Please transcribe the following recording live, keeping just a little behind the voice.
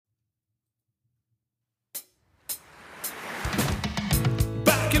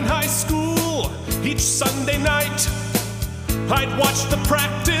Sunday night, I'd watch the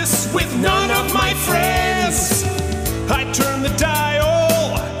practice with none of my friends. I'd turn the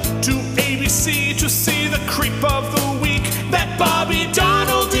dial to ABC to see the creep of the week that Bobby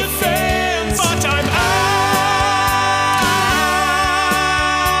Donald defends. But I'm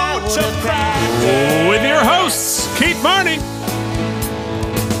out of practice. With your hosts, Keith Marnie.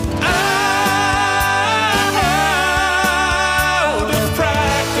 Out of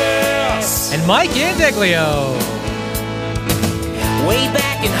practice. And Mike Andeglio. Way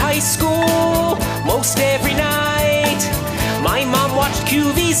back in high school, most every night, my mom watched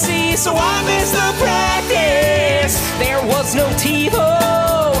QVC, so I missed the practice. There was no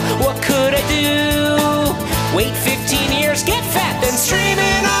TiVo, what could I do? Wait 15 years, get fat, then stream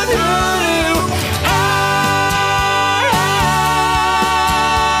it on Hulu.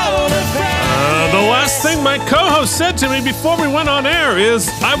 Out of practice. The last thing my co-host said to me before we went on air is,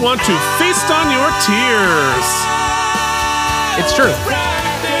 I want to feast on your tears. It's true.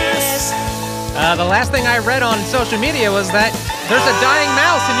 The last thing I read on social media was that there's a dying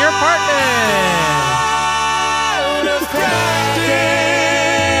mouse in your apartment.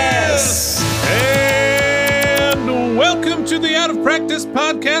 And welcome to the Out of Practice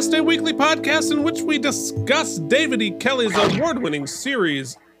podcast, a weekly podcast in which we discuss David E. Kelley's award-winning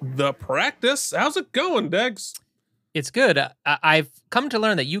series, The Practice. How's it going, Degs? It's good. I've come to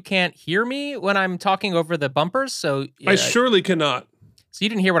learn that you can't hear me when I'm talking over the bumpers, so... I surely cannot. So you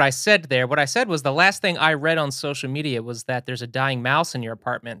didn't hear what I said there. What I said was the last thing I read on social media was that there's a dying mouse in your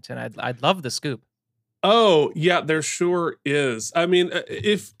apartment, and I'd love the scoop. Oh, yeah, there sure is. I mean,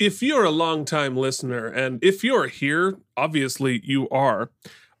 if you're a longtime listener, and if you're here, obviously you are,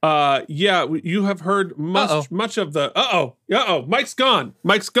 yeah, you have heard much of the... Mike's gone.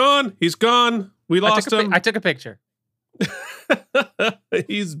 Mike's gone. He's gone. We lost him. I took a picture.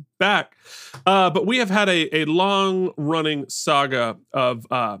 He's back. But we have had a long-running saga of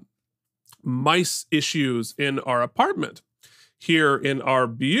mice issues in our apartment. Here in our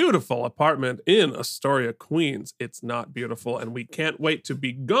beautiful apartment in Astoria, Queens. It's not beautiful, and we can't wait to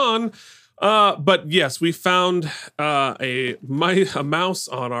be gone. But yes, we found a mouse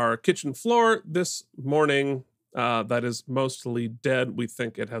on our kitchen floor this morning that is mostly dead. We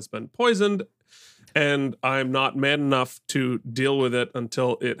think it has been poisoned. And I'm not man enough to deal with it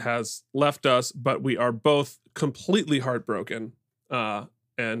until it has left us, but we are both completely heartbroken. And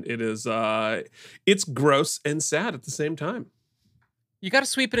it is, it's gross and sad at the same time. You got to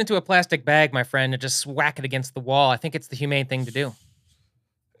sweep it into a plastic bag, my friend, and just whack it against the wall. I think it's the humane thing to do.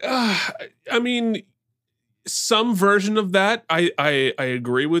 I mean, some version of that, I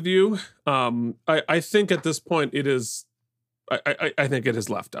agree with you. I think at this point it is, I think it has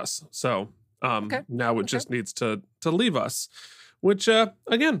left us. So... Now it just needs to leave us, which,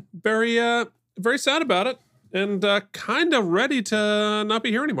 again, very sad about it and kind of ready to not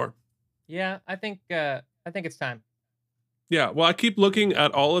be here anymore. Yeah, I think it's time. Yeah, well, I keep looking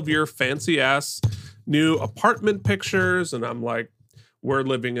at all of your fancy ass new apartment pictures, and I'm like, we're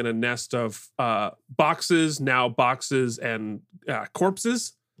living in a nest of boxes and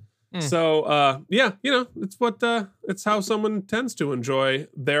corpses. So, yeah, you know, it's how someone tends to enjoy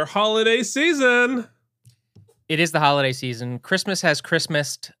their holiday season. It is the holiday season. Christmas has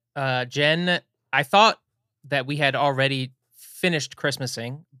Christmased. Jen, I thought that we had already finished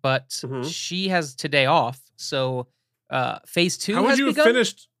Christmasing, but she has today off. So, phase 2 How has would you begun? have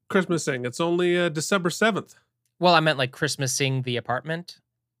finished Christmasing? It's only December 7th. Well, I meant like Christmasing the apartment.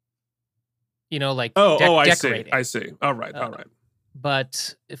 You know, like decorating. I see. All right.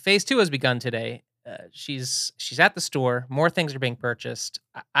 But phase 2 has begun today. She's at the store. More things are being purchased.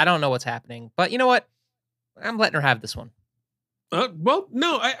 I don't know what's happening, but you know what? I'm letting her have this one. Well,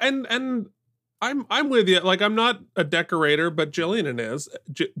 no, I'm with you. Like, I'm not a decorator, but Jillian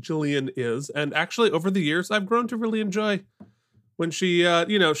is, and actually over the years I've grown to really enjoy when she,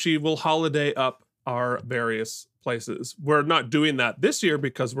 she will holiday up our various places. We're not doing that this year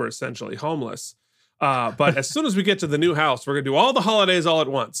because we're essentially homeless. But as soon as we get to the new house, we're going to do all the holidays all at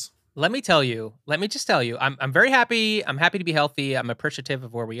once. Let me just tell you, I'm very happy. I'm happy to be healthy. I'm appreciative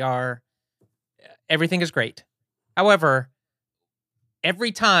of where we are. Everything is great. However,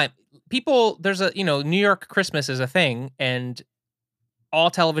 every time there's New York Christmas is a thing, and all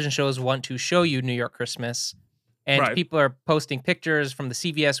television shows want to show you New York Christmas. And people are posting pictures from the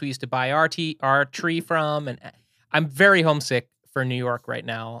CVS we used to buy our tree from. And I'm very homesick for New York right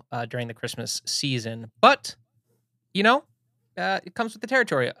now during the Christmas season. But, it comes with the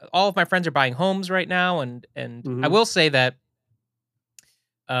territory. All of my friends are buying homes right now. And I will say that...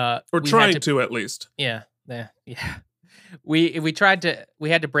 We're trying to at least. Yeah. we had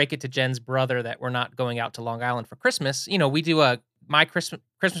to break it to Jen's brother that we're not going out to Long Island for Christmas. You know, we do my Christmas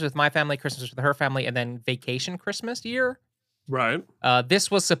with my family, Christmas with her family, and then vacation Christmas year. Right.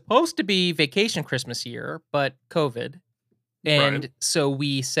 This was supposed to be vacation Christmas year, but COVID. And so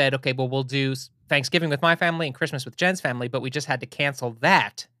we said, okay, well, we'll do Thanksgiving with my family and Christmas with Jen's family, but we just had to cancel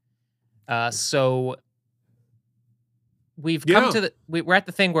that. So we've come to we're at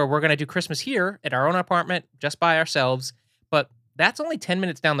the thing where we're going to do Christmas here at our own apartment, just by ourselves. But that's only 10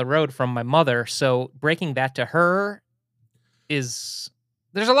 minutes down the road from my mother. So breaking that to her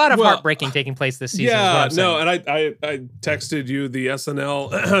there's a lot of heartbreaking taking place this season. Yeah, no, and I texted you the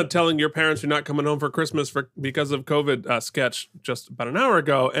SNL telling your parents you're not coming home for Christmas because of COVID sketch just about an hour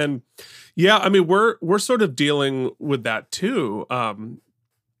ago. And yeah, I mean, we're sort of dealing with that too.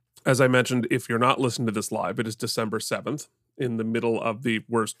 As I mentioned, if you're not listening to this live, it is December 7th in the middle of the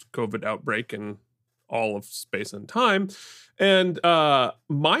worst COVID outbreak in all of space and time. And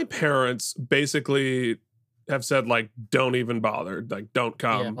my parents basically have said, like, don't even bother, like, don't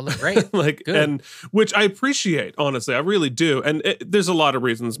come. Yeah, well, great. Like, good. And which I appreciate, honestly, I really do. And there's a lot of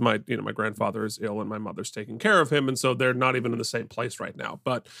reasons. My grandfather is ill and my mother's taking care of him, and so they're not even in the same place right now.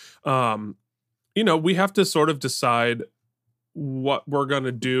 But we have to sort of decide what we're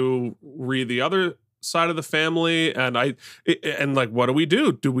gonna do. Read the other side of the family, and what do we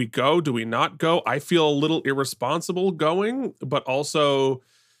do? Do we go? Do we not go? I feel a little irresponsible going, but also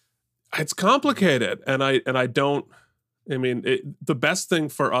it's complicated, and I don't. I mean, the best thing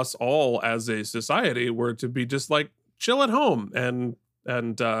for us all as a society were to be just like chill at home and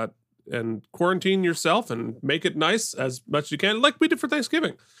quarantine yourself and make it nice as much as you can, like we did for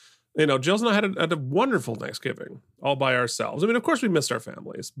Thanksgiving. You know, Jill's and I had a wonderful Thanksgiving all by ourselves. I mean, of course we missed our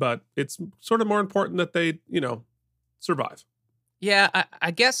families, but it's sort of more important that they, survive. Yeah,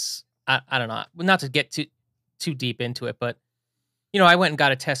 I guess I don't know. Not to get too deep into it, but I went and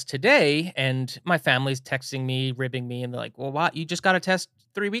got a test today, and my family's texting me, ribbing me, and they're like, "Well, what? You just got a test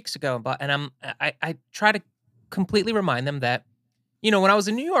 3 weeks ago." And I try to completely remind them that, when I was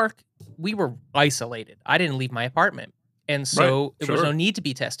in New York, we were isolated. I didn't leave my apartment, and so there was no need to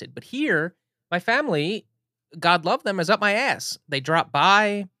be tested. But here, my family, God love them, is up my ass. They drop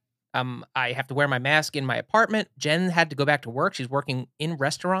by. I have to wear my mask in my apartment. Jen had to go back to work. She's working in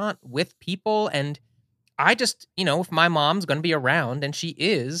restaurant with people, and I just, if my mom's going to be around, and she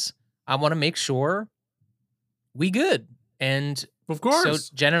is, I want to make sure we good. And of course, so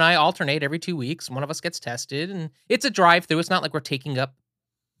Jen and I alternate every 2 weeks. One of us gets tested, and it's a drive-through. It's not like we're taking up,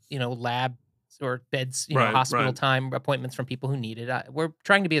 lab or beds, hospital time appointments from people who need it. We're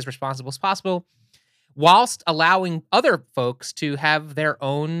trying to be as responsible as possible, whilst allowing other folks to have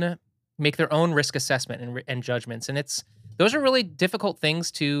make their own risk assessment and judgments. And those are really difficult things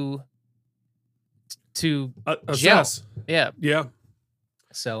to assess. Yeah.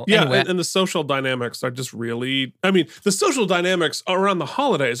 So yeah, anyway. and the social dynamics are just really, I mean, the social dynamics around the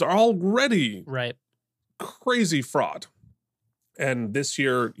holidays are already crazy fraught. And this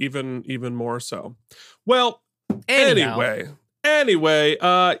year, even more so. Well, anyway,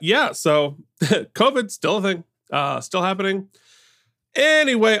 yeah, so COVID's still a thing, still happening.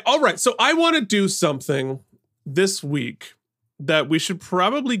 Anyway, all right, so I want to do something this week that we should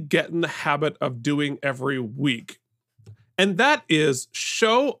probably get in the habit of doing every week. And that is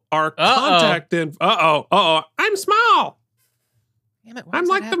show our contact info. I'm small. Damn it, I'm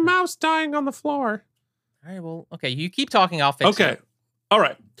like the mouse dying on the floor. All right, well, okay, you keep talking, I'll fix it. Okay, all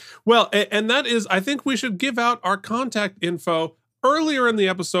right. Well, and that is, I think we should give out our contact info earlier in the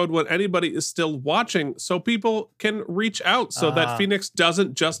episode when anybody is still watching, so people can reach out, so that Phoenix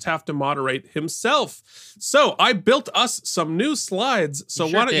doesn't just have to moderate himself. So I built us some new slides, so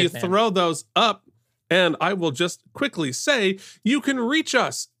why don't you throw those up, and I will just quickly say, you can reach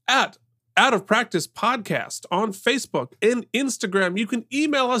us at Out of Practice Podcast on Facebook and Instagram. You can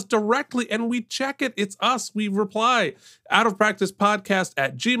email us directly and we check it. It's us. We reply.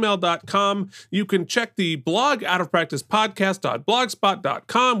 outofpracticepodcast@gmail.com. You can check the blog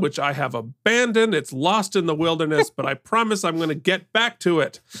outofpracticepodcast.blogspot.com, which I have abandoned. It's lost in the wilderness, but I promise I'm going to get back to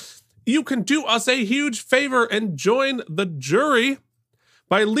it. You can do us a huge favor and join the jury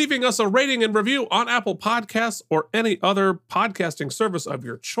by leaving us a rating and review on Apple Podcasts or any other podcasting service of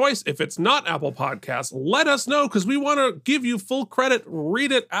your choice. If it's not Apple Podcasts, let us know, because we want to give you full credit,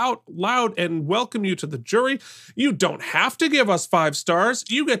 read it out loud, and welcome you to the jury. You don't have to give us 5 stars.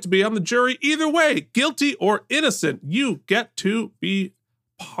 You get to be on the jury either way, guilty or innocent. You get to be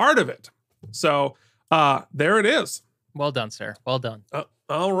part of it. So there it is. Well done, sir. Well done.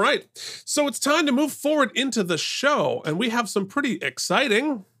 All right. So it's time to move forward into the show, and we have some pretty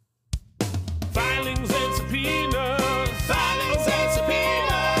exciting filings and subpoenas.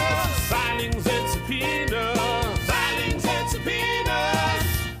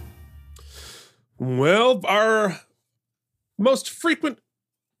 Well, our most frequent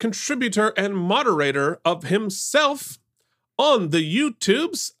contributor and moderator of himself on the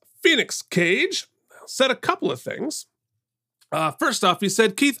YouTubes, Phoenix Cage, said a couple of things. First off, he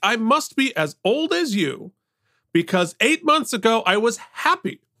said, Keith, I must be as old as you because 8 months ago, I was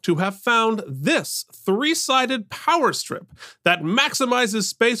happy to have found this 3-sided power strip that maximizes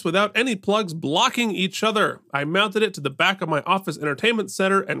space without any plugs blocking each other. I mounted it to the back of my office entertainment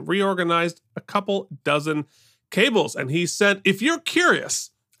center and reorganized a couple dozen cables. And he said, if you're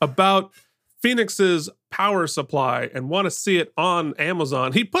curious about Phoenix's power supply and want to see it on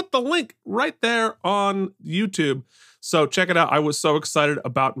Amazon, he put the link right there on YouTube. So check it out. I was so excited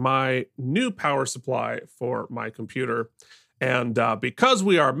about my new power supply for my computer. And because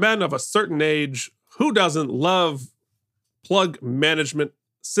we are men of a certain age, who doesn't love plug management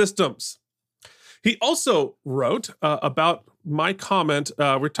systems? He also wrote about my comment.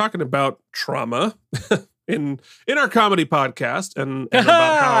 We're talking about trauma in our comedy podcast and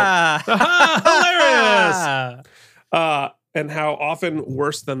about how hilarious and how often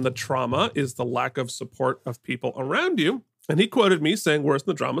worse than the trauma is the lack of support of people around you. And he quoted me saying, worse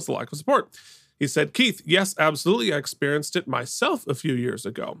than the trauma is the lack of support. He said, Keith, yes, absolutely. I experienced it myself a few years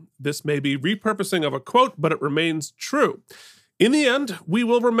ago. This may be repurposing of a quote, but it remains true. In the end, we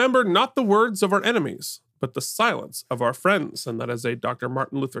will remember not the words of our enemies, but the silence of our friends. And that is a Dr.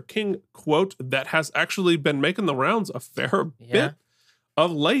 Martin Luther King quote that has actually been making the rounds a fair bit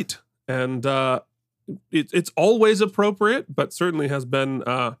of late. And it's always appropriate, but certainly has been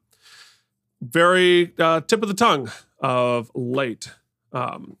very tip of the tongue of late.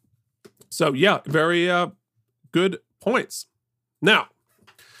 So yeah, very good points. Now,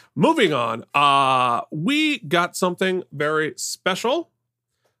 moving on, we got something very special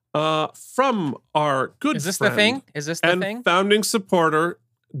from our good Is this friend the thing? Is this the and thing? founding supporter,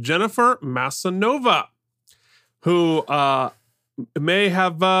 Jennifer Massanova, who may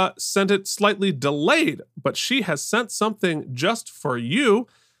have sent it slightly delayed, but she has sent something just for you.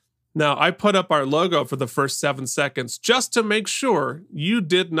 Now, I put up our logo for the first 7 seconds just to make sure you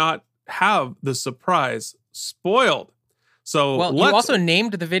did not have the surprise spoiled. So Well, you also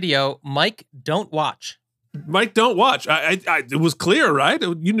named the video Mike Don't Watch. Mike Don't Watch. It was clear, right?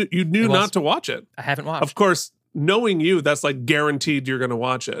 You knew not to watch it. I haven't watched. Of course, knowing you, that's like guaranteed you're going to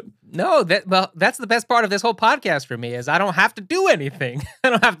watch it. No, that's the best part of this whole podcast for me is I don't have to do anything. I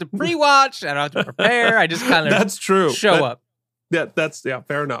don't have to pre-watch. I don't have to prepare. I just kind of That's true. show up Yeah,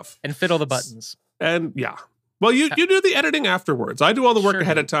 fair enough. and fiddle the buttons. And yeah. Well, you do the editing afterwards. I do all the work Sure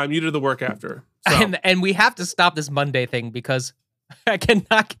ahead do. of time. You do the work after. So. And we have to stop this Monday thing because I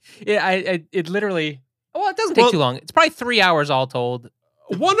cannot. It literally. Well, it doesn't take too long. It's probably 3 hours all told.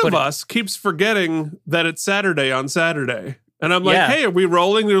 One of us keeps forgetting that it's Saturday on Saturday. And I'm like, Yeah. hey, are we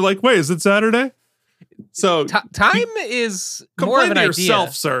rolling? They're like, wait, is it Saturday? So Time is more complain of an to idea.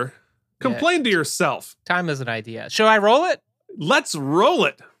 yourself, sir. Complain to yourself. Time is an idea. Should I roll it? Let's roll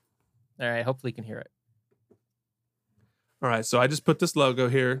it. All right. Hopefully you can hear it. All right, so I just put this logo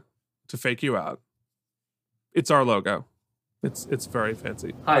here to fake you out. It's our logo. It's very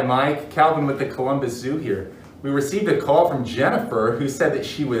fancy. Hi, Mike. Calvin with the Columbus Zoo here. We received a call from Jennifer who said that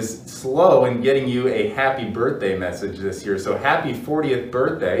she was slow in getting you a happy birthday message this year. So happy 40th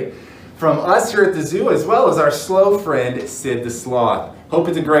birthday from us here at the zoo as well as our slow friend, Sid the Sloth. Hope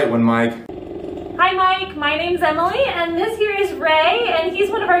it's a great one, Mike. Hi Mike, my name's Emily and this here is Ray and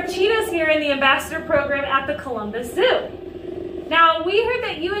he's one of our cheetahs here in the ambassador program at the Columbus Zoo. Now, we heard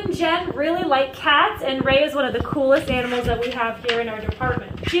that you and Jen really like cats, and Ray is one of the coolest animals that we have here in our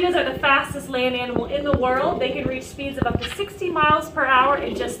department. Cheetahs are the fastest land animal in the world. They can reach speeds of up to 60 miles per hour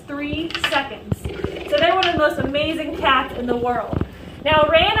in just 3 seconds. So they're one of the most amazing cats in the world. Now,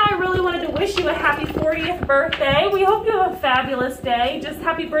 Ray and I really wanted to wish you a happy 40th birthday. We hope you have a fabulous day. Just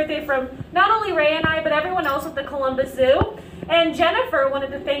happy birthday from not only Ray and I, but everyone else at the Columbus Zoo. And Jennifer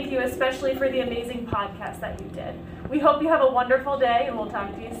wanted to thank you especially for the amazing podcast that you did. We hope you have a wonderful day, and we'll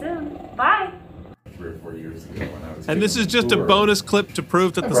talk to you soon. Bye. 3 or 4 years ago when I was And this giving is just a tour. bonus clip to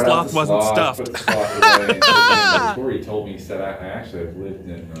prove that I the brought out sloth wasn't put stuffed. the sloth away, and before he told me, he said, I actually have lived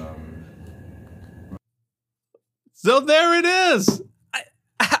in... So there it is.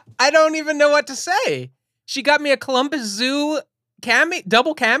 I don't even know what to say. She got me a Columbus Zoo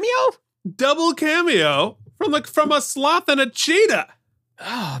double cameo. Double cameo from a sloth and a cheetah.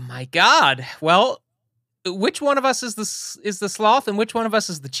 Oh my God! Well, which one of us is the sloth, and which one of us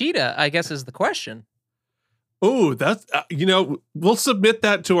is the cheetah? I guess is the question. Oh, that's we'll submit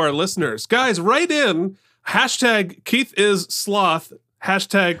that to our listeners, guys. Write in hashtag Keith is sloth,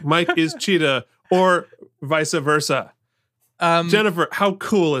 hashtag Mike is cheetah, or vice versa. Jennifer, how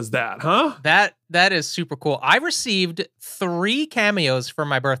cool is that, huh? That is super cool. I received 3 cameos for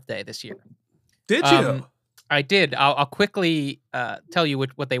my birthday this year. Did you? I did. I'll quickly tell you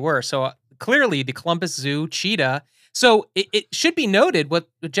what they were. So clearly, the Columbus Zoo cheetah. So it should be noted, what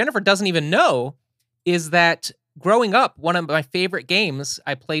Jennifer doesn't even know is that growing up, one of my favorite games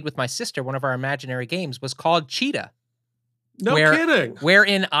I played with my sister, one of our imaginary games, was called Cheetah. No kidding.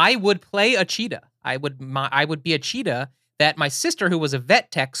 Wherein I would play a cheetah. I would be a cheetah that my sister, who was a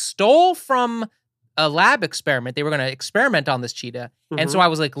vet tech, stole from a lab experiment. They were going to experiment on this cheetah. And so I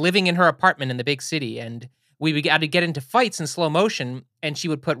was like living in her apartment in the big city, and we had to get into fights in slow motion, and she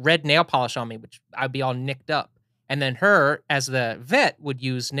would put red nail polish on me, which I'd be all nicked up. And then her, as the vet, would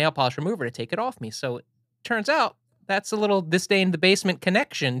use nail polish remover to take it off me. So it turns out that's a little This Day in the Basement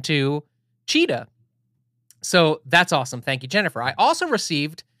connection to Cheetah. So that's awesome. Thank you, Jennifer. I also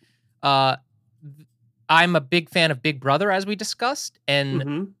received, I'm a big fan of Big Brother, as we discussed.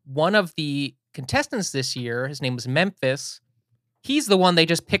 And one of the contestants this year, his name was Memphis. He's the one they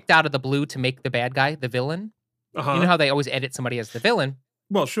just picked out of the blue to make the bad guy, the villain. You know how they always edit somebody as the villain?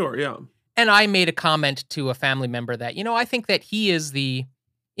 Well, sure, yeah. And I made a comment to a family member that, I think that he is the,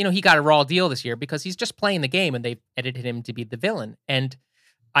 he got a raw deal this year because he's just playing the game and they've edited him to be the villain. And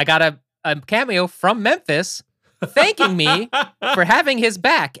I got a cameo from Memphis thanking me for having his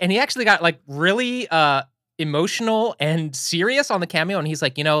back. And he actually got like really emotional and serious on the cameo. And he's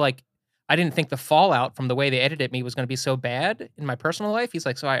like, I didn't think the fallout from the way they edited me was going to be so bad in my personal life. He's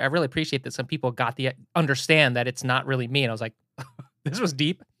like, so I really appreciate that some people understand that it's not really me. And I was like, this was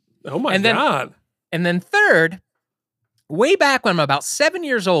deep. Oh my God. And then third, way back when I'm about 7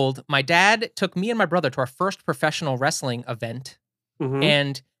 years old, my dad took me and my brother to our first professional wrestling event.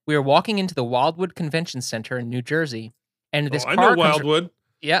 And we were walking into the Wildwood Convention Center in New Jersey. And this car I know Wildwood.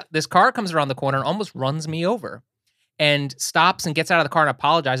 This car comes around the corner and almost runs me over. And stops and gets out of the car and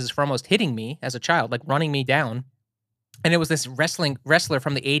apologizes for almost hitting me as a child, like running me down. And it was this wrestler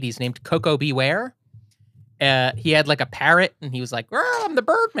from the 80s named Coco Beware. He had like a parrot, and he was like, I'm the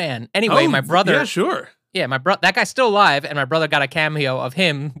Birdman. Anyway, my brother... Yeah, sure. Yeah, that guy's still alive, and my brother got a cameo of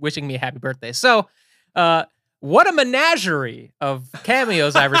him wishing me a happy birthday. So, what a menagerie of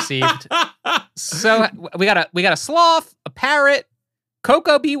cameos I received. So, we got a sloth, a parrot,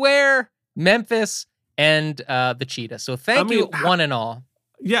 Coco Beware, Memphis, and the cheetah. So thank you, one and all.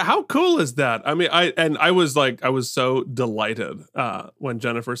 Yeah, how cool is that? I mean, I was so delighted when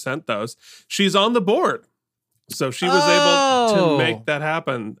Jennifer sent those. She's on the board, so she was able to make that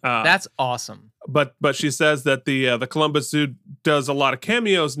happen. That's awesome. But she says that the Columbus Zoo does a lot of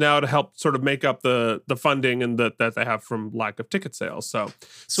cameos now to help sort of make up the funding and that they have from lack of ticket sales. So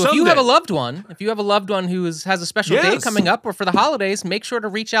if you have a loved one, who has a special day coming up or for the holidays, make sure to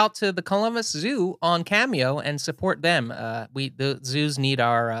reach out to the Columbus Zoo on Cameo and support them. The zoos need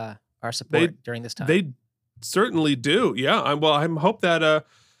our support during this time. They certainly do. Yeah. I hope that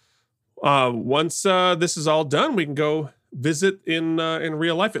once this is all done, we can go visit in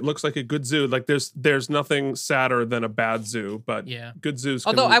real life. It looks like a good zoo. Like there's nothing sadder than a bad zoo, but good zoos.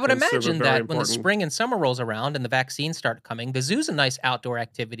 Although I would imagine that when the spring and summer rolls around and the vaccines start coming, the zoo's a nice outdoor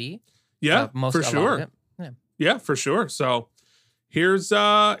activity. Yeah, for sure. Yeah, for sure. So here's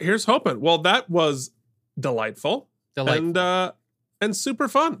hoping. Well, that was delightful. And super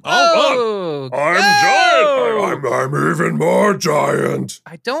fun. Oh, I'm giant. I'm even more giant.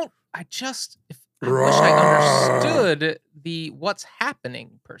 I wish I understood what's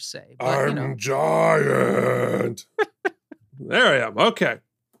happening per se. But, I'm giant. There I am. Okay.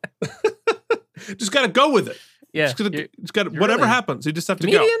 Just got to go with it. Yeah. Just got to, whatever happens, you just have to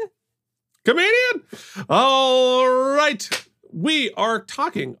go. Comedian. All right. We are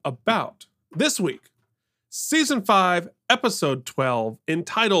talking about this week, season 5, episode 12,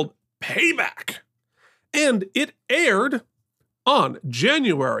 entitled Payback. And it aired on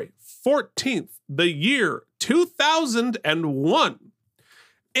January 14th, the year 2001.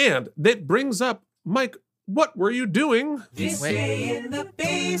 And that brings up, Mike, what were you doing this day in the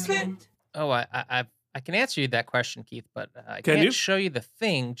basement? Oh, I can answer you that question, Keith, but I can't show you the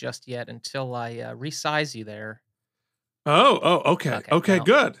thing just yet until I resize you there. Okay,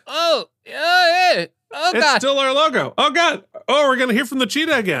 good. Oh, yeah. Oh, God. It's still our logo. Oh, God. Oh, we're going to hear from the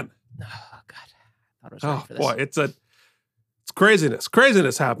cheetah again. Oh, God. I thought I was ready for this. Boy, it's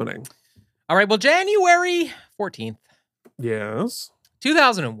craziness happening. All right, well, January 14th. Yes.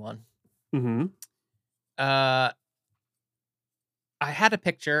 2001. Mm-hmm. I had a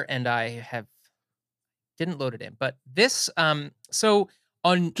picture and I didn't load it in, but this, so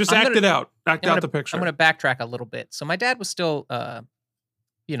on. Just act it out. Act out the picture. I'm going to backtrack a little bit. So my dad was still,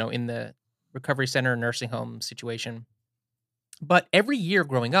 in the recovery center nursing home situation. But every year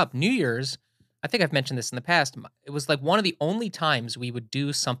growing up, New Year's, I think I've mentioned this in the past, it was like one of the only times we would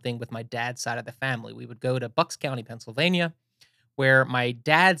do something with my dad's side of the family. We would go to Bucks County, Pennsylvania, where my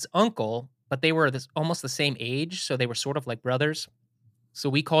dad's uncle, but they were almost the same age, so they were sort of like brothers. So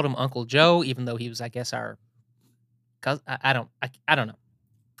we called him Uncle Joe, even though he was, I guess, our cousin. I don't know.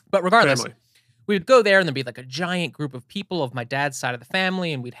 But regardless, Family. we would go there and there'd be like a giant group of people of my dad's side of the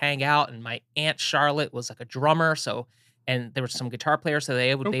family, and we'd hang out. And my Aunt Charlotte was like a drummer, and there were some guitar players, so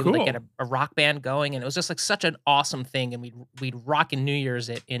they would cool. like get a rock band going, and it was just like such an awesome thing. And we'd rock in New Year's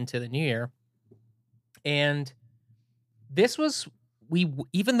it into the new year. And this was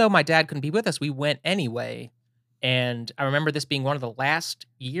even though my dad couldn't be with us, we went anyway. And I remember this being one of the last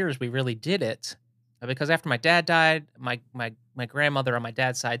years we really did it, because after my dad died, my grandmother on my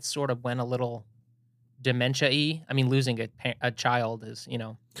dad's side sort of went a little dementia-y. I mean, losing a child is,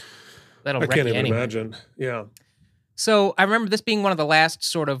 that'll I wreck can't you even anyway. imagine. Yeah. So I remember this being one of the last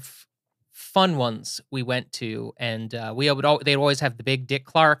sort of fun ones we went to, and they'd always have the big Dick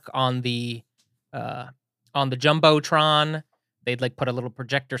Clark on the Jumbotron. They'd like put a little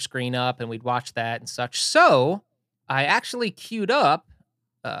projector screen up, and we'd watch that and such. So I actually queued up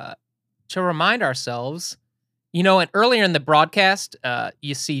to remind ourselves, and earlier in the broadcast,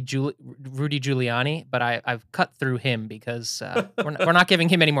 you see Rudy Giuliani, but I've cut through him because we're not giving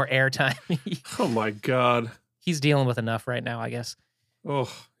him any more airtime. Oh my God. He's dealing with enough right now, I guess. Oh,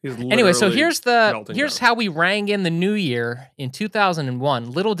 he's Anyway, so literally here's melting down. how we rang in the new year in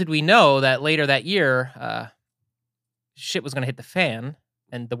 2001. Little did we know that later that year, shit was going to hit the fan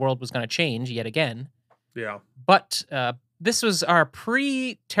and the world was going to change yet again. Yeah. But this was our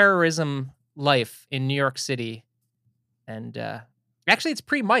pre-terrorism life in New York City. And actually, it's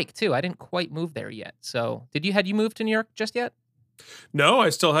pre-Mike, too. I didn't quite move there yet. So had you moved to New York just yet? No, I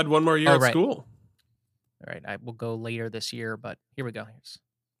still had one more year at right. school. All right, I will go later this year, but here we go.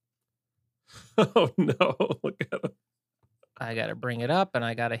 Oh no, look at him. I got to bring it up, and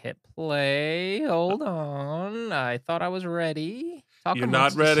I got to hit play. Hold on. I thought I was ready. You're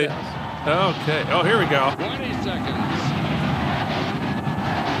not ready. Okay. Oh, here we go. 20 seconds.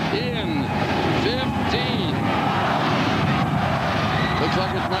 In 15. Looks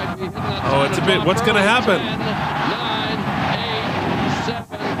like it might be hitting that. Oh, it's a bit. What's going to happen? 10, 9, 8, 7,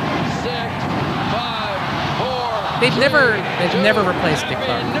 6, 5, 4. They've never replaced Dick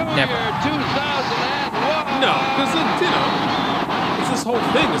Clark. Never. 2001. No, because it's this whole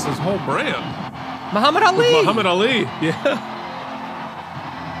thing. It's this whole brand. Muhammad Ali. Muhammad Ali. Yeah.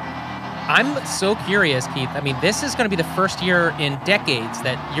 I'm so curious, Keith. I mean, this is going to be the first year in decades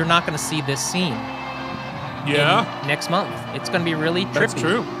that you're not going to see this scene. Yeah. Next month. It's going to be really trippy. That's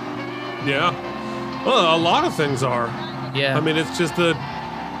true. Yeah. Well, a lot of things are. Yeah. I mean, it's just the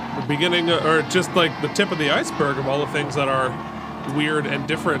beginning, or just like the tip of the iceberg of all the things that are weird and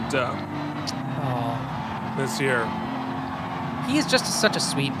different this year. He is just such a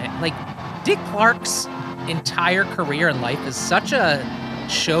sweet man. Like, Dick Clark's entire career in life is such a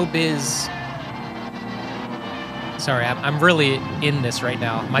showbiz. Sorry, I'm really in this right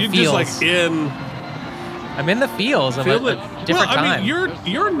now. My You're feels. just like in. I'm in the feels of a different time. I mean,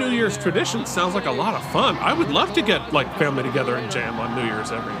 your New Year's tradition sounds like a lot of fun. I would love to get like family together and jam on New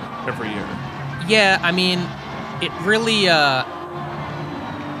Year's every year. Yeah, I mean, it really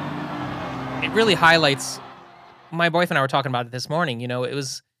highlights. My boyfriend and I were talking about it this morning. It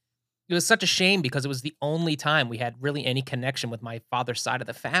was such a shame because it was the only time we had really any connection with my father's side of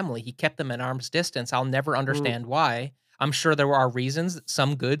the family. He kept them at arm's distance. I'll never understand why. I'm sure there are reasons,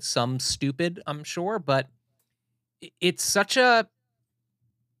 some good, some stupid, I'm sure, but it's such a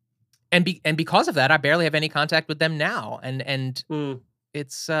and because of that, I barely have any contact with them now, and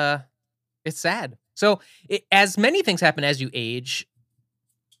it's sad. So as many things happen as you age,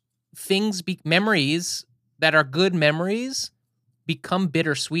 memories that are good memories become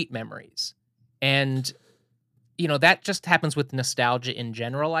bittersweet memories. And, that just happens with nostalgia in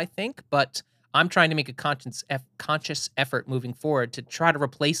general, I think. But I'm trying to make a conscious effort moving forward to try to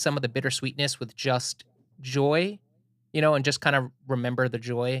replace some of the bittersweetness with just joy, and just kind of remember the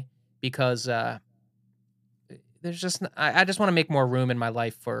joy, because there's just, I just want to make more room in my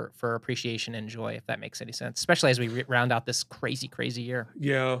life for appreciation and joy, if that makes any sense, especially as we round out this crazy, crazy year.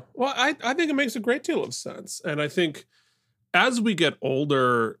 Yeah. Well, I think it makes a great deal of sense. And I think as we get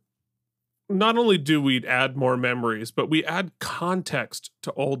older, not only do we add more memories, but we add context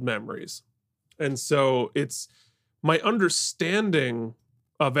to old memories. And so it's my understanding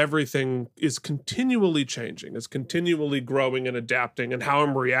of everything is continually changing, is continually growing and adapting, and how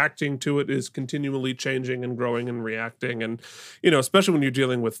I'm reacting to it is continually changing and growing and reacting. And, especially when you're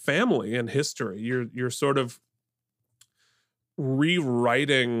dealing with family and history, you're sort of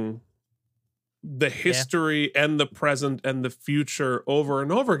rewriting the history and the present and the future over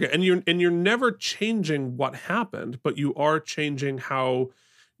and over again. And you're never changing what happened, but you are changing how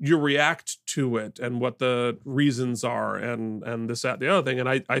you react to it and what the reasons are and this, that, the other thing.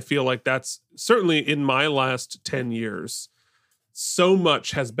 And I feel like that's certainly in my last 10 years, so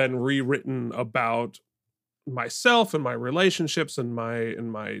much has been rewritten about myself and my relationships and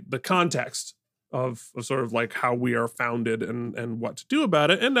the context of sort of like how we are founded and what to do about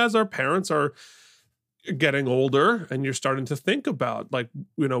it. And as our parents are getting older and you're starting to think about like,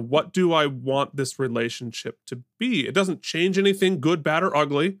 what do I want this relationship to be? It doesn't change anything, good, bad, or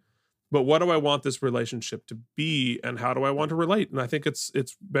ugly, but what do I want this relationship to be and how do I want to relate? And I think it's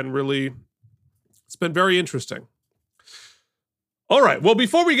been very interesting. All right. Well,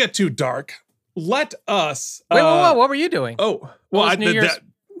 before we get too dark, let us wait, what were you doing? Oh, well, I did that.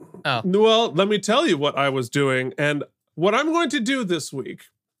 Oh. Well, let me tell you what I was doing and what I'm going to do this week.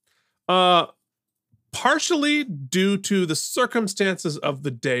 Partially due to the circumstances of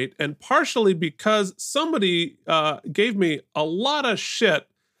the date and partially because somebody gave me a lot of shit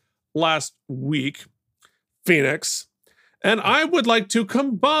last week, Phoenix, and I would like to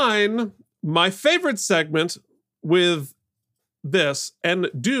combine my favorite segment with this and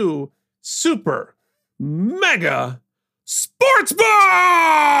do Super Mega Sports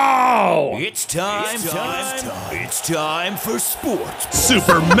Ball! It's time for sports.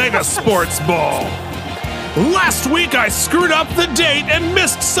 Super Mega Sports Ball. Last week I screwed up the date and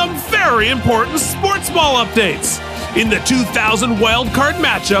missed some very important sports ball updates. In the 2000 wildcard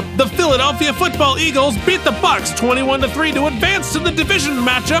matchup, the Philadelphia Football Eagles beat the Bucs 21-3 to advance to the division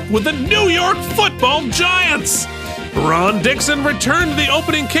matchup with the New York Football Giants. Ron Dixon returned the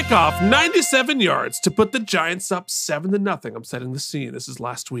opening kickoff 97 yards to put the Giants up 7-0. I'm setting the scene. This is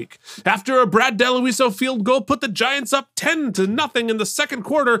last week. After a Brad DeLuiso field goal put the Giants up 10-0 in the second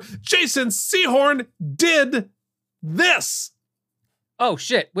quarter, Jason Sehorn did this. Oh,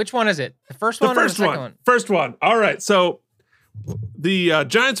 shit. Which one is it? The first one or the second one? First one. All right. So the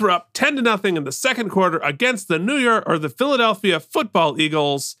Giants were up 10-0 in the second quarter against the Philadelphia Football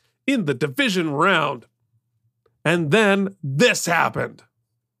Eagles in the division round. And then this happened.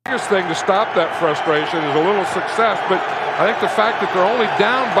 The biggest thing to stop that frustration is a little success, but I think the fact that they're only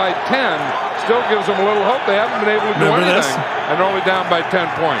down by 10 still gives them a little hope. They haven't been able to do anything, and they're only down by 10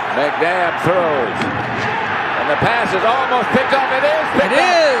 points. McNabb throws, and the pass is almost picked up. It is picked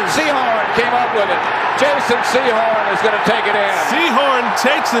up. Sehorn came up with it. Jason Sehorn is going to take it in. Sehorn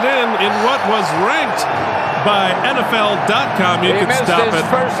takes it in what was ranked by NFL.com. You can stop it.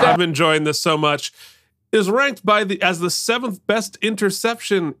 I'm enjoying this so much. Is ranked as the 7th best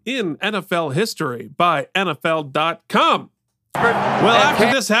interception in NFL history by NFL.com. Well, after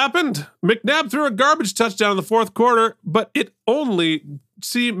this happened, McNabb threw a garbage touchdown in the fourth quarter, but it only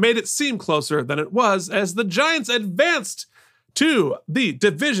made it seem closer than it was as the Giants advanced to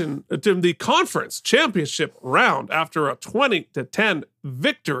the conference championship round after a 20-10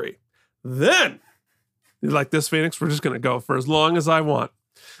 victory. Then, you like this, Phoenix? We're just going to go for as long as I want.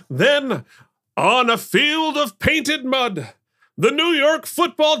 Then, on a field of painted mud, the New York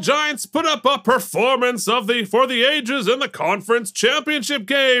Football Giants put up a performance for the ages in the conference championship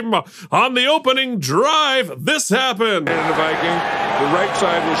game. On the opening drive, this happened. And the Vikings, the right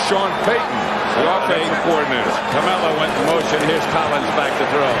side was Sean Payton, the offensive coordinator. Camelo went in motion. Here's Collins back to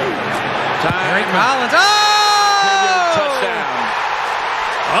throw. Eric Collins. Oh! Touchdown.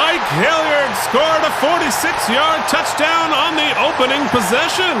 Ike Hilliard scored a 46-yard touchdown on the opening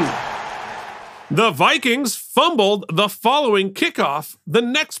possession. The Vikings fumbled the following kickoff. The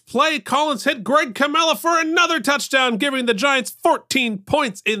next play, Collins hit Greg Camelo for another touchdown, giving the Giants 14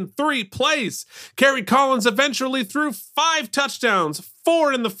 points in 3 plays. Kerry Collins eventually threw 5 touchdowns,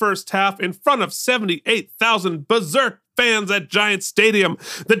 4 in the first half, in front of 78,000 berserk fans at Giants Stadium.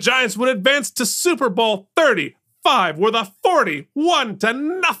 The Giants would advance to Super Bowl 35 with a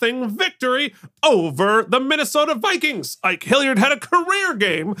 41-0 victory over the Minnesota Vikings. Ike Hilliard had a career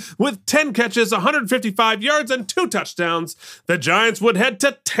game with 10 catches, 155 yards, and 2 touchdowns. The Giants would head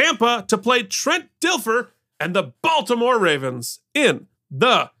to Tampa to play Trent Dilfer and the Baltimore Ravens in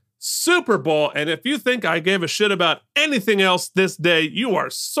the Super Bowl. And if you think I gave a shit about anything else this day, you are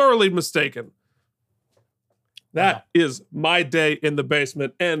sorely mistaken. That is my day in the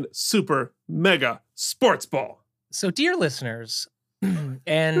basement and Super Mega Sports Ball. So, dear listeners,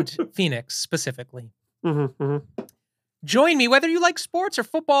 and Phoenix specifically, join me whether you like sports or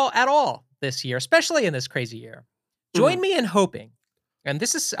football at all this year, especially in this crazy year. Join me in hoping, and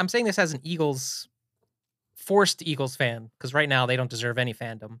I'm saying this as an forced Eagles fan, because right now they don't deserve any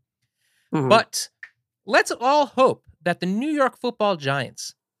fandom. But let's all hope that the New York Football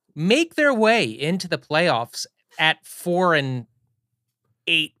Giants make their way into the playoffs at 4-8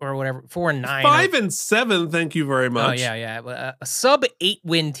 or whatever, 4-9, 5-7. Thank you very much. Oh yeah. A sub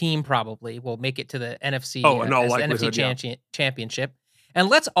 8-win team probably will make it to the NFC. In all likelihood, NFC championship, and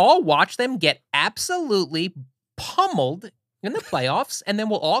let's all watch them get absolutely pummeled in the playoffs, and then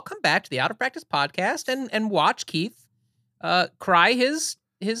we'll all come back to the Out of Practice podcast and watch Keith cry his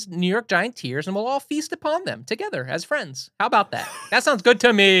New York Giant tears, and we'll all feast upon them together as friends. How about that? That sounds good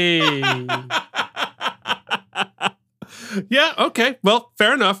to me. Yeah, okay. Well,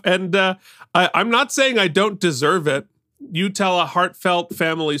 fair enough. And I'm not saying I don't deserve it. You tell a heartfelt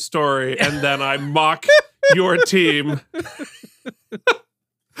family story, and then I mock your team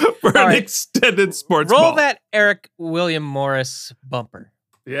for an extended sports Roll ball. that Eric William Morris bumper.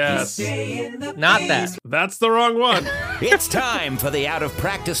 Yes. Not that. That's the wrong one. It's time for the Out of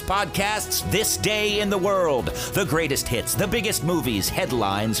Practice Podcast's This Day in the World. The greatest hits, the biggest movies,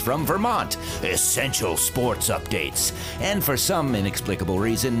 headlines from Vermont, essential sports updates, and for some inexplicable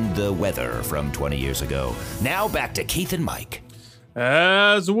reason, the weather from 20 years ago. Now back to Keith and Mike.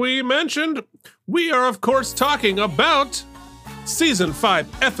 As we mentioned, we are, of course, talking about Season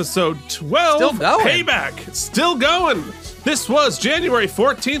 5, Episode 12, Still going. Payback. Still going. This was January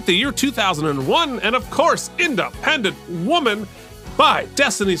 14th, the year 2001, and of course, Independent Woman by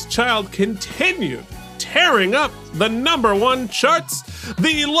Destiny's Child continued tearing up the #1 charts.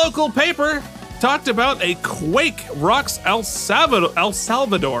 The local paper talked about a quake rocks El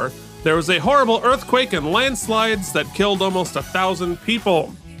Salvador. There was a horrible earthquake and landslides that killed almost 1,000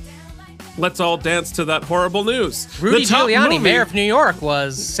 people. Let's all dance to that horrible news. Rudy The top Giuliani, movie- mayor of New York,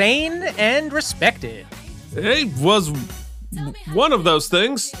 was sane and respected. It was one of those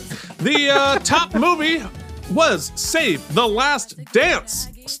things. The top movie was Save the Last Dance,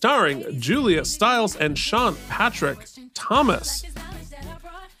 starring Julia Stiles and Sean Patrick Thomas.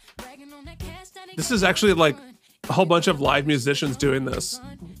 This is actually like a whole bunch of live musicians doing this.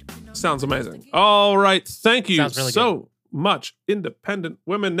 Sounds amazing. All right. Thank you Sounds really so much, Independent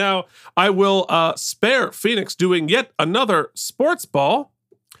Women. Now, I will spare Phoenix doing yet another sports ball.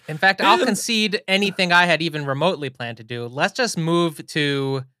 In fact, I'll concede anything I had even remotely planned to do. Let's just move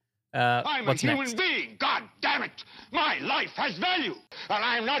to I'm what's a human next. being. God damn it. My life has value, and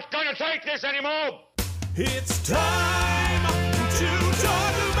I'm not going to take this anymore. It's time to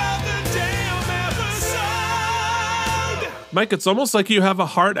talk about the damn episode. Mike, it's almost like you have a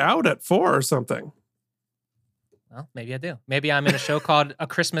heart out at 4 or something. Well, maybe I do. Maybe I'm in a show called A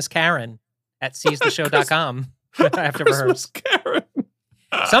Christmas Karen at seizetheshow.com. I have to rehearse. Karen.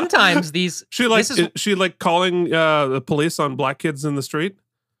 Sometimes these... She like this is, she like calling the police on black kids in the street?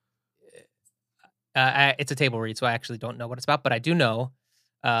 it's a table read, so I actually don't know what it's about, but I do know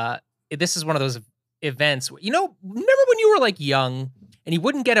this is one of those events. You know, remember when you were like young and you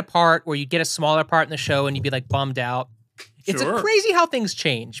wouldn't get a part, or you'd get a smaller part in the show and you'd be like bummed out? It's Sure. crazy how things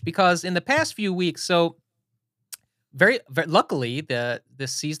change, because in the past few weeks, so very luckily, the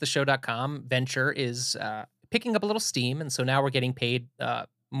seizetheshow.com venture is picking up a little steam, and so now we're getting paid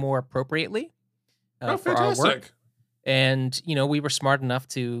more appropriately for our work. Fantastic. And you know, we were smart enough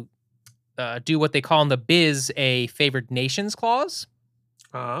to do what they call in the biz a favored nations clause,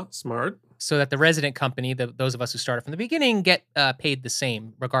 Smart. so that the resident company, those of us who started from the beginning, get paid the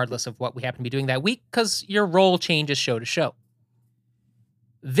same, regardless of what we happen to be doing that week, because your role changes show to show.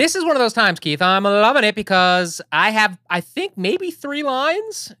 This is one of those times, Keith, I'm loving it, because I have, I think, maybe 3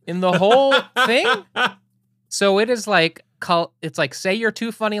 lines in the whole thing. So it is like, it's like, say your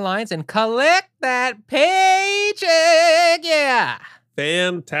 2 funny lines and collect that paycheck. Yeah.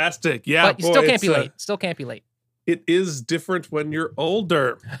 Fantastic. Yeah. But you still can't be late. Still can't be late. It is different when you're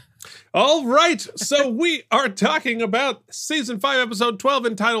older. All right. So we are talking about Season 5, Episode 12,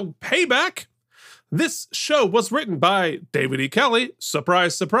 entitled Payback. This show was written by David E. Kelly,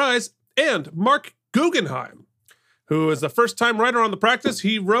 surprise, surprise, and Mark Guggenheim, who is the first-time writer on the practice.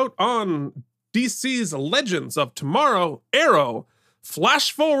 He wrote on DC's Legends of Tomorrow, Arrow,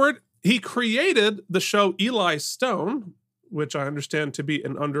 Flash Forward. He created the show Eli Stone, which I understand to be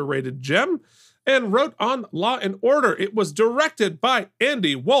an underrated gem, and wrote on Law and Order. It was directed by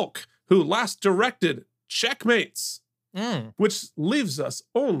Andy Wolk, who last directed Checkmates, which leaves us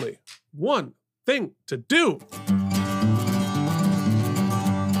only one thing to do.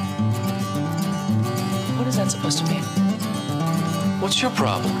 What is that supposed to mean? What's your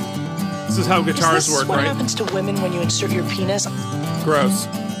problem? This is how guitars Is this work, what right? happens to women when you insert your penis? Gross.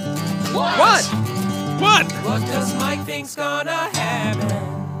 What? What? What does Mike think's gonna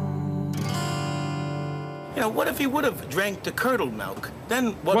happen? You know, what if he would have drank the curdled milk?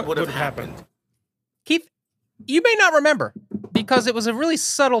 Then what would have happened? Keith, You may not remember because it was a really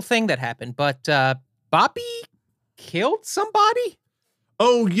subtle thing that happened, but Bobby killed somebody.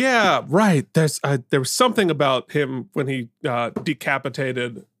 Oh yeah, right. There was something about him when he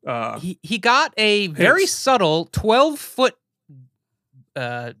decapitated. He got a very subtle 12-foot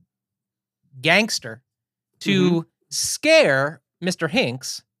gangster to scare Mr.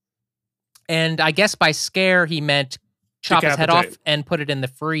 Hinks, and I guess by scare he meant chop his head off and put it in the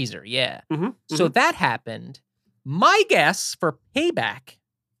freezer. Yeah. So that happened. My guess for payback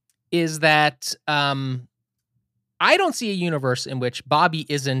is that I don't see a universe in which Bobby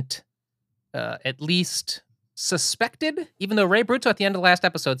isn't at least suspected, even though Ray Bruto at the end of the last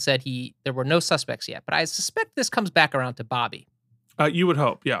episode said there were no suspects yet. But I suspect this comes back around to Bobby. You would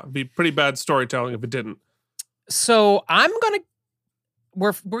hope, yeah. It'd be pretty bad storytelling if it didn't. So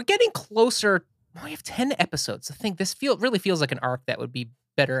we're getting closer. We have 10 episodes. I think this really feels like an arc that would be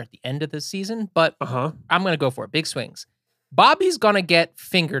better at the end of the season, but I'm going to go for it. Big swings. Bobby's going to get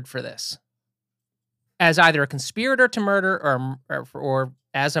fingered for this as either a conspirator to murder or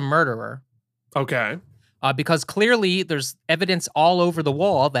as a murderer. Okay. Because clearly there's evidence all over the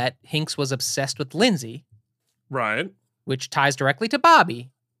wall that Hinks was obsessed with Lindsay. Right. Which ties directly to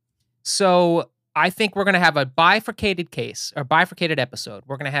Bobby. So I think we're going to have a bifurcated case or bifurcated episode.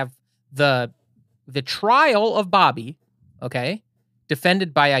 We're going to have the trial of Bobby, okay,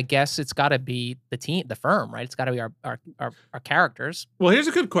 defended by, I guess it's got to be the firm, right? It's got to be our characters. Well, here's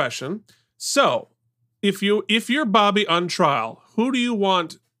a good question. So, if you're Bobby on trial, who do you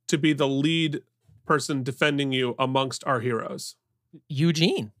want to be the lead person defending you amongst our heroes?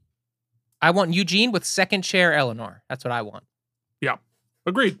 Eugene. I want Eugene with second chair Eleanor. That's what I want. Yeah.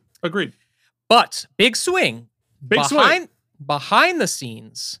 Agreed. But big swing. Swing. Behind the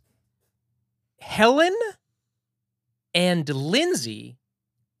scenes, Helen and Lindsay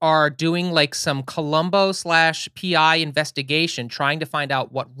are doing like some Columbo/PI investigation, trying to find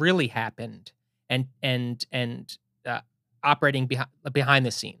out what really happened and operating behind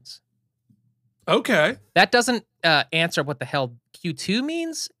the scenes. Okay. That doesn't answer what the hell Q2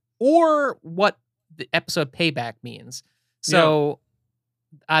 means or what the episode payback means. So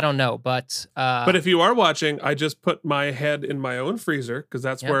I don't know, but if you are watching, I just put my head in my own freezer because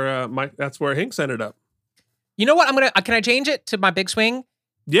that's where Hinks ended up. You know what? Can I change it to my big swing?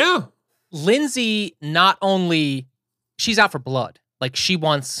 Yeah. Lindsay, not only she's out for blood, like she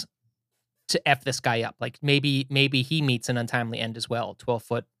wants to F this guy up. Like maybe he meets an untimely end as well.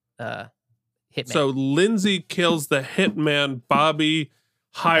 12-foot hitman. So Lindsay kills the hitman Bobby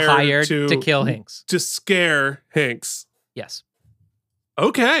hired to kill Hinks. To scare Hinks. Yes.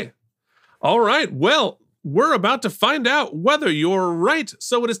 Okay. All right. Well, we're about to find out whether you're right.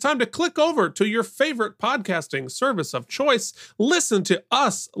 So it is time to click over to your favorite podcasting service of choice. Listen to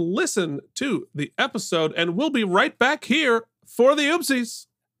us. Listen to the episode, and we'll be right back here for the oopsies.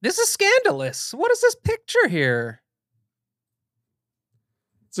 This is scandalous. What is this picture here?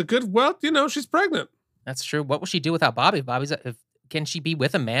 It's a good, she's pregnant. That's true. What will she do without Bobby? Can she be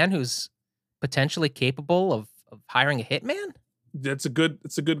with a man who's potentially capable of hiring a hitman? It's a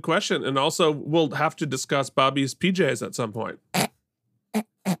good question. And also we'll have to discuss Bobby's PJs at some point.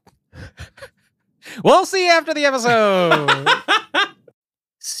 We'll see after the episode.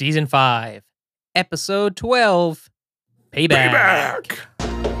 Season 5, episode 12, Payback.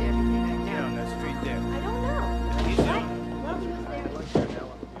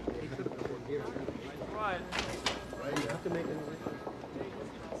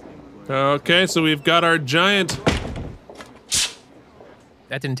 Okay, so we've got our giant.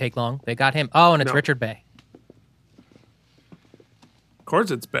 That didn't take long. They got him. Oh, and it's Richard Bay. Of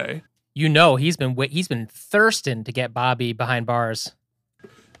course it's Bay. You know, he's been thirsting to get Bobby behind bars.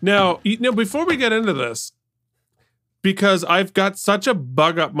 Now, before we get into this, because I've got such a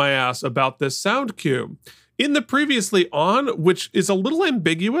bug up my ass about this sound cue. In the previously on, which is a little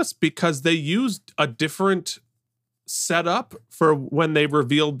ambiguous because they used a different setup for when they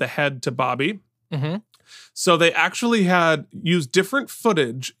revealed the head to Bobby. Mm-hmm. So they actually had used different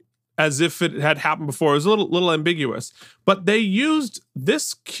footage as if it had happened before. It was a little ambiguous, but they used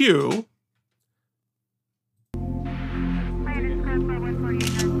this cue.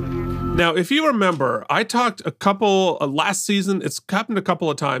 Now, if you remember, I talked last season, it's happened a couple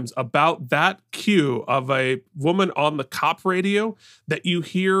of times about that cue of a woman on the cop radio that you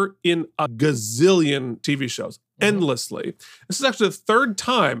hear in a gazillion TV shows endlessly. This is actually the third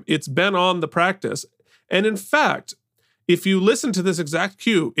time it's been on The Practice. And in fact, if you listen to this exact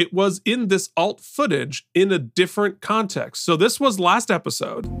cue, it was in this alt footage in a different context. So this was last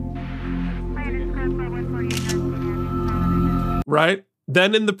episode. Right?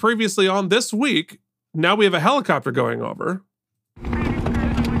 Then in the previously on this week, now we have a helicopter going over.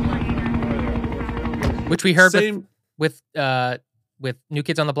 Which we heard with New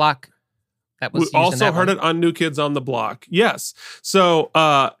Kids on the Block. That was we also heard it on New Kids on the Block. Yes. So,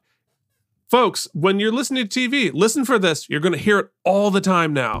 folks, when you're listening to TV, listen for this. You're going to hear it all the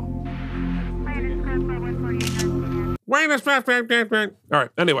time now. All right.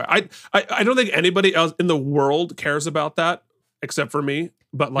 Anyway, I don't think anybody else in the world cares about that except for me.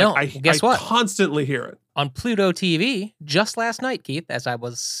 But like, I constantly hear it on Pluto TV. Just last night, Keith, as I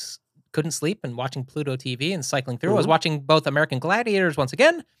couldn't sleep and watching Pluto TV and cycling through, I was watching both American Gladiators once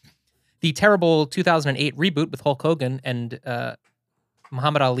again, the terrible 2008 reboot with Hulk Hogan and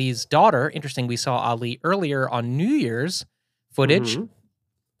Muhammad Ali's daughter. Interesting, we saw Ali earlier on New Year's footage.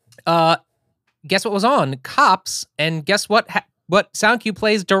 Guess what was on? Cops. And guess what? What sound cue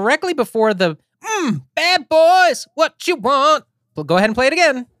plays directly before the bad boys, what you want? Well, go ahead and play it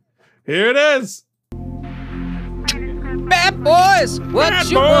again. Here it is. Bad boys, what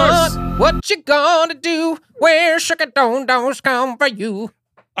you want? What you gonna do? Where sugar don't come for you?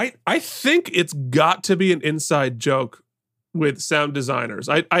 I think it's got to be an inside joke with sound designers.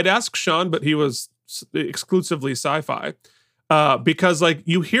 I'd ask Sean, but he was exclusively sci-fi. Because like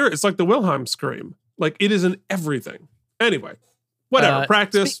you hear it's like the Wilhelm scream. Like it is in everything. Anyway, whatever.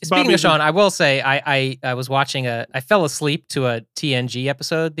 Practice. Speaking of Sean, I will say I was watching I fell asleep to a TNG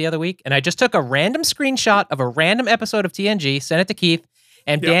episode the other week, and I just took a random screenshot of a random episode of TNG, sent it to Keith,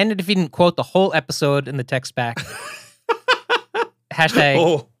 and damned if he didn't quote the whole episode in the text back.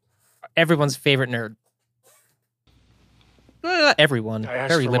 Hashtag everyone's favorite nerd. Everyone.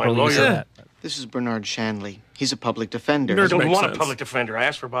 Very liberal use of that. This is Bernard Shanley. He's a public defender. I don't want a public defender. I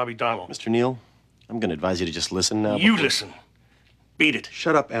asked for Bobby Donnell. Mr. Neal, I'm going to advise you to just listen now. You listen. Beat it.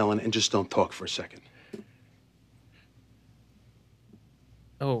 Shut up, Alan, and just don't talk for a second.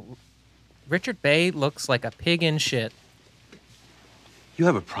 Oh, Richard Bay looks like a pig in shit. You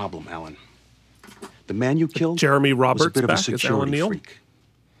have a problem, Alan. The man you killed, Jeremy Roberts, was a bit of a back as Alan security Neal. freak.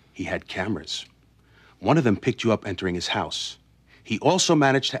 He had cameras. One of them picked you up entering his house. He also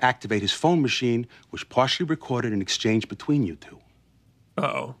managed to activate his phone machine, which partially recorded an exchange between you two.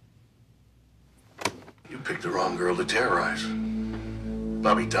 Uh-oh. You picked the wrong girl to terrorize.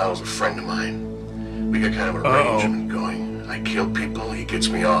 Bobby Donnell's a friend of mine. We got kind of an arrangement going. I kill people, he gets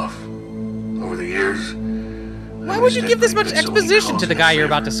me off. Over the years... Why would you give this much exposition to the guy you're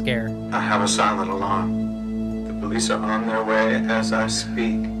about to scare? I have a silent alarm. The police are on their way as I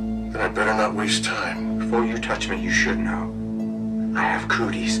speak. Then I better not waste time. Before you touch me, you should know. I have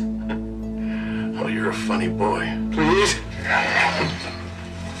cooties. Oh, you're a funny boy. Please?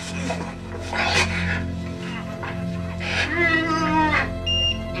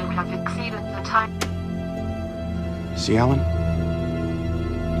 You have exceeded the time. See, Alan?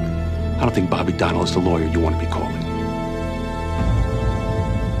 I don't think Bobby Donnell is the lawyer you want to be calling.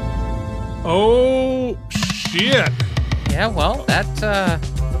 Oh, shit. Yeah, well, that,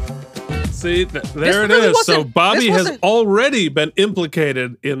 See, there it is. So Bobby has already been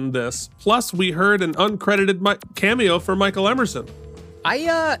implicated in this. Plus, we heard an uncredited cameo for Michael Emerson.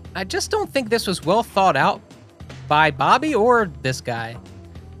 I just don't think this was well thought out by Bobby or this guy.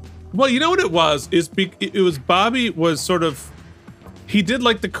 Well, you know what it was? It was Bobby was sort of... He did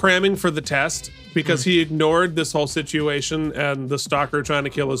like the cramming for the test because he ignored this whole situation and the stalker trying to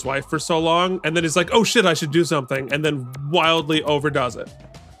kill his wife for so long. And then he's like, oh shit, I should do something. And then wildly overdoes it.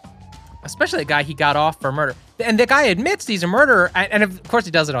 Especially a guy he got off for murder. And the guy admits he's a murderer. And of course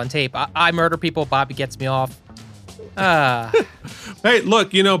he does it on tape. I murder people, Bobby gets me off. Hey,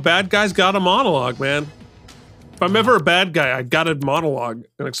 look, you know, bad guys got a monologue, man. If I'm ever a bad guy, I got a monologue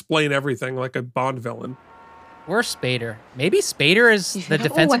and explain everything like a Bond villain. Where's Spader? Maybe Spader is the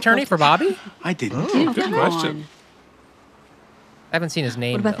defense attorney for Bobby? I didn't. Oh, good question. I haven't seen his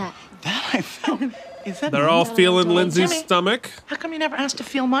name. What about That I felt. Is that They're all feeling Lindsay's Jimmy, stomach. How come you never asked to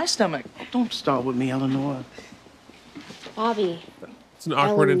feel my stomach? Don't start with me, Eleanor. Bobby? It's an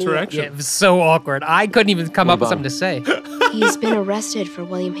awkward interaction. Yeah, it was so awkward. I couldn't even come up with something to say. He's been arrested for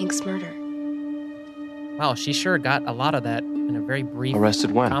William Hink's murder. Wow, she sure got a lot of that in a very brief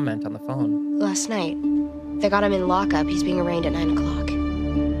comment on the phone. Last night. They got him in lockup. He's being arraigned at 9 o'clock.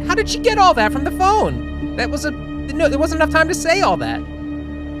 How did she get all that from the phone? There wasn't enough time to say all that.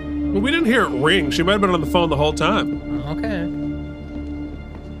 Well, we didn't hear it ring. She might have been on the phone the whole time. Okay.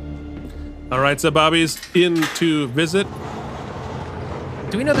 All right, so Bobby's in to visit.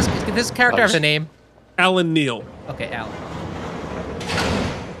 Do we know this character has a name? Alan Neal. Okay, Alan.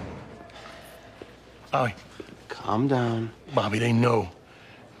 Bobby. Calm down. Bobby, they know.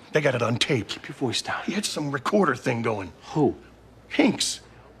 They got it on tape. Keep your voice down. He had some recorder thing going. Who? Hinks.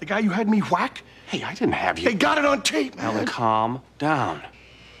 The guy you had me whack? Hey, I didn't have you. They got it on tape, man. Alan, calm down.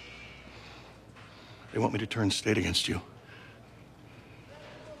 They want me to turn state against you.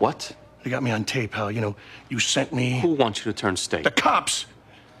 What? They got me on tape, Hal. You know, you sent me... Who wants you to turn state? The cops!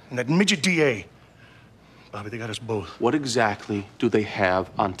 And that midget DA. Bobby, they got us both. What exactly do they have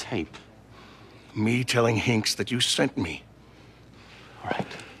on tape? Me telling Hinks that you sent me. All right.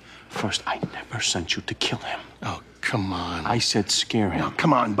 First, I never sent you to kill him. Oh, come on. I said scare him. Now,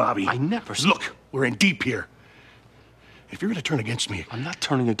 come on, Bobby. I never... Look, we're in deep here. If you're gonna turn against me... I'm not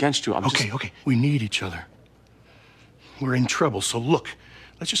turning against you. Okay. We need each other. We're in trouble, so look.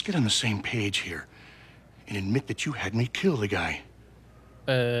 Let's just get on the same page here. And admit that you had me kill the guy.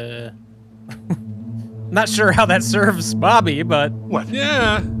 Not sure how that serves Bobby, but... What?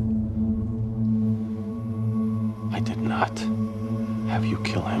 Yeah. I did not have you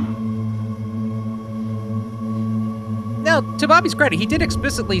kill him. Now, to Bobby's credit, he did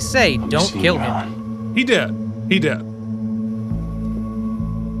explicitly say, don't kill him. He did.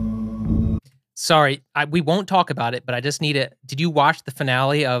 Sorry, we won't talk about it, but I just need it. Did you watch the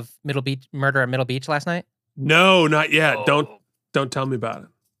finale of Murder at Middle Beach last night? No, not yet. Oh. Don't tell me about it.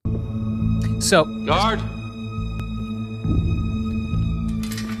 So, guard.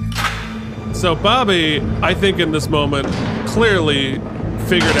 So Bobby, I think in this moment, clearly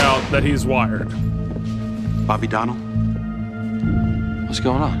figured out that he's wired. Bobby Donnell? What's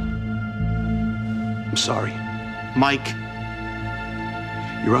going on? I'm sorry. Mike,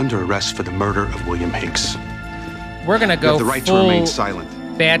 you're under arrest for the murder of William Hinks. We're going to go You have the right to remain silent.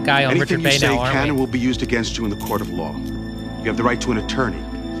 Bad guy on Anything Richard Bay you say now, aren't can we? and will be used against you in the court of law. You have the right to an attorney.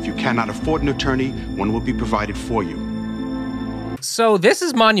 If you cannot afford an attorney, one will be provided for you. So this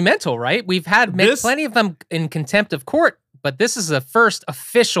is monumental, right? We've had plenty of them in contempt of court, but this is the first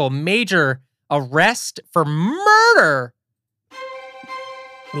official major arrest for murder.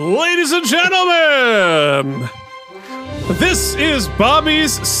 Ladies and gentlemen, this is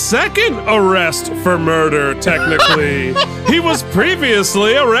Bobby's second arrest for murder, technically. He was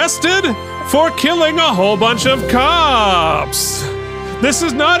previously arrested for killing a whole bunch of cops. This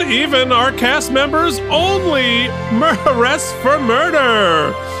is not even our cast members' only arrest for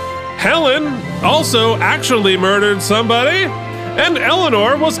murder. Helen also actually murdered somebody, and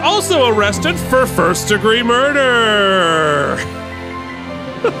Eleanor was also arrested for first-degree murder.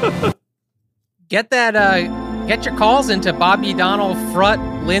 Get your calls into Bobby, Donald, Frut,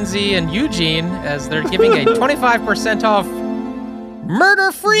 Lindsay, and Eugene as they're giving a 25% off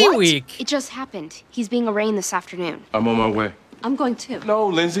murder-free week. It just happened. He's being arraigned this afternoon. I'm on my way. I'm going too. No,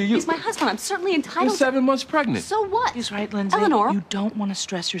 Lindsay, He's my husband. I'm certainly entitled. You're 7 months pregnant. So what? He's right, Lindsay. Eleanor. You don't want to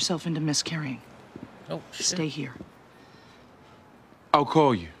stress yourself into miscarrying. Oh, shit. Stay here. I'll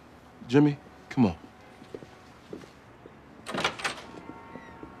call you. Jimmy, come on.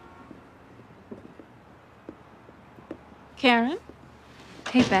 Karen?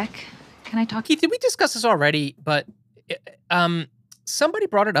 Hey, Beck. Can I talk? Keith, did we discuss this already? But somebody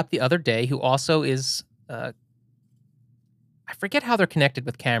brought it up the other day who also is... I forget how they're connected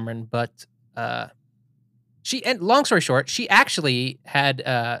with Cameron, but and long story short, she actually had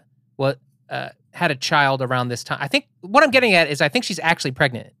had a child around this time. I think what I'm getting at is I think she's actually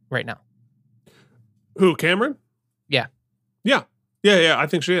pregnant right now. Who, Cameron? Yeah. Yeah, I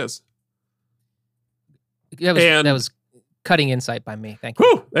think she is. That was cutting insight by me. Thank you.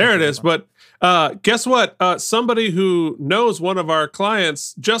 Whew, there it is. But guess what? Somebody who knows one of our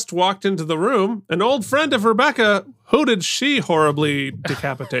clients just walked into the room. An old friend of Rebecca. Who did she horribly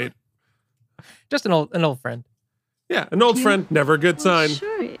decapitate? Just an old friend. Yeah, an old friend. Never a good sign.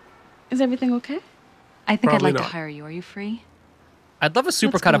 Sure. Is everything okay? I think Probably I'd like not. to hire you. Are you free? I'd love a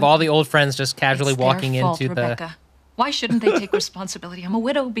supercut of all the old friends just casually walking It's their fault, into the... Rebecca. Why shouldn't they take responsibility? I'm a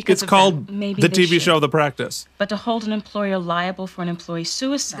widow because It's of called them. Maybe the they TV show The Practice. But to hold an employer liable for an employee's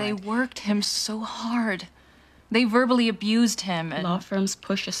suicide. They worked him so hard. They verbally abused him. And Law firms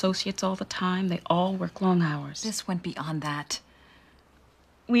push associates all the time. They all work long hours. this went beyond that,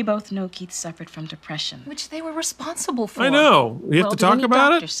 We both know Keith suffered from depression. which they were responsible for. I know. You have Well, to do talk any about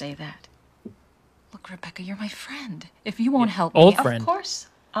doctors it? say that? Look, Rebecca, you're my friend. If you won't help Old me, friend. Of course,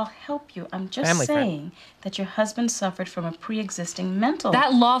 I'll help you. I'm just Family friend. saying that your husband suffered from a pre-existing mental...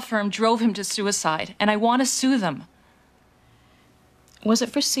 that law firm drove him to suicide, and I want to sue them. Was it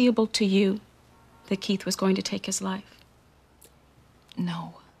foreseeable to you that Keith was going to take his life?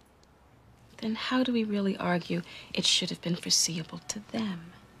 No. Then how do we really argue it should have been foreseeable to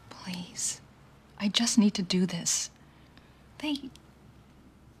them? Please. I just need to do this. I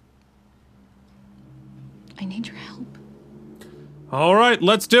need your help. All right,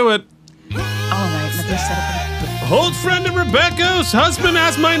 let's do it. All right, let me set up Old friend of Rebecca's husband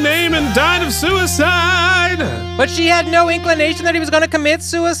asked my name and died of suicide. But she had no inclination that he was going to commit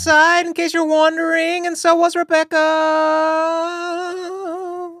suicide, in case you're wondering, and so was Rebecca.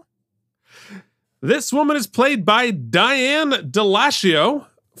 This woman is played by Diane Delashio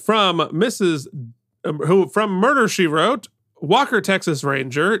from from Murder, She Wrote, Walker, Texas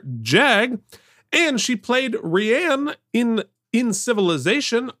Ranger, Jag, and she played Rianne in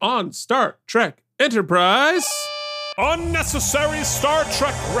Civilization on Star Trek Enterprise. Unnecessary Star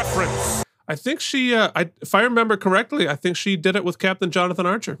Trek reference. I think she, if I remember correctly, I think she did it with Captain Jonathan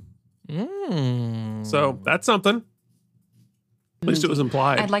Archer. So that's something. At least it was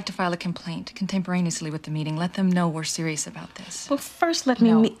implied. I'd like to file a complaint contemporaneously with the meeting. Let them know we're serious about this. Well, first let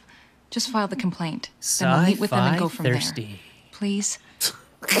me meet. Just file the complaint. Then we'll meet with them and go from there. Please.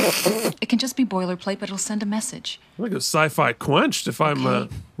 It can just be boilerplate, but it'll send a message. I think it's sci-fi quenched if I'm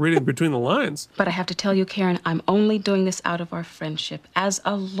reading between the lines. But I have to tell you, Karen, I'm only doing this out of our friendship. As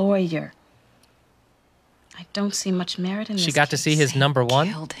a lawyer, I don't see much merit in this. She got to see his number one.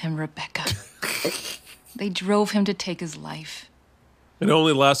 Killed him, Rebecca. They drove him to take his life. It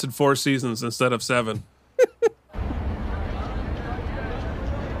only lasted 4 seasons instead of 7.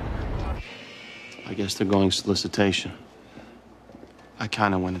 I guess they're going solicitation. I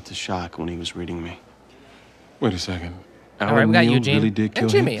kind of went into shock when he was reading me. Wait a second. All right, we got Neal Eugene really did kill and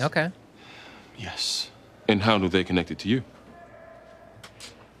Jimmy. Hicks? Okay. Yes. And how do they connect it to you?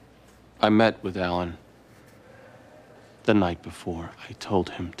 I met with Alan the night before. I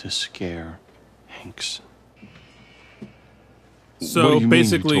told him to scare Hanks. So What do you mean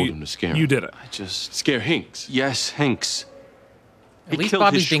basically, you told him to scare him? you did it. I just... Scare Hinks? Yes, Hanks. At He least killed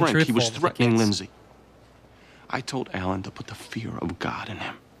Bobby's his being shrink. He was truthful with the threatening kids. Lindsay. I told Alan to put the fear of God in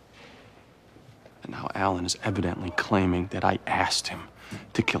him. And now Alan is evidently claiming that I asked him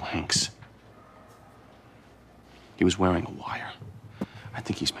to kill Hanks. He was wearing a wire. I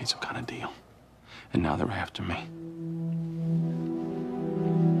think he's made some kind of deal. And now they're after me.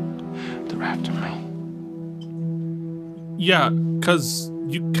 They're after me. Yeah, because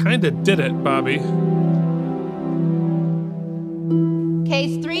you kind of did it, Bobby.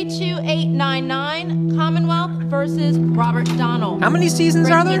 Case 32899, Commonwealth versus Robert Donald. How many seasons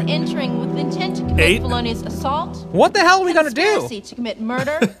are there? Breaking and entering with intent to commit 8. felonious assault. What the hell are we going to do? Conspiracy to commit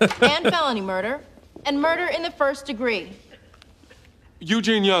murder and felony murder, and murder in the first degree.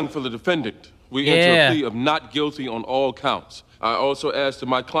 Eugene Young for the defendant. We Yeah. enter a plea of not guilty on all counts. I also ask that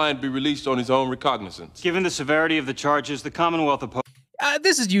my client be released on his own recognizance. Given the severity of the charges, the Commonwealth opposes.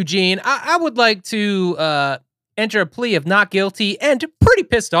 This is Eugene. I would like to enter a plea of not guilty and pretty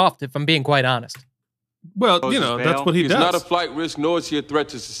pissed off, if I'm being quite honest. Well, you know, that's what he He's does. not a flight risk, nor is he a threat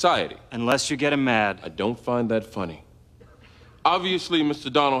to society. Unless you get him mad. I don't find that funny. Obviously,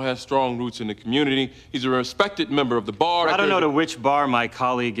 Mr. Donald has strong roots in the community. He's a respected member of the bar. I don't know to which bar my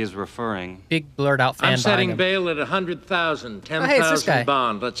colleague is referring. Big blurred out fan I'm setting behind him. bail at 100,000, Oh, hey, it's this guy. 10,000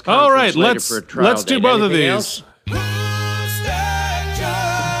 bond. Let's All conference right, later for a trial let's do date. both of Anything these. else?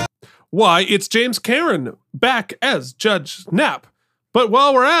 Why, it's James Cameron back as Judge Knapp. But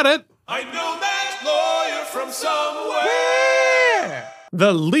while we're at it, I know that lawyer from somewhere.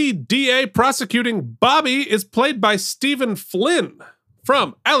 the lead DA prosecuting Bobby is played by Stephen Flynn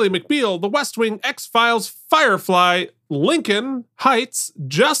from Ally McBeal, The West Wing, X-Files, Firefly, Lincoln Heights,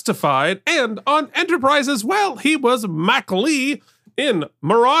 Justified, and on Enterprise as well. He was Mac Lee in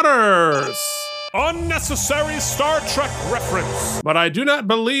Marauders. Unnecessary Star Trek reference. But I do not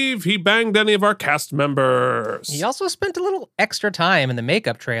believe he banged any of our cast members. He also spent a little extra time in the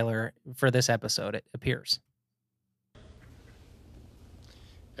makeup trailer for this episode, it appears.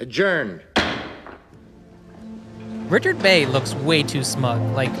 Adjourned. Richard Bay looks way too smug.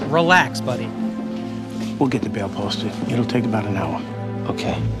 Like, relax, buddy. We'll get the bail posted. It'll take about an hour.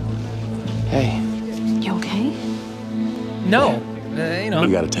 Okay. Hey. You okay? No. You know.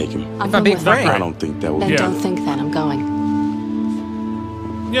 We gotta take him. If I'm being frank. I don't think that would Then be. don't think that. I'm going.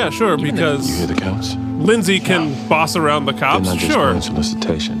 Yeah, sure, because You hear the counts? Lindsay can boss around the They're cops. not just Sure. going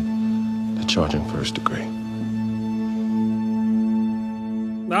solicitation. They're charging first degree.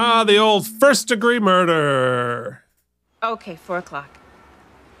 Ah, the old first-degree murder. Okay, 4 o'clock.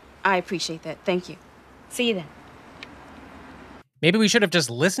 I appreciate that. Thank you. See you then. Maybe we should have just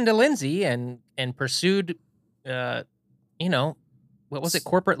listened to Lindsay and pursued, you know, what was it,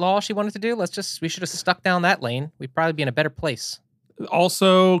 corporate law she wanted to do? We should have stuck down that lane. We'd probably be in a better place.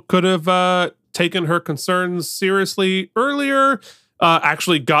 Also could have taken her concerns seriously earlier,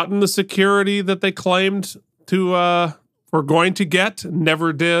 actually gotten the security that they claimed to were going to get,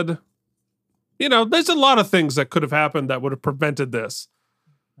 never did. You know, there's a lot of things that could have happened that would have prevented this.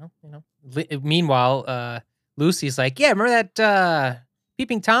 Well, you know. Meanwhile, Lucy's like, yeah, remember that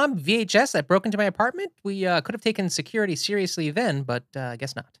Peeping Tom VHS that broke into my apartment? We could have taken security seriously then, but I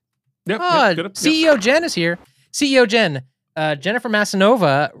guess not. CEO Jen is here. CEO Jen, Jennifer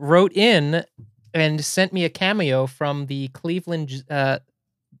Massanova wrote in and sent me a cameo from the Cleveland,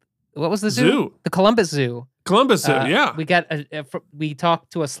 what was the zoo? The Columbus Zoo. Columbus Zoo, yeah. We got we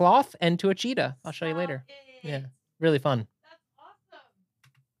talked to a sloth and to a cheetah. I'll show you later. Yeah, really fun.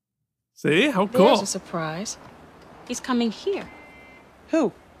 See, how cool. There's a surprise. He's coming here.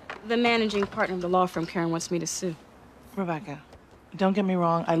 Who? The managing partner of the law firm Karen wants me to sue. Rebecca, don't get me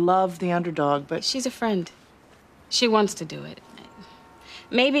wrong. I love the underdog, but... She's a friend. She wants to do it.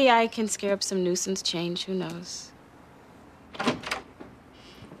 Maybe I can scare up some nuisance change. Who knows?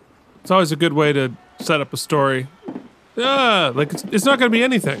 It's always a good way to set up a story. Like it's not going to be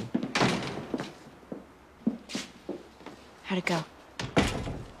anything. How'd it go?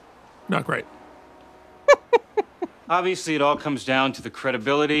 Not great. Obviously, it all comes down to the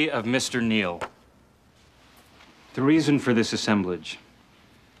credibility of Mr. Neal. The reason for this assemblage.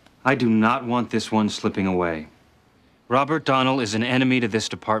 I do not want this one slipping away. Robert Donnell is an enemy to this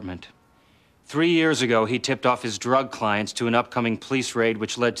department. 3 years ago, he tipped off his drug clients to an upcoming police raid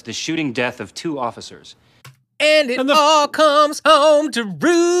which led to the shooting death of 2 officers. And it all comes home to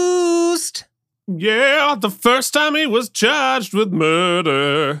roost. Yeah, the first time he was charged with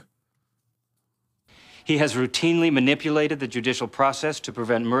murder. He has routinely manipulated the judicial process to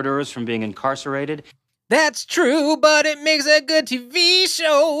prevent murderers from being incarcerated. That's true, but it makes a good TV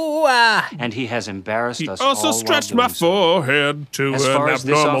show. And he has embarrassed us all. He also stretched my forehead to as far an as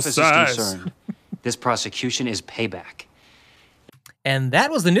this abnormal office size. is concerned, this prosecution is payback. And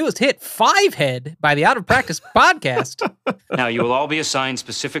that was the newest hit, Fivehead, by the Out of Practice podcast. Now, you will all be assigned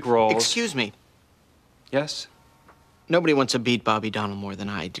specific roles. Excuse me. Yes? Nobody wants to beat Bobby Donnell more than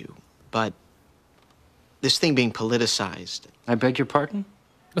I do, but this thing being politicized... I beg your pardon?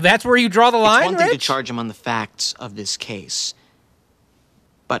 That's where you draw the line, It's one thing to Rich? charge him on the facts of this case.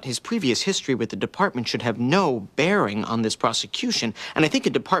 But his previous history with the department should have no bearing on this prosecution, and I think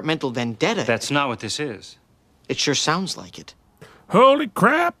a departmental vendetta... That's not what this is. It sure sounds like it. Holy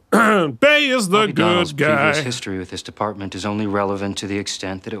crap, Bay is the Bobby Donnell's good guy. previous history with this department is only relevant to the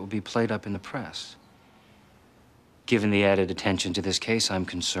extent that it will be played up in the press. Given the added attention to this case, I'm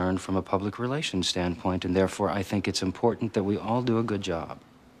concerned from a public relations standpoint, and therefore I think it's important that we all do a good job.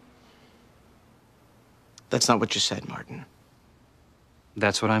 That's not what you said, Martin.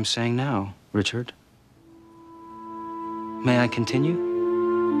 That's what I'm saying now, Richard. May I continue?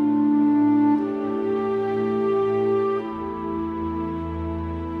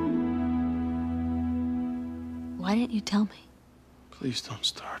 Why didn't you tell me? Please don't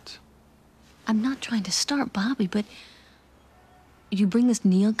start. I'm not trying to start, Bobby, but you bring this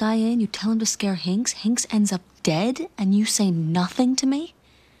Neal guy in, you tell him to scare Hinks, Hinks ends up dead, and you say nothing to me?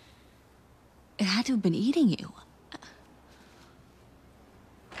 It had to have been eating you.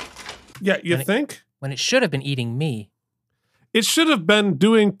 Yeah, you think? When it should have been eating me. It should have been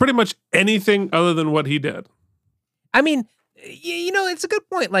doing pretty much anything other than what he did. I mean, you know, it's a good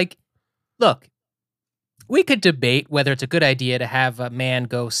point. Like, look, we could debate whether it's a good idea to have a man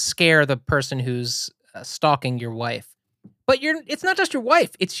go scare the person who's stalking your wife. But it's not just your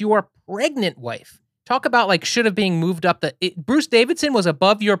wife, it's your pregnant wife. Talk about, like, should have been moved up Bruce Davidson was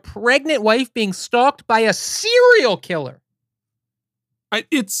above your pregnant wife being stalked by a serial killer.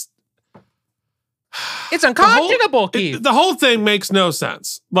 It's unconscionable, Keith. The whole thing makes no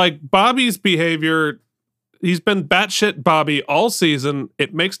sense. Like, Bobby's behavior, he's been batshit Bobby all season.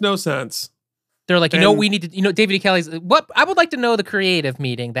 It makes no sense. They're like, we need to, David E. Kelly's, what I would like to know the creative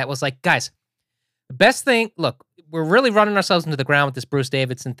meeting that was like, guys, the best thing, look, we're really running ourselves into the ground with this Bruce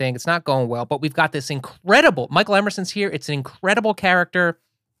Davidson thing. It's not going well, but we've got this incredible, Michael Emerson's here. It's an incredible character.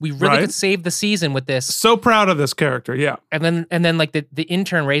 We really could save the season with this. So proud of this character, yeah. And then like the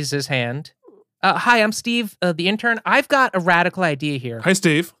intern raises his hand. Hi, I'm Steve, the intern. I've got a radical idea here. Hi,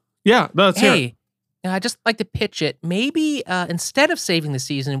 Steve. Yeah, let's hear it. Hey, I'd just like to pitch it. Maybe instead of saving the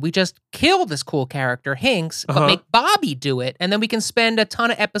season, we just kill this cool character, Hinks, but make Bobby do it. And then we can spend a ton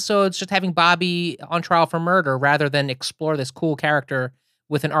of episodes just having Bobby on trial for murder rather than explore this cool character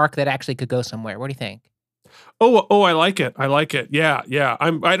with an arc that actually could go somewhere. What do you think? Oh, I like it. I like it. Yeah.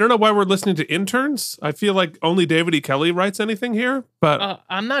 I don't know why we're listening to interns. I feel like only David E. Kelly writes anything here, but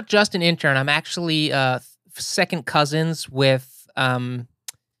I'm not just an intern. I'm actually second cousins with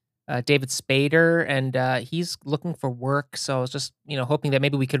David Spader, and he's looking for work. So I was just, hoping that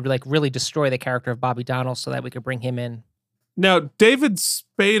maybe we could like really destroy the character of Bobby Donnell so that we could bring him in. Now, David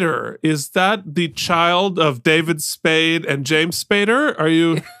Spader, is that the child of David Spade and James Spader? Are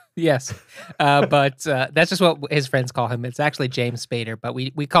you? Yes. But that's just what his friends call him. It's actually James Spader, but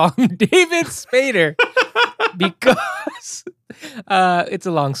we call him David Spader because it's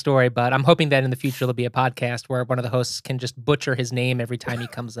a long story, but I'm hoping that in the future there'll be a podcast where one of the hosts can just butcher his name every time he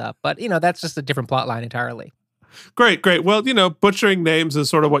comes up. But, that's just a different plot line entirely. Great. Well, butchering names is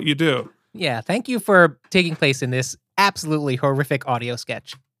sort of what you do. Yeah. Thank you for taking place in this absolutely horrific audio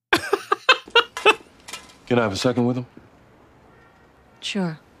sketch. Can I have a second with him?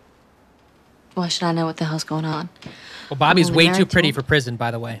 Sure. Why should I know what the hell's going on? Well, Bobby's way too pretty for prison,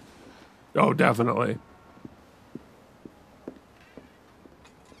 by the way. Oh, definitely.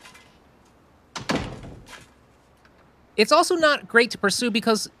 It's also not great to pursue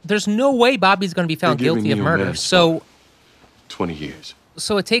because there's no way Bobby's going to be found guilty of murder. So 20 years.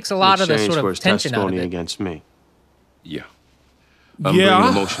 So it takes a lot of the sort of tension out of it. Against me. Yeah. I'm bringing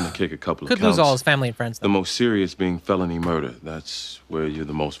a motion to kick a couple of counts. Could lose all his family and friends, though. The most serious being felony murder. That's where you're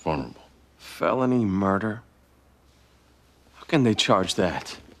the most vulnerable. Felony murder? How can they charge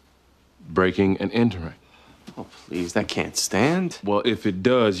that? Breaking and entering. Oh, please, that can't stand. Well, if it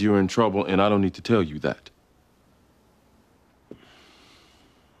does, you're in trouble, and I don't need to tell you that.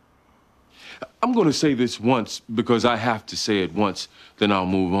 I'm going to say this once because I have to say it once, then I'll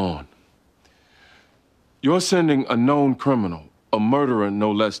move on. You're sending a known criminal, a murderer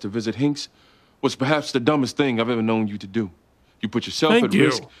no less, to visit Hinks was perhaps the dumbest thing I've ever known you to do. You put yourself at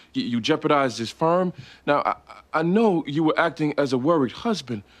risk. You jeopardized his firm. Now, I know you were acting as a worried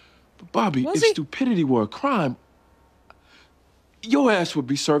husband, but Bobby, if stupidity were a crime, your ass would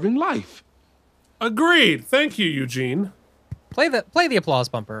be serving life. Agreed. Thank you, Eugene. Play the applause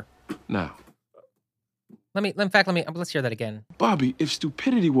bumper. Now. Let's hear that again. Bobby, if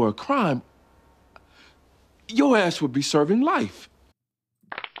stupidity were a crime, your ass would be serving life.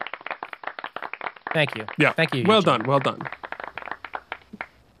 Thank you. Yeah. Thank you. Well done. Well done.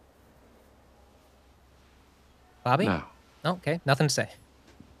 Bobby? Now. Okay. Nothing to say.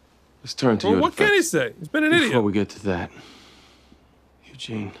 Let's turn to your what can he say? He's been an idiot. Before we get to that,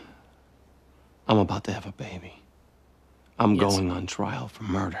 Eugene, I'm about to have a baby. I'm going on trial for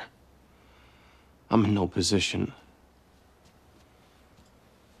murder. I'm in no position.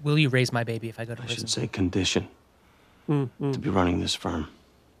 Will you raise my baby if I go to I prison? should say condition to be running this firm.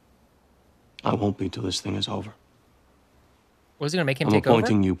 I won't be till this thing is over. What is he going to make him take over? I'm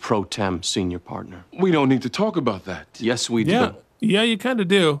appointing you pro tem senior partner. We don't need to talk about that. Yes, we do. Yeah, you kind of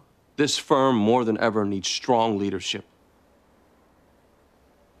do. This firm, more than ever, needs strong leadership.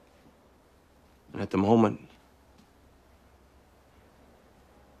 And at the moment,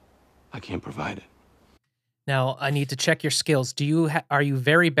 I can't provide it. Now, I need to check your skills. Are you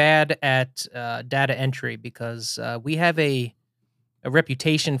very bad at data entry? Because we have a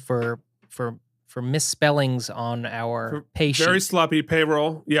reputation for misspellings on our pay sheet. Very sloppy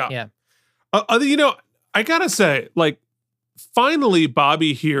payroll. Yeah. Yeah. I gotta say, finally,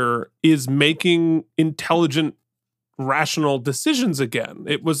 Bobby here is making intelligent, rational decisions again.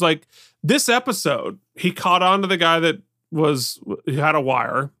 It was like this episode, he caught on to the guy that had a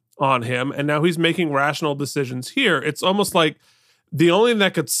wire on him, and now he's making rational decisions here. It's almost like the only thing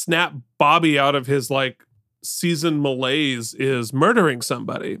that could snap Bobby out of his season malaise is murdering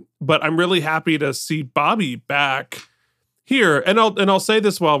somebody. But I'm really happy to see Bobby back here. And I'll say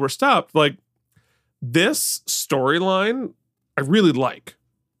this while we're stopped. This storyline I really like.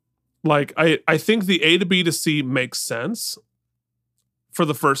 I think the A to B to C makes sense for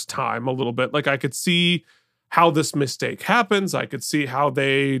the first time a little bit. I could see how this mistake happens. I could see how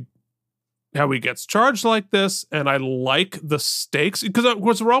he gets charged like this. And I like the stakes because of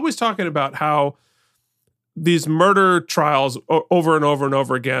course we're always talking about how these murder trials over and over and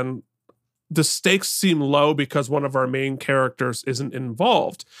over again, the stakes seem low because one of our main characters isn't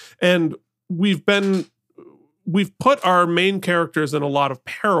involved. And we've put our main characters in a lot of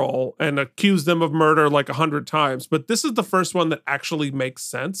peril and accused them of murder 100 times. But this is the first one that actually makes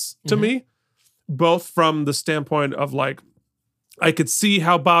sense to me, both from the standpoint of I could see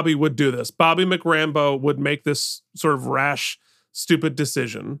how Bobby would do this. Bobby McRambo would make this sort of rash, stupid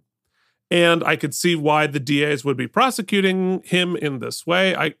decision. And I could see why the DAs would be prosecuting him in this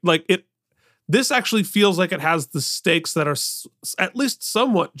way. This actually feels like it has the stakes that are at least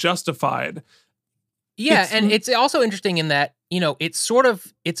somewhat justified. Yeah, and it's also interesting in that, it's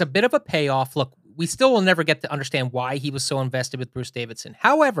a bit of a payoff. Look, we still will never get to understand why he was so invested with Bruce Davison.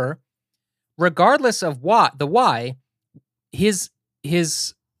 However, regardless of why, his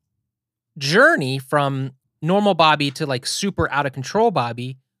journey from normal Bobby to super out of control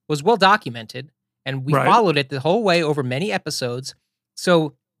Bobby was well documented, and we followed it the whole way over many episodes.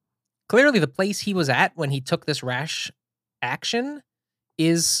 So clearly the place he was at when he took this rash action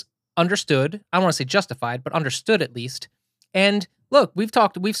is understood. I don't want to say justified, but understood at least. And look,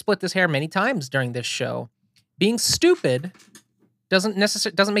 we've split this hair many times during this show. Being stupid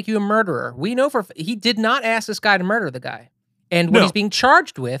doesn't make you a murderer. We know he did not ask this guy to murder the guy. And what he's being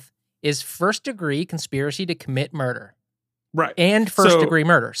charged with is first-degree conspiracy to commit murder. Right. And first-degree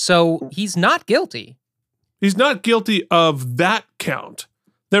murder. So he's not guilty. He's not guilty of that count.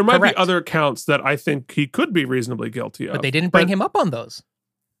 There might be other counts that I think he could be reasonably guilty of. But they didn't bring him up on those.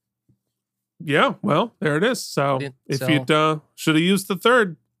 Yeah, well, there it is. So if you'd should have used the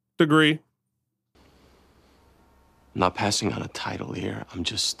third degree. I'm not passing on a title here. I'm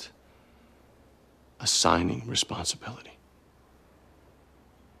just assigning responsibility.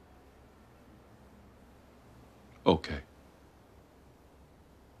 Okay.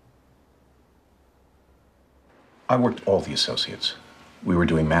 I worked all the associates. We were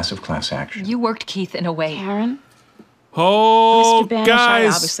doing massive class action. You worked Keith in a way. Karen? Oh, Mr. Banish,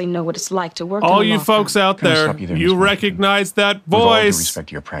 guys. I obviously know what it's like to work all in a you law folks firm. out there, you recognize that voice. With all due respect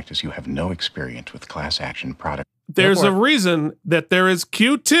to your practice, you have no experience with class action product. There's a reason that there is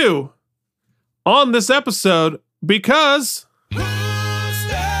Q2 on this episode because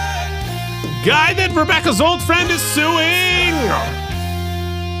guy that Rebecca's old friend is suing.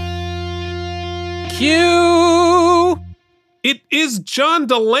 Q. It is John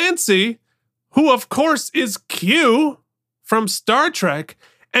Delancey, who of course is Q from Star Trek,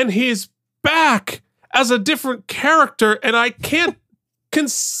 and he's back as a different character, and I cannot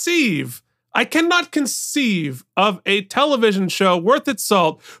conceive of a television show worth its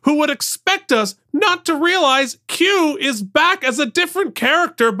salt who would expect us not to realize Q is back as a different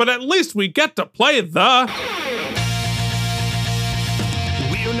character, but at least we get to play the...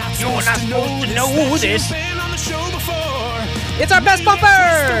 You're not supposed to know this. It's our best bumper!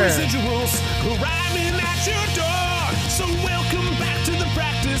 Residuals arriving at your door. So welcome back to the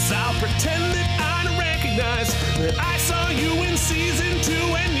practice. I'll pretend that I don't recognize that I saw you in season 2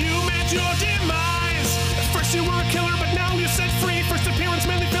 and you met your demise. At first you were a killer, but now you're set free. First appearance,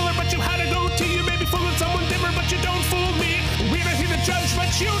 mainly filler, but you had to go to you. Maybe fooling someone different, but you don't fool me. We're not here to judge, but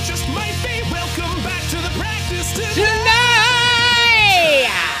you just might be. Welcome back to the practice tonight.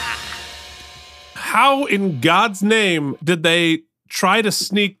 How in God's name did they try to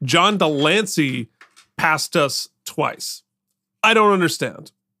sneak John Delancey past us twice? I don't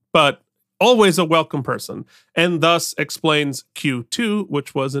understand, but always a welcome person, and thus explains Q2,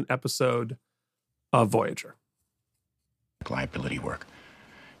 which was an episode of Voyager. Liability work.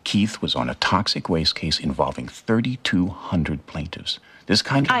 Keith was on a toxic waste case involving 3,200 plaintiffs. This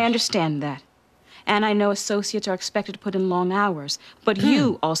kind of... I understand that. And I know associates are expected to put in long hours. But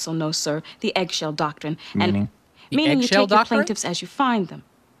you also know, sir, the eggshell doctrine. Meaning? Meaning you take your plaintiffs as you find them.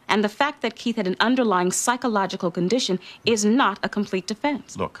 And the fact that Keith had an underlying psychological condition is not a complete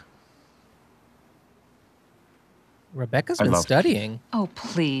defense. Look. Rebecca's been studying. Oh,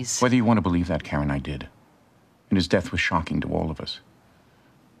 please. Whether you want to believe that, Karen, I did. And his death was shocking to all of us.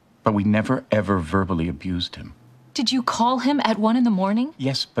 But we never, ever verbally abused him. Did you call him at 1 a.m?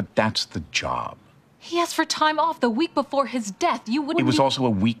 Yes, but that's the job. He asked for time off the week before his death. You wouldn't... It was also a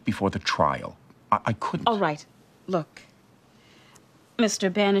week before the trial. I couldn't. All right. Look.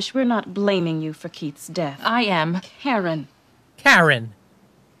 Mr. Banish, we're not blaming you for Keith's death. I am. Karen. Karen.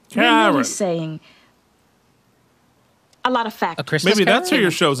 We're really saying a lot of factors. Maybe that's what your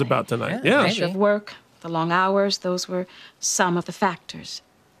show's about tonight. Yeah. Pressure of work, the long hours, those were some of the factors.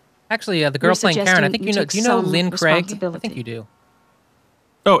 Actually, the girl playing Karen, I think you know. Do you know Lynn Craig? I think you do.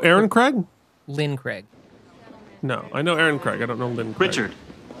 Oh, Aaron Craig? Lynn Craig. No, I know Aaron Craig. I don't know Lynn Craig. Richard.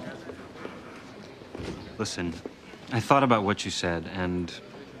 Listen, I thought about what you said, and,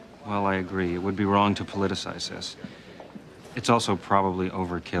 well, I agree. It would be wrong to politicize this. It's also probably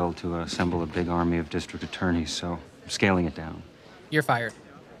overkill to assemble a big army of district attorneys, so I'm scaling it down. You're fired.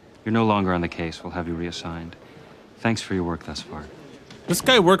 You're no longer on the case. We'll have you reassigned. Thanks for your work thus far. This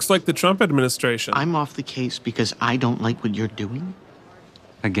guy works like the Trump administration. I'm off the case because I don't like what you're doing?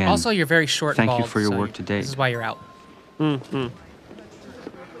 Again. Also, you're very short and Thank you bald, for your so work to date. This is why you're out. Mm-hmm.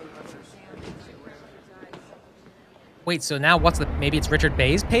 Wait, so now what's the... Maybe it's Richard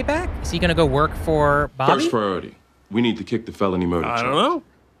Bay's payback? Is he going to go work for Bobby? First priority. We need to kick the felony murder charge. I don't know.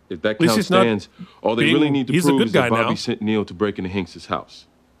 If that count stands, all they really need to prove is that Bobby now. sent Neil to break into Hinks' house.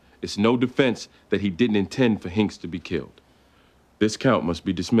 It's no defense that he didn't intend for Hinks to be killed. This count must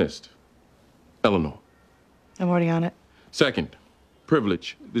be dismissed. Eleanor. I'm already on it. Second,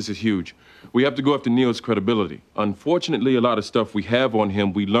 privilege. This is huge. We have to go after Neil's credibility. Unfortunately, a lot of stuff we have on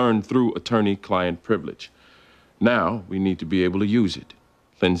him we learned through attorney-client privilege. Now, we need to be able to use it.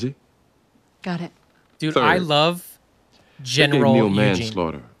 Lindsay? Got it. Dude, Third. I love General Neil Eugene.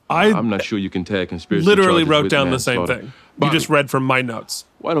 manslaughter. I'm not sure you can tag conspiracy. Literally charges wrote with down the same manslaughter. thing. Bobby, You just read from my notes.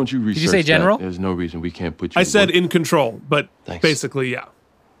 Why don't you research you say general? that? There's no reason we can't put you I in said work. in control, but basically, yeah.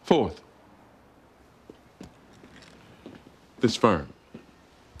 Fourth, this firm.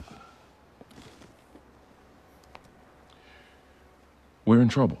 We're in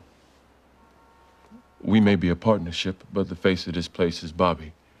trouble. We may be a partnership, but the face of this place is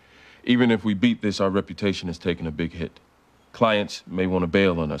Bobby. Even if we beat this, our reputation has taken a big hit. Clients may want to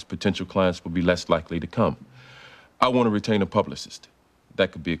bail on us. Potential clients will be less likely to come. I want to retain a publicist.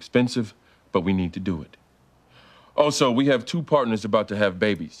 That could be expensive, but we need to do it. Also, we have 2 partners about to have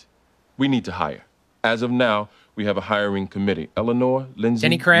babies. We need to hire. As of now, we have a hiring committee. Eleanor, Lindsay,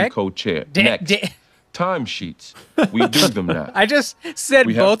 Denny Craig? you co-chair. Next, timesheets. We do them now. I just said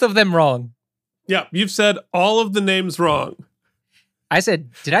both of them wrong. Yeah, you've said all of the names wrong.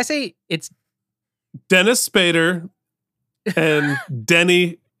 Did I say it's Dennis Spader and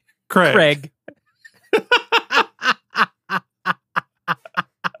Denny Craig?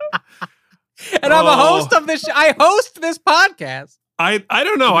 And I'm a host of this. I host this podcast. I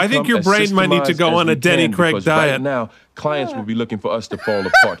don't know. I think your brain might need to go on a Denny Craig diet. Right now, clients will be looking for us to fall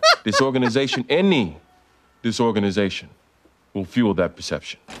apart. This organization, will fuel that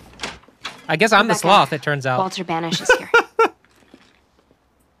perception. I guess I'm the sloth, it turns out. Walter Banish is here.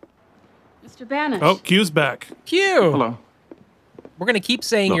 Mr. Banish. Oh, Q's back. Q. Hello. We're going to keep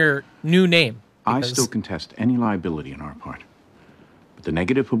saying Look, your new name. I still contest any liability on our part. But the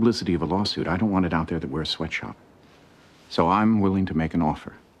negative publicity of a lawsuit, I don't want it out there that we're a sweatshop. So I'm willing to make an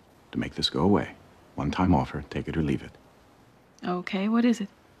offer to make this go away. One-time offer, take it or leave it. Okay, what is it?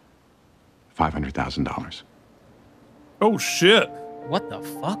 $500,000. Oh, shit. What the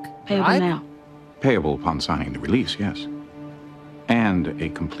fuck? Payable now. Payable upon signing the release, yes. And a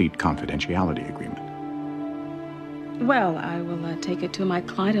complete confidentiality agreement. Well, I will take it to my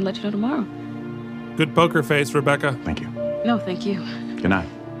client and let you know tomorrow. Good poker face, Rebecca. Thank you. No, thank you. Good night.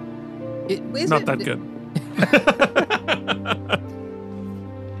 Not that good.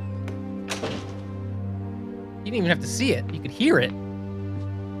 You didn't even have to see it. You could hear it.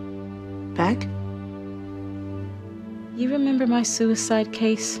 Beck? You remember my suicide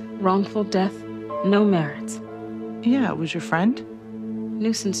case? Wrongful death? No merits. Yeah, it was your friend?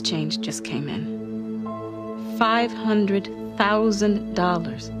 Nuisance change just came in.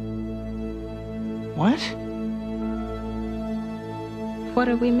 $500,000. What? What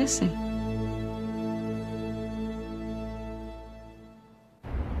are we missing?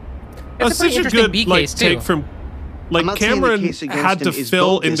 That's Such a good take from Cameron had to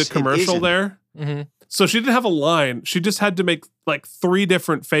fill into commercial there. Mm-hmm. So she didn't have a line. She just had to make like 3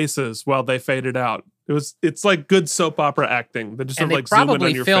 different faces while they faded out. It's like good soap opera acting. They just sort of like zoom in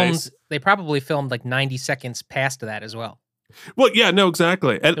on your face. They probably filmed like 90 seconds past that as well. Well, yeah, no,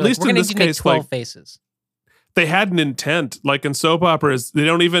 exactly. At least in this case, 12 like faces. They had an intent. Like in soap operas, they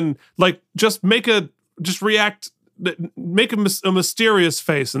don't even like react. Make a mysterious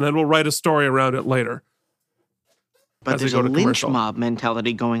face, and then we'll write a story around it later. But there's a lynch mob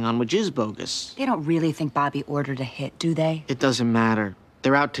mentality going on, which is bogus. They don't really think Bobby ordered a hit, do they? It doesn't matter.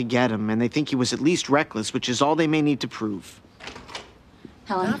 They're out to get him, and they think he was at least reckless, which is all they may need to prove.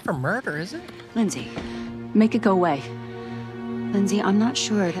 Helen. Not for murder, is it? Lindsay, make it go away. Lindsay, I'm not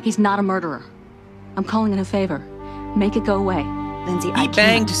sure that he's not a murderer. I'm calling in a favor. Make it go away. Lindsay, I can't.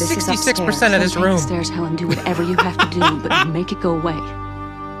 banged This is 66% upstairs. of this Take room. Upstairs, Helen, do whatever you have to do, but make it go away.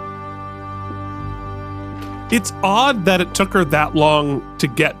 It's odd that it took her that long to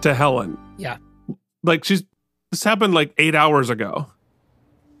get to Helen. Yeah. Like this happened like 8 hours ago.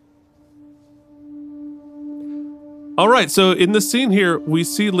 All right, so in the scene here, we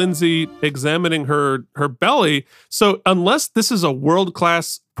see Lindsay examining her belly. So unless this is a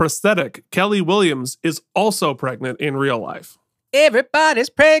world-class prosthetic, Kelly Williams is also pregnant in real life. Everybody's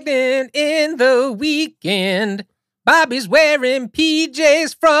pregnant in the weekend. Bobby's wearing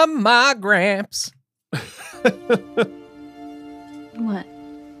PJs from my Gramps. What?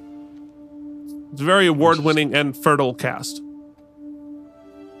 It's a very award-winning and fertile cast.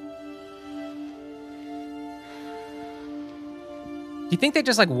 Do you think they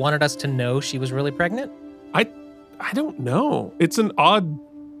just like wanted us to know she was really pregnant? I don't know. It's an odd,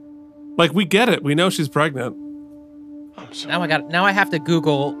 like, we get it. We know she's pregnant. Now I have to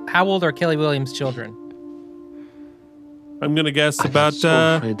Google how old are Kelly Williams' children. I'm gonna guess about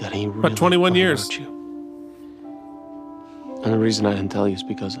 21 years. And the reason I didn't tell you is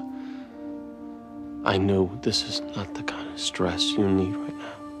because I knew this is not the kind of stress you need right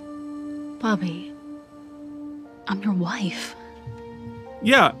now. Bobby, I'm your wife.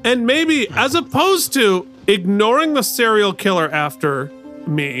 Yeah, and maybe as opposed to ignoring the serial killer after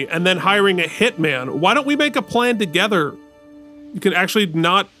me and then hiring a hitman. Why don't we make a plan together? You can actually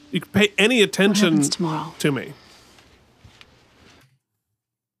not, you can pay any attention to me.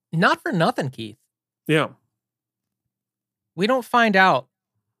 Not for nothing, Keith. Yeah. We don't find out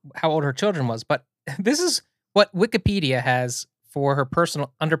how old her children was, but this is what Wikipedia has for her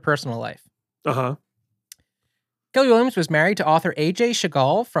personal life. Uh-huh. Kelly Williams was married to author A.J.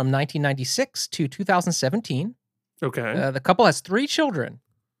 Chagall from 1996 to 2017. Okay. The couple has 3 children.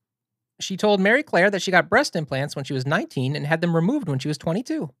 She told Mary Claire that she got breast implants when she was 19 and had them removed when she was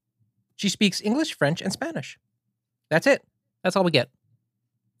 22. She speaks English, French, and Spanish. That's it. That's all we get.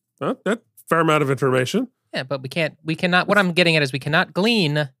 Well, that's a fair amount of information. Yeah, but we cannot, what I'm getting at is we cannot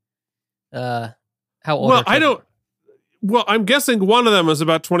glean how old Well, I'm guessing one of them is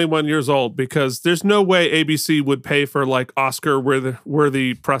about 21 years old because there's no way ABC would pay for like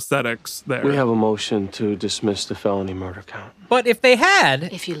Oscar-worthy prosthetics there. We have a motion to dismiss the felony murder count. But if they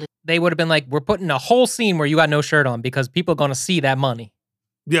had, they would have been like, we're putting a whole scene where you got no shirt on because people are going to see that money.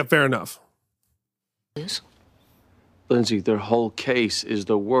 Yeah, fair enough. Lindsay, their whole case is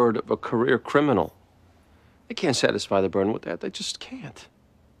the word of a career criminal. They can't satisfy the burden with that. They just can't.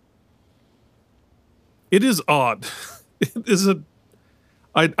 It is odd. It is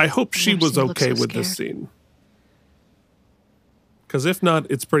I hope she was okay with this scene. Because if not,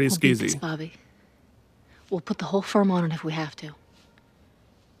 it's pretty We'll beat skeezy. this, Bobby. We'll put the whole firm on it if we have to.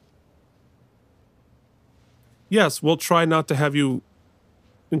 Yes, we'll try not to have you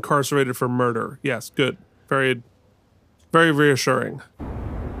incarcerated for murder. Yes, good. Very, very reassuring.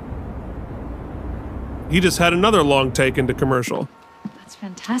 He just had another long take into commercial. That's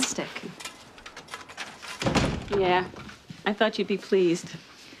fantastic. Yeah, I thought you'd be pleased.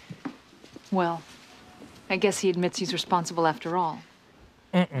 Well, I guess he admits he's responsible after all.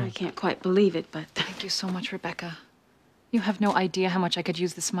 I can't quite believe it, but... Thank you so much, Rebecca. You have no idea how much I could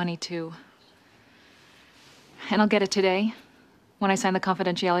use this money to. And I'll get it today, when I sign the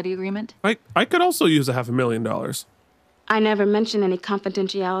confidentiality agreement. I could also use $500,000. I never mentioned any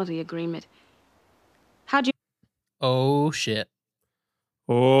confidentiality agreement. How'd you... Oh, shit.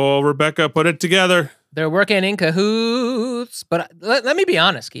 Oh, Rebecca, put it together. They're working in cahoots. But let me be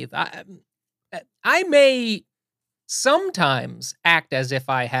honest, Keith. I may sometimes act as if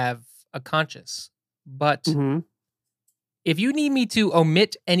I have a conscience. But if you need me to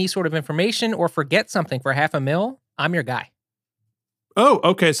omit any sort of information or forget something for $500,000, I'm your guy. Oh,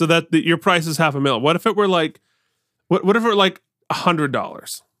 okay. So that your price is $500,000. What if it were like, what if it were like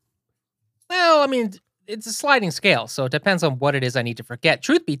 $100? Well, I mean, it's a sliding scale, so it depends on what it is I need to forget.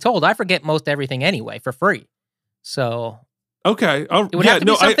 Truth be told, I forget most everything anyway for free. So okay, it would have to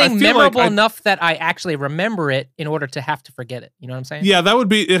be something memorable enough that I actually remember it in order to have to forget it. You know what I'm saying? Yeah,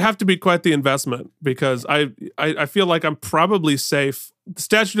 it'd have to be quite the investment because I feel like I'm probably safe. The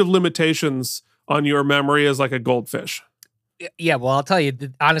statute of limitations on your memory is like a goldfish. Yeah, well, I'll tell you,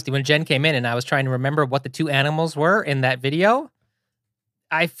 honestly, when Jen came in and I was trying to remember what the 2 animals were in that video,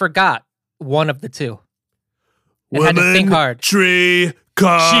 I forgot one of the 2. And had to think hard. Tree,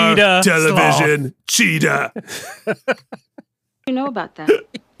 car, cheetah, television, sloth. cheetah. You know about that?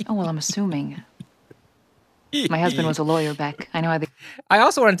 Oh, well, I'm assuming. My husband was a lawyer, Beck. I know how they... I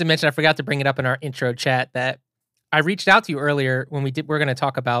also wanted to mention, I forgot to bring it up in our intro chat, that I reached out to you earlier when we're going to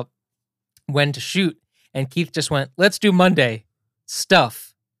talk about when to shoot. And Keith just went, let's do Monday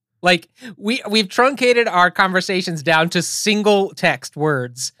stuff. Like, we've truncated our conversations down to single text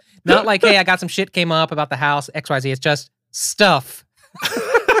words. Not like, hey, I got some shit came up about the house, XYZ. It's just stuff.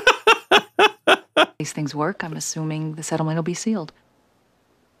 These things work. I'm assuming the settlement will be sealed.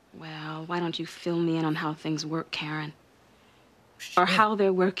 Well, why don't you fill me in on how things work, Karen? Or how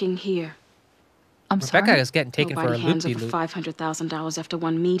they're working here. Rebecca is getting taken for a hands loop-de-loop. over $500,000 after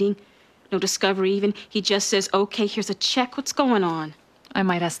one meeting. No discovery even. He just says, okay, here's a check. What's going on? I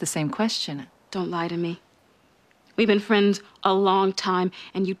might ask the same question. Don't lie to me. We've been friends a long time,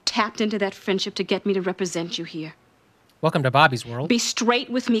 and you tapped into that friendship to get me to represent you here. Welcome to Bobby's world. Be straight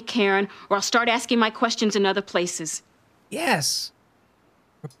with me, Karen, or I'll start asking my questions in other places. Yes.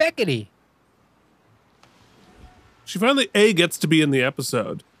 Rebecca-y. She finally gets to be in the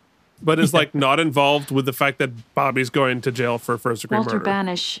episode, but is like not involved with the fact that Bobby's going to jail for first-degree murder. Walter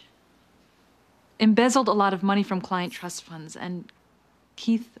Banish embezzled a lot of money from client trust funds, and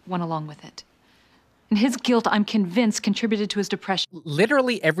Keith went along with it. And his guilt, I'm convinced, contributed to his depression.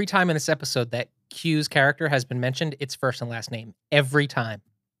 Literally every time in this episode that Q's character has been mentioned, it's first and last name. Every time.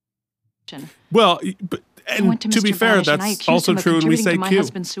 Well, and to be fair, that's also true when we say my Q.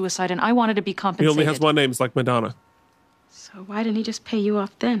 husband's suicide, and I wanted to be compensated. He only has one name. It's like Madonna. So why didn't he just pay you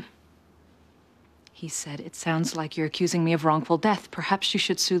off then? He said, "It sounds like you're accusing me of wrongful death. Perhaps you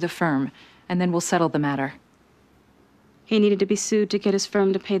should sue the firm, and then we'll settle the matter." He needed to be sued to get his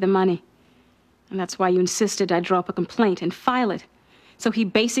firm to pay the money. And that's why you insisted I draw up a complaint and file it. So he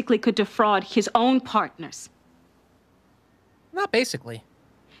basically could defraud his own partners. Not basically.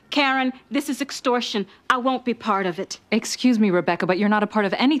 Karen, this is extortion. I won't be part of it. Excuse me, Rebecca, but you're not a part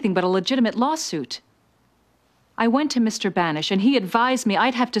of anything but a legitimate lawsuit. I went to Mr. Banish, and he advised me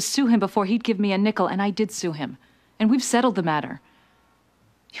I'd have to sue him before he'd give me a nickel, and I did sue him. And we've settled the matter.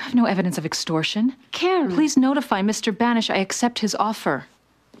 You have no evidence of extortion. Karen. Please notify Mr. Banish I accept his offer.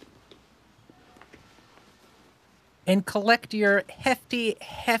 And collect your hefty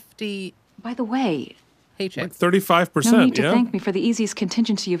By the way, paycheck. Like 35%, no need to yeah? thank me for the easiest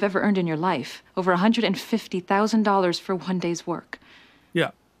contingency you've ever earned in your life. Over $150,000 for one day's work.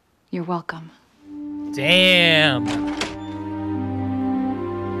 Yeah. You're welcome. Damn.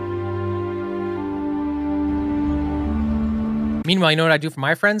 Meanwhile, you know what I do for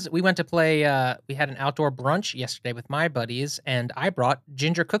my friends? We went to play, we had an outdoor brunch yesterday with my buddies, and I brought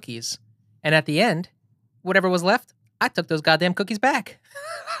ginger cookies. And at the end, whatever was left, I took those goddamn cookies back.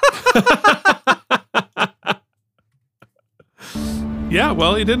 Yeah,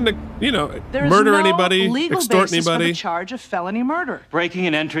 well, he didn't, There is murder no anybody, legal extort basis anybody. for the charge of felony murder. Breaking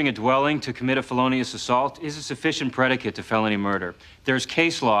and entering a dwelling to commit a felonious assault is a sufficient predicate to felony murder. There's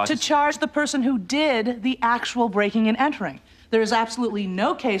case law To charge the person who did the actual breaking and entering. There is absolutely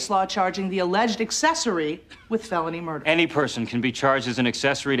no case law charging the alleged accessory with felony murder. Any person can be charged as an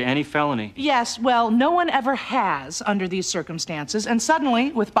accessory to any felony. Yes, well, no one ever has under these circumstances, and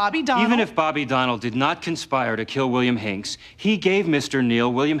suddenly, with Bobby Donald... Even if Bobby Donald did not conspire to kill William Hinks, he gave Mr.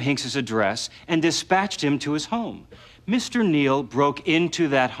 Neal William Hinks's address and dispatched him to his home. Mr. Neal broke into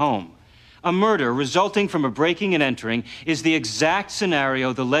that home. A murder resulting from a breaking and entering is the exact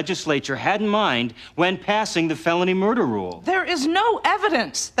scenario the legislature had in mind when passing the felony murder rule. There is no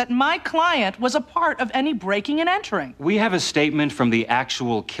evidence that my client was a part of any breaking and entering. We have a statement from the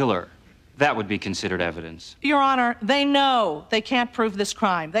actual killer. That would be considered evidence. Your Honor, they know they can't prove this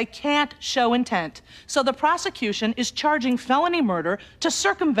crime. They can't show intent. So the prosecution is charging felony murder to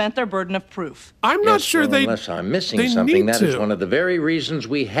circumvent their burden of proof. I'm not sure they... Unless I'm missing they something, need that is to. one of the very reasons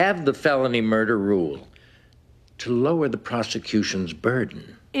we have the felony murder rule. To lower the prosecution's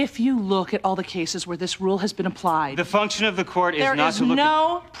burden. If you look at all the cases where this rule has been applied... The function of the court is there not is to look at...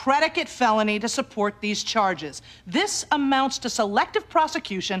 no predicate felony to support these charges. This amounts to selective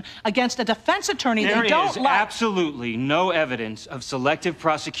prosecution against a defense attorney There they don't is like. absolutely no evidence of selective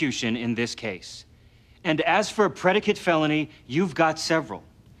prosecution in this case. And as for a predicate felony, you've got several.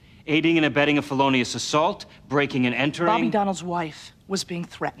 Aiding and abetting a felonious assault, breaking and entering... Bobby Donald's wife was being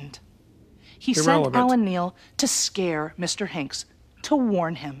threatened. He Irrelevant. sent Alan Neal to scare Mr. Hinks, to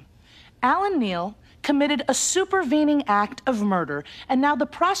warn him. Alan Neal committed a supervening act of murder, and now the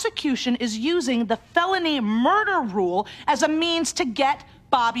prosecution is using the felony murder rule as a means to get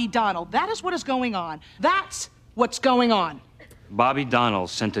Bobby Donald. That is what is going on. That's what's going on. Bobby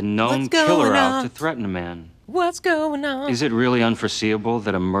Donald sent a known What's going killer out on? to threaten a man. What's going on? Is it really unforeseeable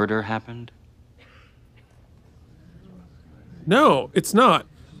that a murder happened? No, it's not.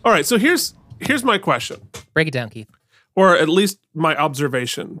 All right, so here's my question. Break it down, Keith. Or at least my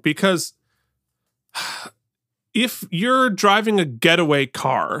observation, because if you're driving a getaway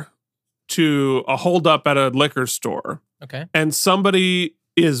car to a holdup at a liquor store, Okay. and somebody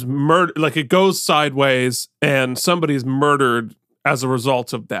is murdered, like it goes sideways and somebody's murdered as a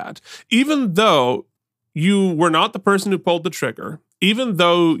result of that, even though you were not the person who pulled the trigger, even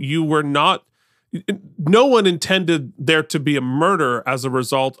though you were not, no one intended there to be a murder as a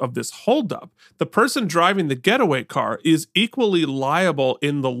result of this holdup, the person driving the getaway car is equally liable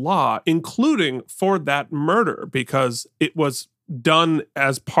in the law, including for that murder, because it was done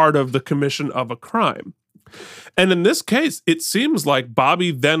as part of the commission of a crime. And in this case, it seems like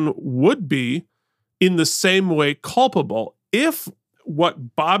Bobby then would be in the same way culpable if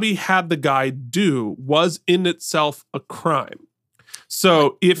what Bobby had the guy do was in itself a crime.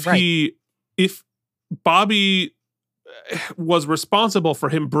 So if Bobby was responsible for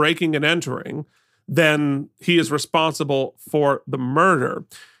him breaking and entering, then he is responsible for the murder.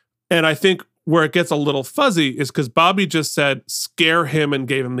 And I think where it gets a little fuzzy is because Bobby just said scare him and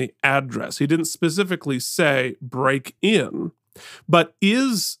gave him the address. He didn't specifically say break in. But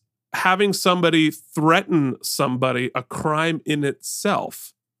is having somebody threaten somebody a crime in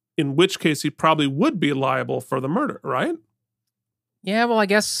itself? In which case he probably would be liable for the murder, right? Yeah, well, I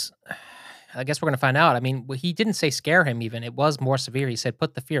guess we're going to find out. I mean, he didn't say scare him even. It was more severe. He said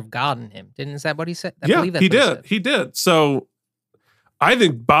put the fear of God in him. Is that what he said? I believe that's he what did. He did. So I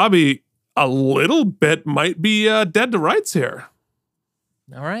think Bobby, a little bit might be dead to rights here.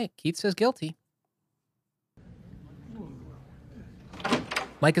 All right, Keith says guilty.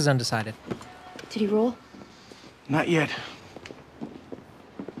 Mike is undecided. Did he rule? Not yet.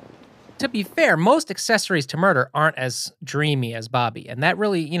 To be fair, most accessories to murder aren't as dreamy as Bobby, and that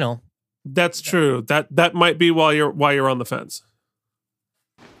really, you know. That's true. That might be why you're on the fence.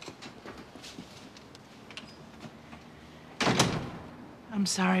 I'm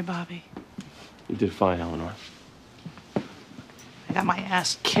sorry, Bobby. You did fine, Eleanor. I got my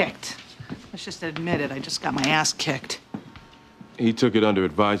ass kicked. Let's just admit it. I just got my ass kicked. He took it under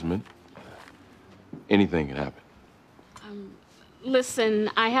advisement. Anything can happen. Listen,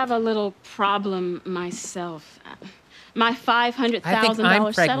 I have a little problem myself. My I'm $500,000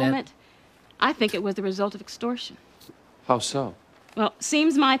 pregnant. settlement, I think it was the result of extortion. How so? Well,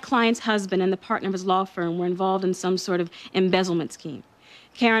 seems my client's husband and the partner of his law firm were involved in some sort of embezzlement scheme.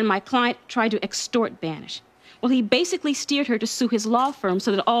 Karen, my client, tried to extort Banish. Well, he basically steered her to sue his law firm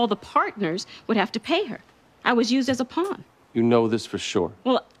so that all the partners would have to pay her. I was used as a pawn. You know this for sure.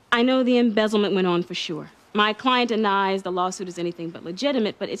 Well, I know the embezzlement went on for sure. My client denies the lawsuit is anything but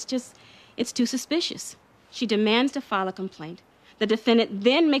legitimate, but it's too suspicious. She demands to file a complaint. The defendant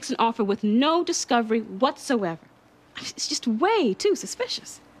then makes an offer with no discovery whatsoever. It's just way too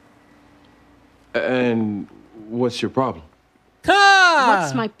suspicious. And what's your problem?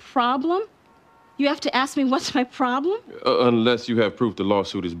 What's my problem? You have to ask me what's my problem? Unless you have proof the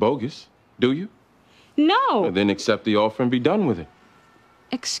lawsuit is bogus, do you? No. Then accept the offer and be done with it.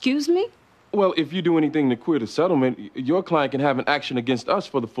 Excuse me? Well, if you do anything to queer the settlement, your client can have an action against us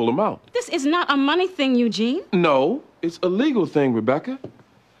for the full amount. This is not a money thing, Eugene. No, it's a legal thing, Rebecca.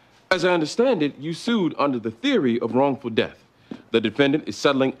 As I understand it, you sued under the theory of wrongful death. The defendant is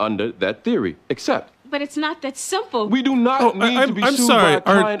settling under that theory, except... But it's not that simple. We do not need to be I'm sued sorry. by a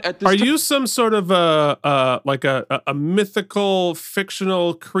client at this Are time. you some sort of a mythical,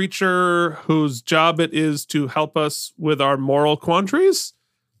 fictional creature whose job it is to help us with our moral quandaries?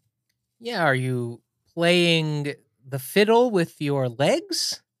 Yeah, are you playing the fiddle with your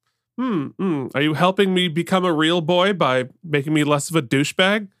legs? Are you helping me become a real boy by making me less of a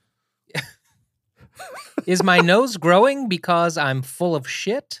douchebag? Is my nose growing because I'm full of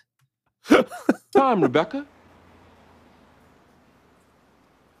shit? Time, Rebecca.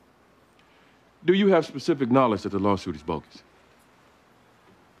 Do you have specific knowledge that the lawsuit is bogus?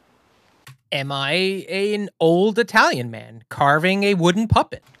 Am I an old Italian man carving a wooden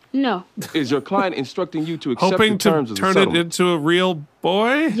puppet? No. Is your client instructing you to accept Hoping the terms of to the turn settlement? it into a real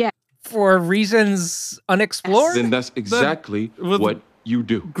boy? Yeah. For reasons unexplored? Then that's exactly what you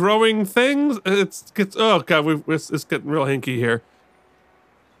do. Growing things? It's oh god, it's getting real hinky here.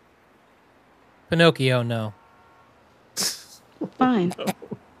 Pinocchio, no. Fine.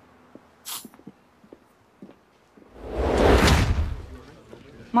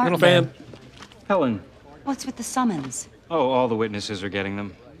 Martin, Little fan. Helen. what's with the summons? Oh, all the witnesses are getting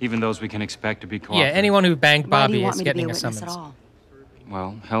them. Even those we can expect to be cooperative. Yeah, anyone who banged Why do Bobby you want is me to be a getting a witness summons. at all?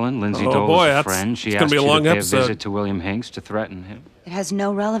 Well, Helen, Lindsay Oh, Dole boy, is a that's- friend. She it's gonna asked be a you long to pay episode. a visit to William Hanks to threaten him. It has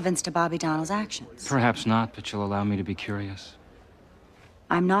no relevance to Bobby Donnell's actions. Perhaps not, but you'll allow me to be curious.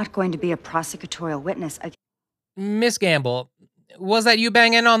 I'm not going to be a prosecutorial witness. Miss Gamble, was that you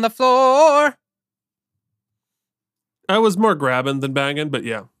banging on the floor? I was more grabbing than banging, but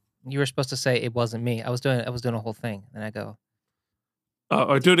yeah. You were supposed to say it wasn't me. I was doing a whole thing. And I go,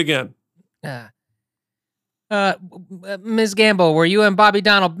 Or do it again. Ms. Gamble, were you and Bobby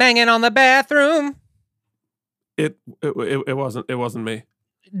Donnell banging on the bathroom? It wasn't me.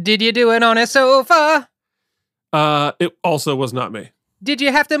 Did you do it on a sofa? It also was not me. Did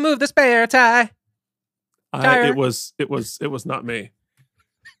you have to move the spare tire? It was not me.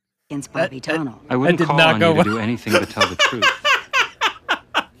 Against Bobby Donnell. I wouldn't did call not on go you to do anything but tell the truth.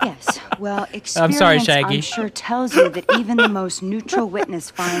 Yes, well, experience, I'm sorry, Shaggy. I'm sure tells you that even the most neutral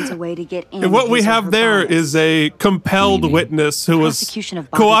witness finds a way to get in. And what we his or have her there bias. is a compelled witness who was Prosecution of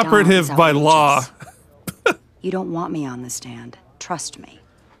Bobby cooperative Donnell is by law. outrageous. You don't want me on the stand. Trust me.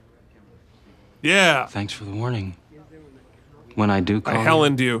 Yeah. Thanks for the warning. When I do I call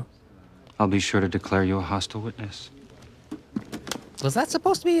Helened you. I'll be sure to declare you a hostile witness. Was that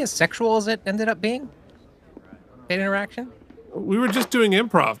supposed to be as sexual as it ended up being? That interaction? We were just doing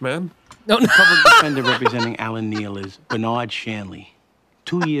improv, man. No, The public defender representing Alan Neal is Bernard Shanley.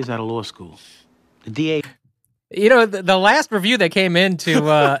 2 years out of law school. The DA... You know, the last review that came into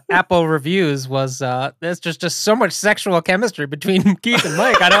Apple Reviews was there's just so much sexual chemistry between Keith and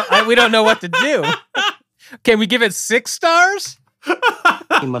Mike. We don't know what to do. Can we give it 6 stars?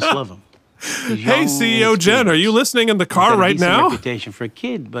 He must love him. He's Hey, young, CEO Jen, are you listening in the car He's got a right decent now? reputation for a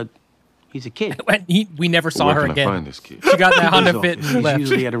kid, but He's a kid. We never saw Where her can I again. find this kid? She got in that Honda He's Fit off. and He's left.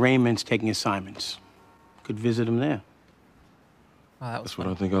 usually at arraignments taking assignments. Could visit him there. Oh, that was That's what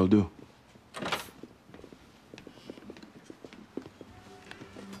I think I'll do.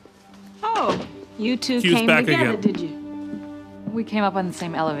 Oh, you two Q's came back together, again. did you? We came up on the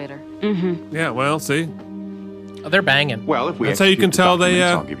same elevator. Mm-hmm. Yeah, well, see. Oh, they're banging. Well, if we That's how you can execute the tell they,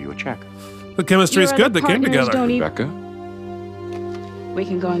 documents, I'll give you a check. The chemistry is Your good. other They came partners together. don't even- Becca? We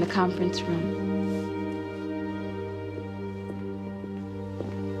can go in the conference room.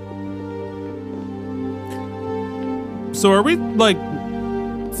 So are we, like,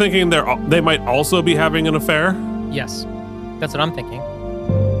 thinking they might also be having an affair? Yes. That's what I'm thinking.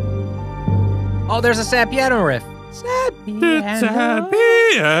 Oh, there's a sad piano riff. Sad piano.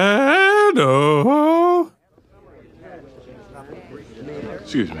 Piano.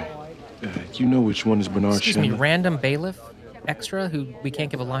 Excuse me. You know which one is Bernard Excuse me, Chandler? random bailiff extra who we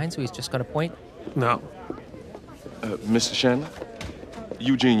can't give a line, so he's just going to point. No. Mr. Chandler?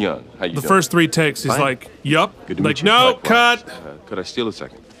 Eugene Young. How you The doing? first 3 takes, he's Fine. like, yup. Good to Like, meet you. no, Likewise. cut. Could I steal a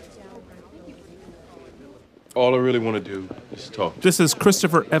second? All I really want to do is talk. This is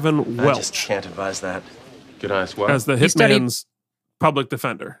Christopher Evan I Welch just can't advise that. Can I ask why? as the He studied- Hitman's public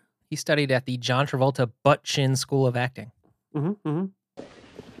defender. He studied at the John Travolta Butt Chin School of Acting. Mm-hmm, mm-hmm.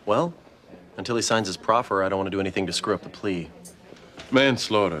 Well, until he signs his proffer, I don't want to do anything to screw up the plea.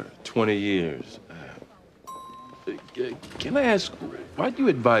 Manslaughter, 20 years. Can I ask, why'd you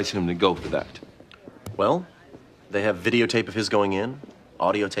advise him to go for that? Well, they have videotape of his going in,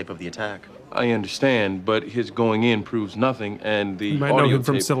 audio tape of the attack. I understand, but his going in proves nothing, and the You might know audio him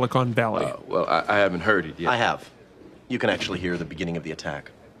from tape- Silicon Valley. Well, I haven't heard it yet. I have. You can actually hear the beginning of the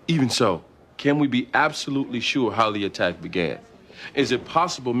attack. Even so, can we be absolutely sure how the attack began? Is it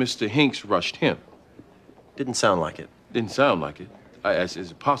possible Mr. Hinks rushed him? Didn't sound like it. Didn't sound like it. I asked,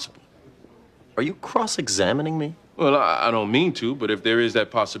 is it possible? Are you cross-examining me? Well, I don't mean to, but if there is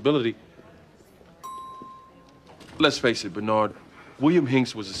that possibility... Let's face it, Bernard, William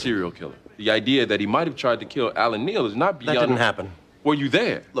Hinks was a serial killer. The idea that he might have tried to kill Alan Neal is not beyond... That didn't happen. Were you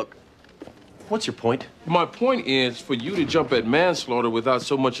there? Look, what's your point? My point is, for you to jump at manslaughter without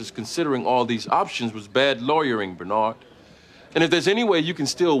so much as considering all these options was bad lawyering, Bernard. And if there's any way you can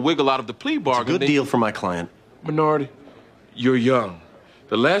still wiggle out of the plea bargain... It's a good deal for my client. Bernard, you're young.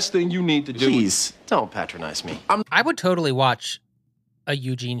 The last thing you need to do Please, don't patronize me. I would totally watch a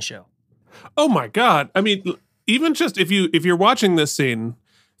Eugene show. Oh my God. I mean, even just if you're watching this scene,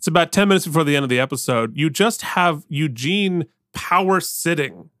 it's about 10 minutes before the end of the episode, you just have Eugene power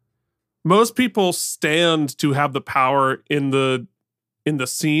sitting. Most people stand to have the power in the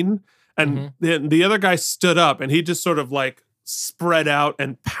scene. And then the other guy stood up and he just sort of like spread out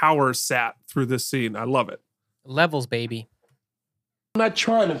and power sat through this scene. I love it. Levels, baby. I'm not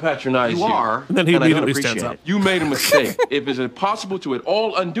trying to patronize you. You are, And then he and I don't immediately stands appreciate up. it. You made a mistake. If it's impossible to at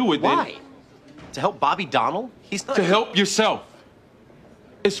all undo it, then... Why? To help Bobby Donnell? He's not... To help yourself.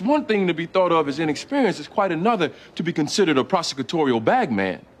 It's one thing to be thought of as inexperienced. It's quite another to be considered a prosecutorial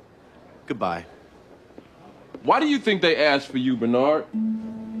bagman. Goodbye. Why do you think they asked for you, Bernard?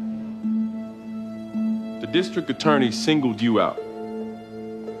 The district attorney singled you out.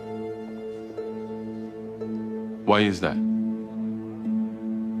 Why is that?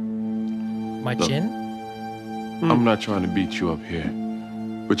 My Look, chin? I'm not trying to beat you up here,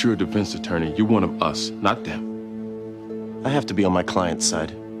 but you're a defense attorney. You're one of us, not them. I have to be on my client's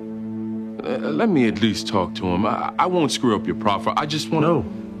side. Let me at least talk to him. I won't screw up your proffer. I just want to... No,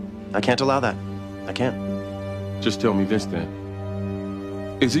 I can't allow that. I can't. Just tell me this,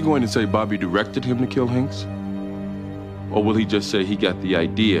 then. Is he going to say Bobby directed him to kill Hinks? Or will he just say he got the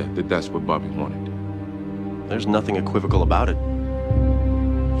idea that that's what Bobby wanted? There's nothing equivocal about it.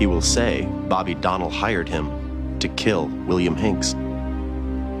 He will say Bobby Donnell hired him to kill William Hinks.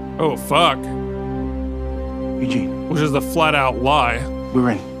 Oh, fuck. Eugene. Which is a flat out lie. We're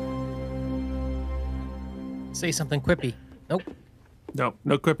in. Say something quippy. Nope.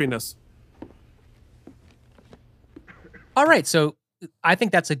 No quippiness. All right, so I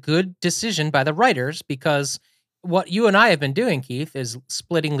think that's a good decision by the writers because what you and I have been doing, Keith, is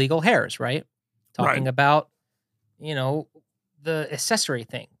splitting legal hairs, right? Talking about, the accessory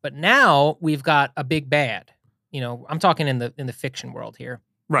thing. But now we've got a big bad. I'm talking in the fiction world here.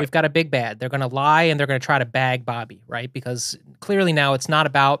 Right. We've got a big bad. They're going to lie and they're going to try to bag Bobby, right? Because clearly now it's not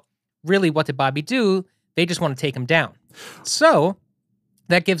about really what did Bobby do. They just want to take him down. So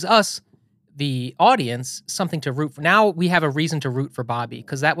that gives us, the audience, something to root for. Now we have a reason to root for Bobby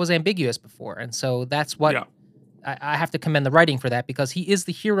because that was ambiguous before. And so that's what I have to commend the writing for that because he is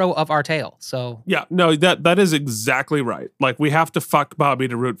the hero of our tale. So yeah, no, that is exactly right. Like we have to fuck Bobby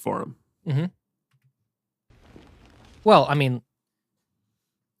to root for him. Mm-hmm. Well, I mean,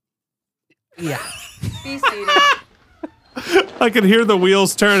 yeah. Be seated. I could hear the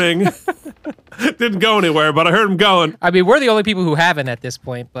wheels turning. Didn't go anywhere, but I heard them going. I mean, we're the only people who haven't at this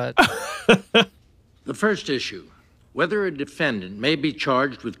point, but... The first issue, whether a defendant may be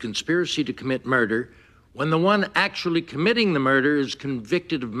charged with conspiracy to commit murder when the one actually committing the murder is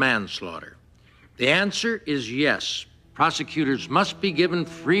convicted of manslaughter. The answer is yes. Prosecutors must be given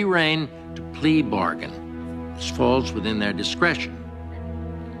free rein to plea bargain. This falls within their discretion.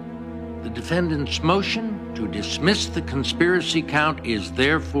 The defendant's motion to dismiss the conspiracy count is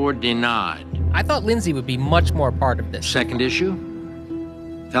therefore denied. I thought Lindsay would be much more part of this. Second issue,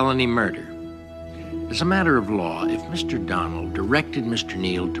 felony murder. As a matter of law, if Mr. Donald directed Mr.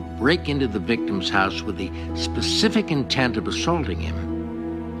 Neal to break into the victim's house with the specific intent of assaulting him,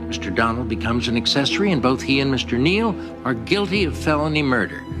 Mr. Donald becomes an accessory and both he and Mr. Neal are guilty of felony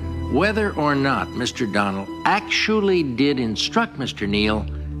murder. Whether or not Mr. Donald actually did instruct Mr. Neal,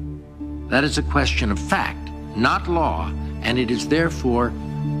 that is a question of fact, not law, and it is therefore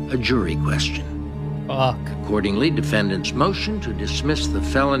a jury question. Fuck. Accordingly, defendant's motion to dismiss the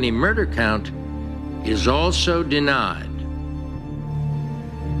felony murder count is also denied.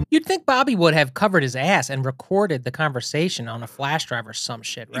 You'd think Bobby would have covered his ass and recorded the conversation on a flash drive or some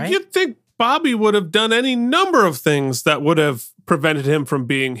shit, right? You'd think Bobby would have done any number of things that would have prevented him from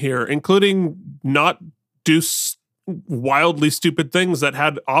being here, including not do wildly stupid things that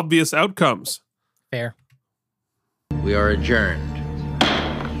had obvious outcomes. Fair. We are adjourned.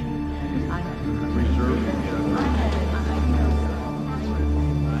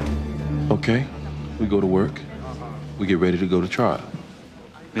 Okay, we go to work. We get ready to go to trial.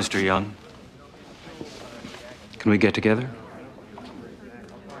 Mr. Young, can we get together?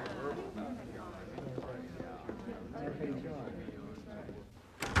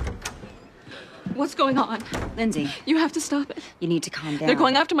 What's going on? Lindsay. You have to stop it. You need to calm down. They're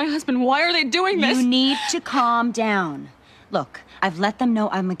going after my husband. Why are they doing this? You need to calm down. Look, I've let them know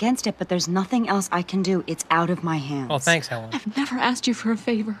I'm against it, but there's nothing else I can do. It's out of my hands. Well, thanks, Helen. I've never asked you for a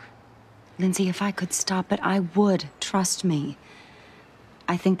favor. Lindsay, if I could stop it, I would. Trust me.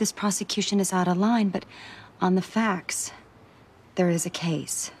 I think this prosecution is out of line, but on the facts, there is a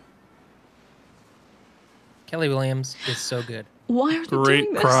case. Kelly Williams is so good. Why are they doing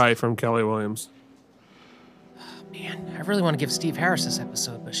Great this? cry from Kelly Williams. Man, I really want to give Steve Harris this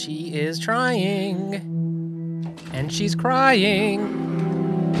episode, but she is trying. And she's crying.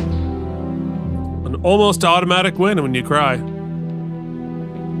 An almost automatic win when you cry.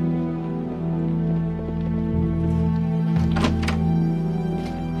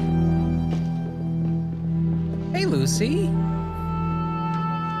 Hey, Lucy.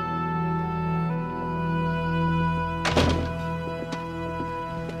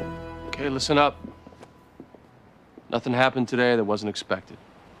 Okay, listen up. Nothing happened today that wasn't expected.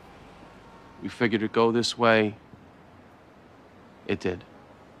 We figured it'd go this way. It did.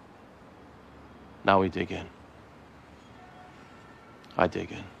 Now we dig in. I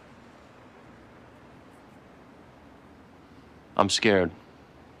dig in. I'm scared.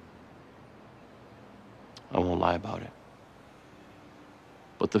 I won't lie about it.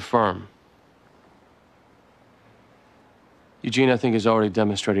 But the firm, Eugene, I think, has already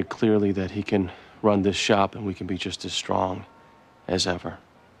demonstrated clearly that he can run this shop and we can be just as strong as ever.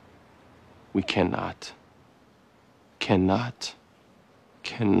 We cannot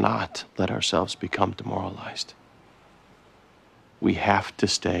let ourselves become demoralized. We have to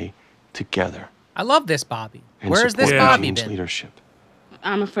stay together. I love this Bobby. And Where's this support Bobby Eugene's been? leadership.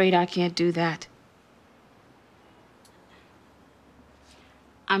 I'm afraid I can't do that.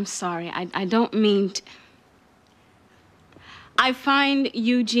 I'm sorry. I don't mean to... I find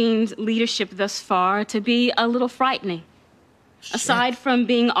Eugene's leadership thus far to be a little frightening. Shit. Aside from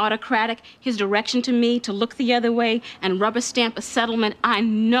being autocratic, his direction to me to look the other way and rubber stamp a settlement I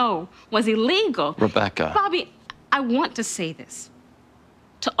know was illegal. Rebecca. Bobby, I want to say this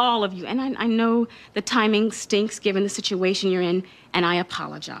to all of you, and I know the timing stinks given the situation you're in, and I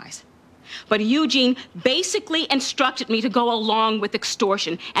apologize. But Eugene basically instructed me to go along with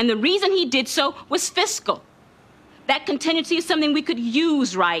extortion, and the reason he did so was fiscal. That contingency is something we could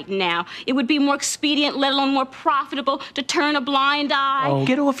use right now. It would be more expedient, let alone more profitable, to turn a blind eye. Oh,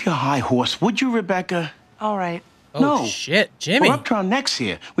 get off your high horse, would you, Rebecca? All right. Oh, no. shit, Jimmy. We're up to our necks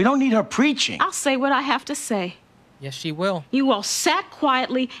here. We don't need her preaching. I'll say what I have to say. Yes, she will. You all sat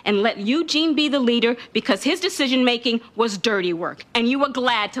quietly and let Eugene be the leader because his decision-making was dirty work, and you were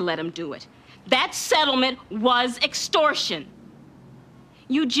glad to let him do it. That settlement was extortion.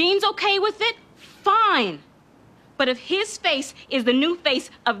 Eugene's okay with it? Fine. But if his face is the new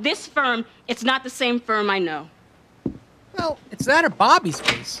face of this firm, it's not the same firm I know. Well, it's that or Bobby's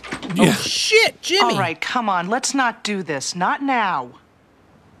face. Yeah. Oh, shit, Jimmy. All right, come on. Let's not do this. Not now.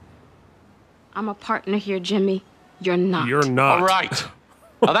 I'm a partner here, Jimmy. You're not. You're not. All right.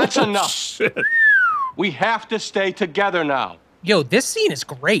 Now that's enough. Shit. We have to stay together now. Yo, this scene is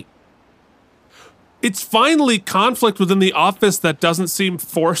great. It's finally conflict within the office that doesn't seem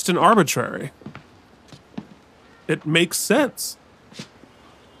forced and arbitrary. It makes sense.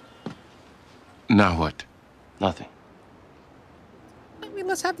 Now what? Nothing. I mean,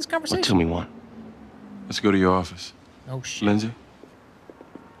 let's have this conversation. Until we want. Let's go to your office. Oh, shit. Lindsay?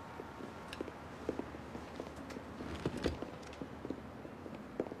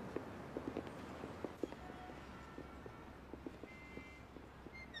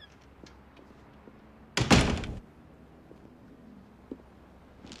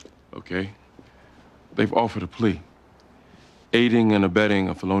 Okay. They've offered a plea. Aiding and abetting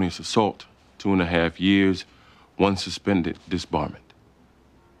a felonious assault, 2.5 years, 1 suspended disbarment.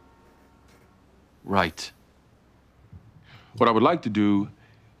 Right. What I would like to do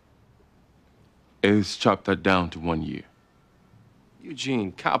is chop that down to 1 year.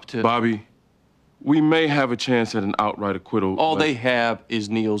 Eugene, cop to... Bobby, we may have a chance at an outright acquittal. All they have is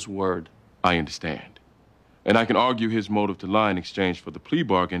Neil's word. I understand. And I can argue his motive to lie in exchange for the plea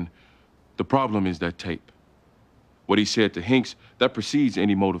bargain. The problem is that tape. What he said to Hinks, that precedes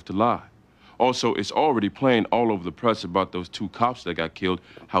any motive to lie. Also, it's already playing all over the press about those 2 cops that got killed,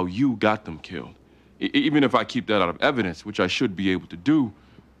 how you got them killed. Even if I keep that out of evidence, which I should be able to do,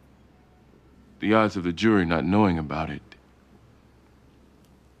 the odds of the jury not knowing about it.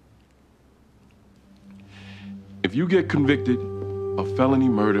 If you get convicted of felony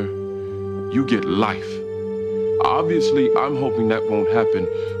murder, you get life. Obviously, I'm hoping that won't happen,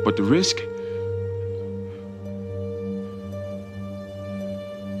 but the risk...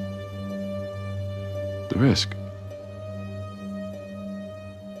 The risk.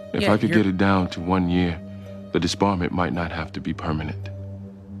 If I could get it down to 1 year, the disbarment might not have to be permanent.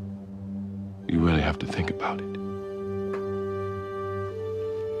 You really have to think about it.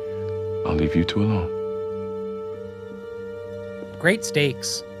 I'll leave you two alone. Great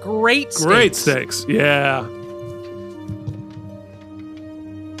stakes. Great stakes. Great stakes. Yeah.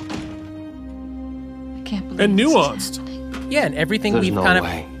 And nuanced. Yeah, and everything There's we've no kind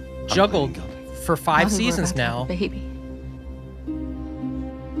way. of juggled for 5 Bobby, we're seasons about to have now. a baby.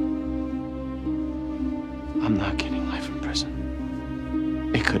 I'm not getting life in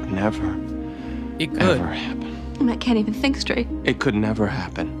prison. It could never, It could. ever happen. I can't even think straight. It could never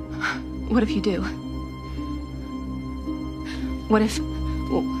happen. What if you do? What if?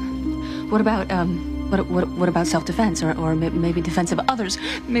 What about what about self-defense or maybe defense of others?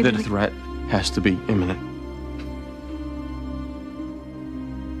 Maybe The threat has to be imminent.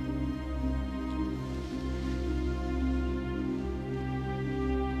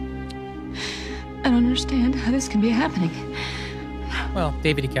 I don't understand how this can be happening. Well,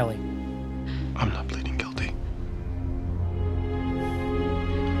 David E. Kelly. I'm not pleading guilty.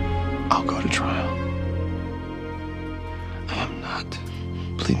 I'll go to trial. I am not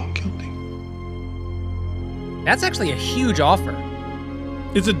pleading guilty. That's actually a huge offer.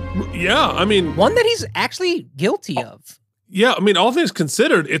 It's a, yeah, I mean. One that he's actually guilty of. Yeah, I mean, all things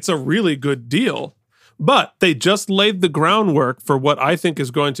considered, it's a really good deal. But they just laid the groundwork for what I think is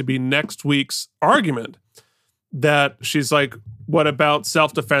going to be next week's argument. That she's like, what about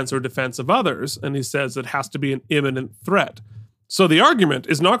self-defense or defense of others? And he says it has to be an imminent threat. So the argument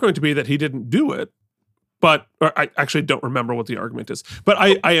is not going to be that he didn't do it, but or I actually don't remember what the argument is. But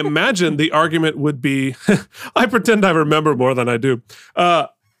I imagine the argument would be, I pretend I remember more than I do.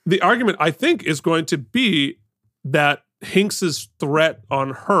 The argument, I think, is going to be that Hinks's threat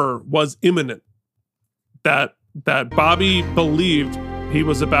on her was imminent. That Bobby believed she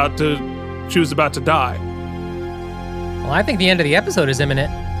was about to die. Well, I think the end of the episode is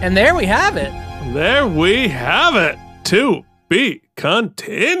imminent. And there we have it. There we have it. To be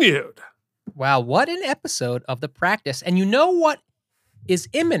continued. Wow, what an episode of The Practice. And you know what is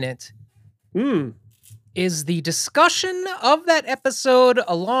imminent? Is the discussion of that episode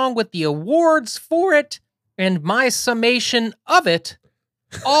along with the awards for it and my summation of it,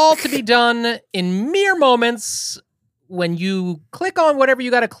 all to be done in mere moments when you click on whatever you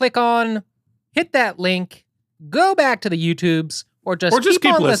got to click on, hit that link, go back to the YouTubes, or just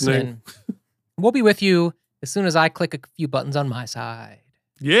keep on listening. We'll be with you as soon as I click a few buttons on my side.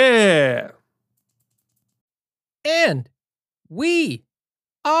 Yeah. And we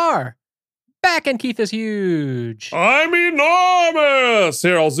are back and Keith is huge. I'm enormous.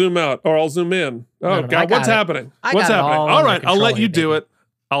 Here, I'll zoom out or I'll zoom in. Oh, No, God, what's happening? What's happening? All right, I'll let you do it.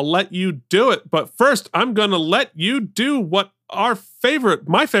 I'll let you do it. But first, I'm going to let you do what my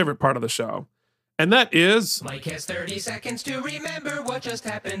favorite part of the show. And that is... Mike has 30 seconds to remember what just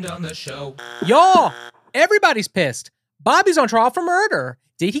happened on the show. Y'all, everybody's pissed. Bobby's on trial for murder.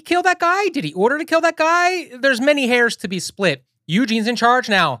 Did he kill that guy? Did he order to kill that guy? There's many hairs to be split. Eugene's in charge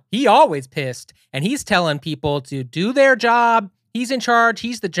now. He always pissed. And he's telling people to do their job. He's in charge.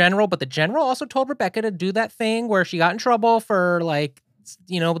 He's the general. But the general also told Rebecca to do that thing where she got in trouble for, like,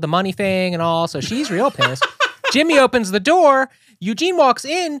 you know, the money thing and all. So she's real pissed. Jimmy opens the door. Eugene walks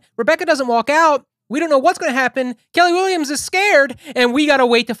in. Rebecca doesn't walk out. We don't know what's going to happen. Kelly Williams is scared. And we got to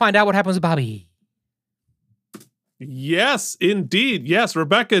wait to find out what happens with Bobby. Yes, indeed. Yes,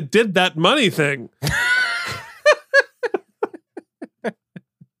 Rebecca did that money thing.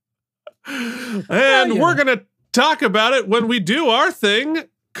 And we're going to talk about it when we do our thing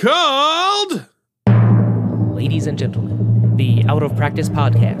called... Ladies and gentlemen, the Out of Practice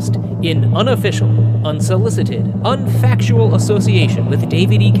podcast, in unofficial, unsolicited, unfactual association with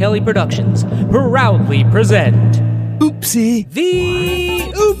David E. Kelly Productions, proudly present... Oopsie.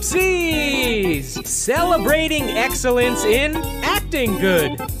 The Oopsies! Celebrating excellence in acting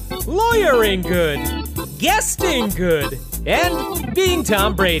good, lawyering good, guesting good, and being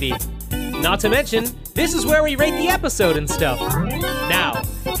Tom Brady. Not to mention, this is where we rate the episode and stuff. Now,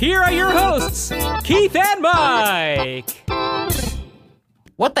 here are your hosts, Keith and Mike.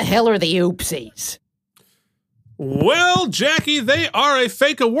 What the hell are the Oopsies? Well, Jackie, they are a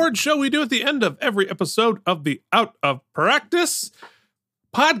fake award show we do at the end of every episode of the Out of Practice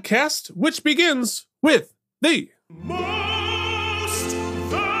podcast, which begins with the Most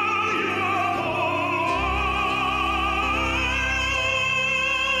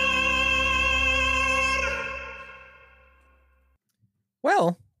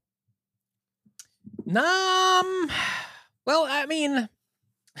Well, I mean,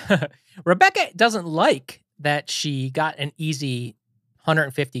 Rebecca doesn't like that she got an easy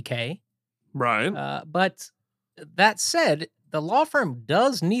 $150K. Right. But that said, the law firm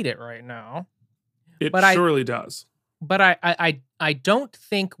does need it right now. It surely does. But I don't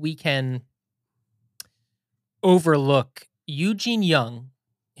think we can overlook Eugene Young,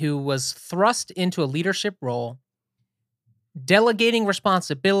 who was thrust into a leadership role, delegating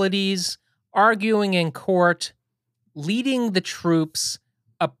responsibilities, arguing in court, leading the troops,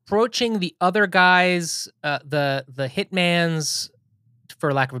 approaching the other guys, the hitman's,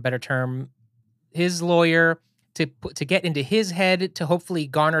 for lack of a better term, his lawyer, to get into his head, to hopefully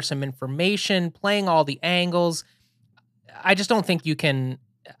garner some information, playing all the angles. I just don't think you can.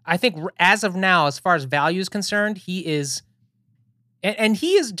 I think as of now, as far as value is concerned, he is, and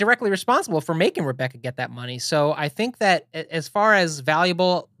he is directly responsible for making Rebecca get that money. So I think that as far as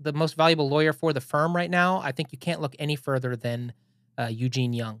valuable, the most valuable lawyer for the firm right now, I think you can't look any further than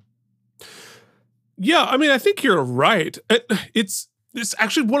Eugene Young. Yeah, I mean, I think you're right. It's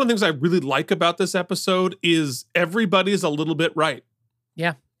actually one of the things I really like about this episode is everybody's a little bit right.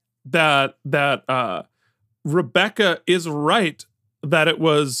 Yeah. That Rebecca is right that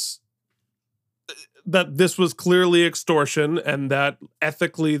this was clearly extortion and that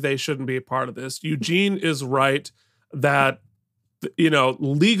ethically they shouldn't be a part of this. Eugene is right that,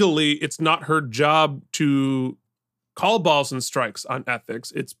 legally it's not her job to call balls and strikes on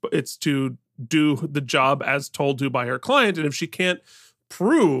ethics. It's to do the job as told to by her client. And if she can't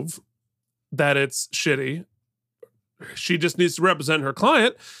prove that it's shitty, she just needs to represent her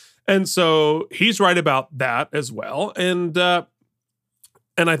client. And so he's right about that as well. And I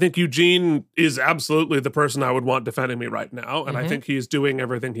think Eugene is absolutely the person I would want defending me right now. And I think he's doing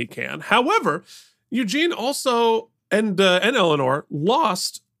everything he can. However, Eugene also and Eleanor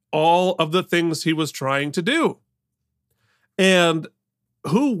lost all of the things he was trying to do. And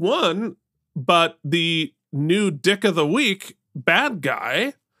who won but the new Dick of the Week bad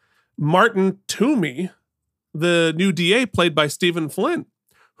guy, Martin Toomey, the new DA played by Stephen Flynn,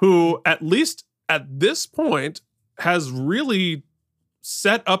 who at least at this point has really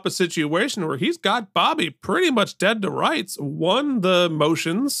set up a situation where he's got Bobby pretty much dead to rights, won the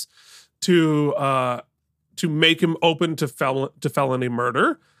motions to make him open to felony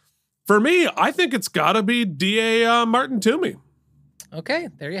murder. For me, I think it's got to be DA Martin Toomey. Okay,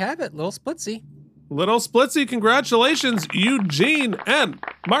 there you have it. Little splitsy. Little splitsy. Congratulations, Eugene and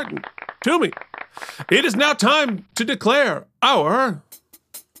Martin Toomey. It is now time to declare our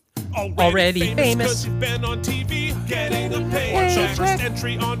already famous. You've been on TV, getting a paycheck. First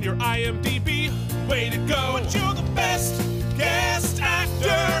entry on your IMDb. Way to go. But you're the best guest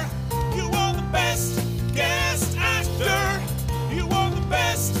actor. You won the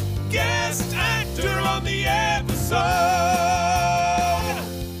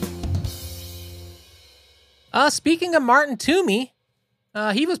Speaking of Martin Toomey,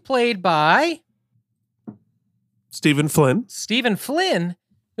 he was played by Stephen Flynn. Stephen Flynn,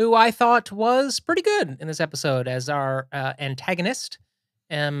 who I thought was pretty good in this episode as our antagonist.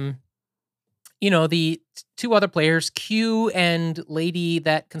 You know, the two other players, Q and lady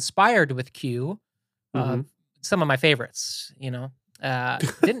that conspired with Q, some of my favorites, you know,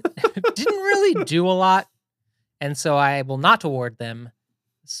 didn't really do a lot. And so I will not award them.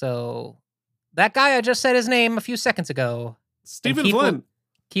 So that guy, I just said his name a few seconds ago. Stephen Flynn.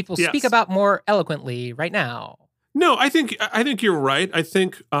 Keith will speak about more eloquently right now. No, I think you're right. I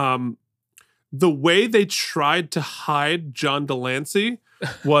think the way they tried to hide John Delancey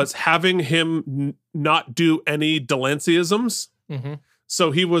was having him not do any Delanceyisms.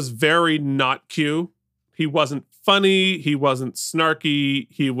 So he was very not Q. He wasn't funny. He wasn't snarky.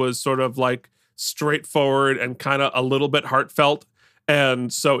 He was sort of like straightforward and kind of a little bit heartfelt.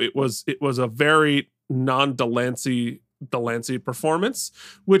 And so it was a very non-Delancey performance,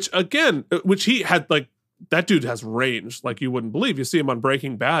 which he had, like, that dude has range like you wouldn't believe. You see him on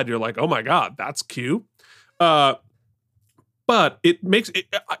Breaking Bad, you're like, oh my God, that's Q. But it makes it,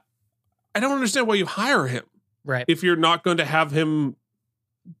 I don't understand why you hire him. Right. If you're not going to have him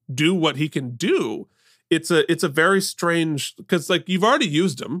do what he can do. It's a very strange, because like you've already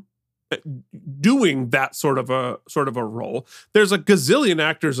used him doing that sort of a role. There's a gazillion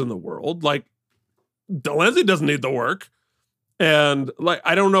actors in the world. Like Delancey doesn't need the work. And like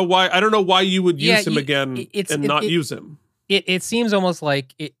I don't know why you would use him again and not use him. It seems almost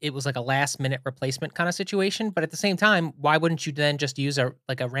like it was like a last minute replacement kind of situation, but at the same time, why wouldn't you then just use a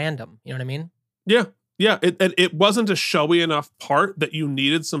random? You know what I mean? Yeah. Yeah. It wasn't a showy enough part that you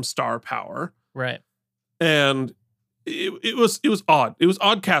needed some star power. Right. And it was odd. It was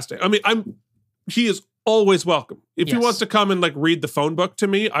odd casting. I mean, he is always welcome. If he wants to come and like read the phone book to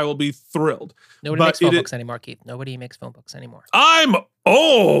me, I will be thrilled. Nobody makes phone books anymore, Keith. Nobody makes phone books anymore. I'm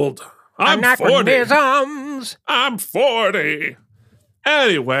old. I'm 40. I'm 40.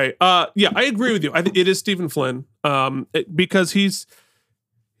 Anyway, yeah, I agree with you. I think it is Stephen Flynn, because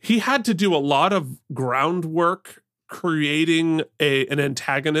he had to do a lot of groundwork creating an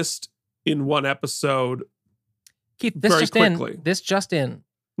antagonist in one episode. Keith, this just in.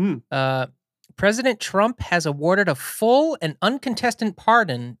 President Trump has awarded a full and uncontested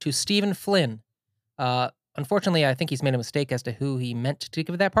pardon to Stephen Flynn. Unfortunately, I think he's made a mistake as to who he meant to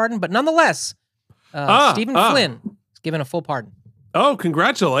give that pardon, but nonetheless, Stephen Flynn is given a full pardon. Oh,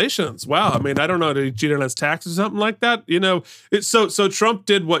 congratulations. Wow. I mean, I don't know, did he cheat on his taxes or something like that? You know, so Trump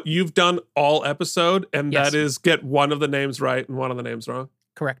did what you've done all episode, and that is get one of the names right and one of the names wrong.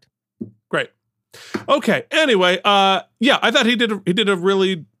 Correct. Great. Okay. Anyway, yeah, I thought he did a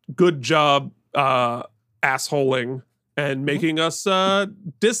really good job assholing and making us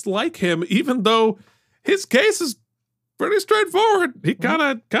dislike him, even though his case is pretty straightforward. He kind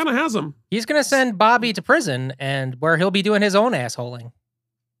of has him. He's going to send Bobby to prison, and where he'll be doing his own assholing.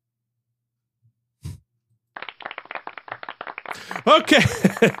 Okay.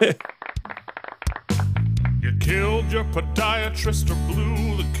 You killed your podiatrist or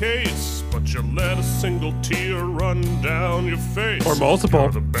blew the case, but you let a single tear run down your face. Or multiple.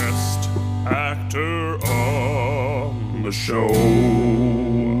 You're the best actor on the show.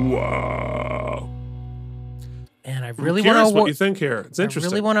 Wow. And I really want to award. What you think here? It's interesting.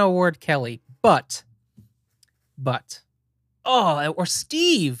 I really want to award Kelly, but, or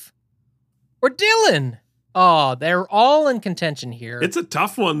Steve, or Dylan. Oh, they're all in contention here. It's a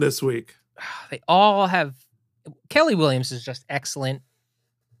tough one this week. They all have. Kelly Williams is just excellent,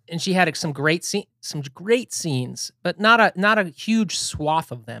 and she had some great scenes, but not a huge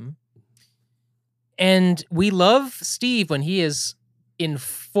swath of them. And we love Steve when he is in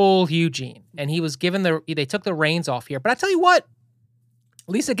full Eugene, and he was given they took the reins off here. But I tell you what,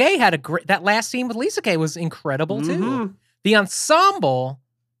 Lisa Gay had that last scene with Lisa Gay was incredible too. The ensemble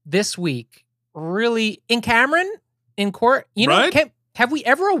this week really in Cameron in court. You know, have we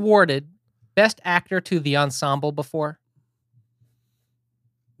ever awarded Best Actor to the ensemble before?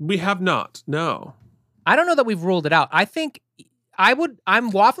 We have not. No. I don't know that we've ruled it out. I think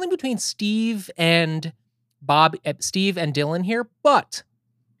I'm waffling between Steve and Dylan here, but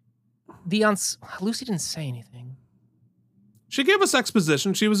Lucy didn't say anything. She gave us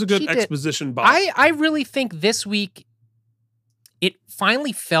exposition. She was a good exposition bot. I really think this week it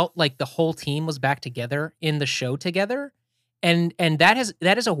finally felt like the whole team was back together in the show together. And that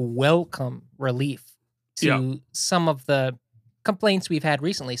is a welcome relief to some of the complaints we've had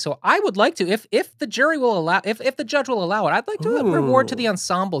recently. So I would like to, if the jury will allow, if the judge will allow it, I'd like to reward to the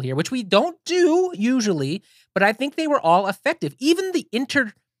ensemble here, which we don't do usually, but I think they were all effective. Even the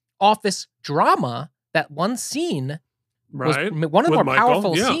inter-office drama that one scene was Right. one of the With more Michael,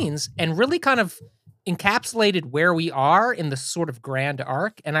 powerful yeah. scenes and really kind of encapsulated where we are in the sort of grand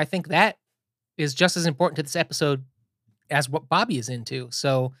arc. And I think that is just as important to this episode as what Bobby is into.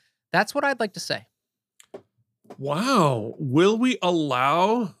 So that's what I'd like to say. Wow. Will we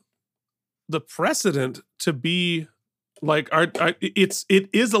allow the precedent to be like it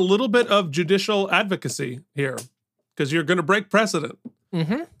is a little bit of judicial advocacy here because you're going to break precedent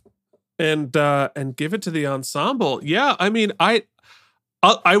Mm-hmm. and give it to the ensemble. Yeah, I mean, I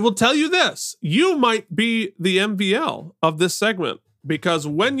will tell you this: you might be the MVL of this segment because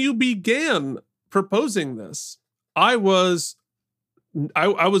when you began proposing this, I was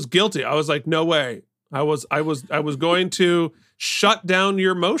guilty. I was like, no way. I was going to shut down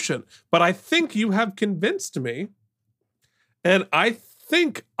your motion, but I think you have convinced me, and I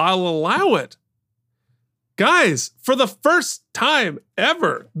think I'll allow it. Guys, for the first time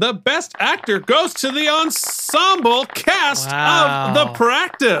ever, the best actor goes to the ensemble cast of The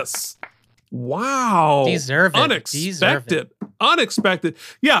Practice. Wow. Deserve it. Unexpected. Unexpected.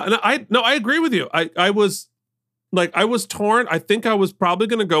 Yeah, and I agree with you. I was torn. I think I was probably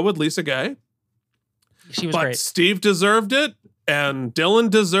going to go with Lisa Gay. She was but great. Steve deserved it, and Dylan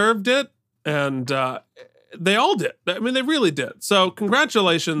deserved it, and they all did. I mean, they really did. So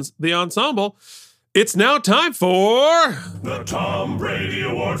congratulations, the ensemble. It's now time for the Tom Brady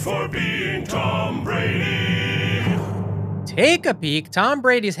Award for being Tom Brady. Take a peek. Tom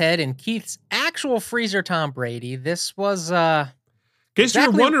Brady's head in Keith's actual freezer Tom Brady. This was in case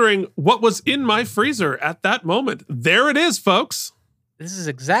you're wondering what was in my freezer at that moment. There it is, folks. This is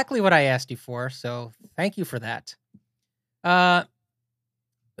exactly what I asked you for, so thank you for that.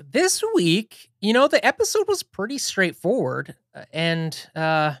 This week, the episode was pretty straightforward, and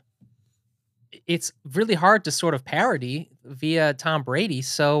it's really hard to sort of parody via Tom Brady.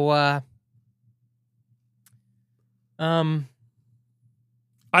 So, I've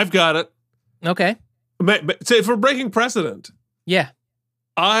got it. Okay. So if we're breaking precedent, yeah,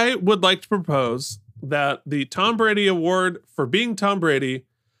 I would like to propose that the Tom Brady Award for being Tom Brady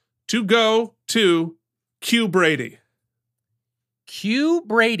to go to Q Brady. Q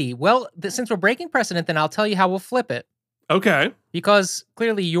Brady. Well, since we're breaking precedent, then I'll tell you how we'll flip it. Okay. Because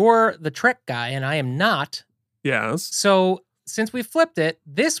clearly you're the Trek guy and I am not. Yes. So since we flipped it,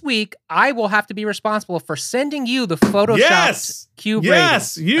 this week I will have to be responsible for sending you the photoshopped Q Brady.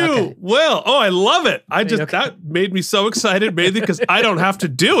 Yes, you will. Oh, I love it. That made me so excited, mainly because I don't have to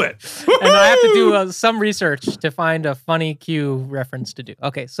do it. And I have to do some research to find a funny Q reference to do.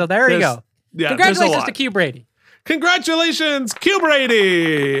 Okay, so there you go. Yeah, congratulations to Q Brady. Congratulations, Q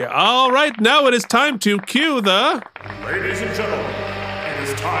Brady. All right, now it is time to cue the... Ladies and gentlemen, it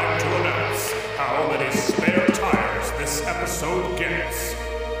is time to announce how many spare tires this episode gets.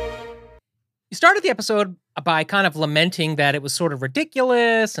 You started the episode by kind of lamenting that it was sort of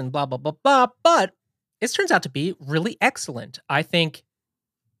ridiculous and blah, blah, blah, blah, but it turns out to be really excellent. I think,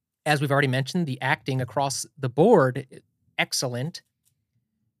 as we've already mentioned, the acting across the board, excellent.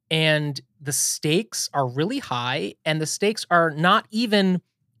 And the stakes are really high, and the stakes are not even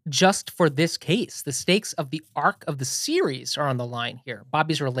just for this case. The stakes of the arc of the series are on the line here.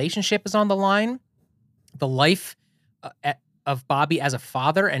 Bobby's relationship is on the line. The life of Bobby as a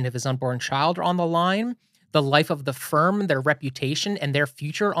father and of his unborn child are on the line. The life of the firm, their reputation, and their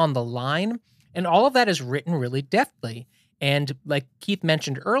future on the line. And all of that is written really deftly. And like Keith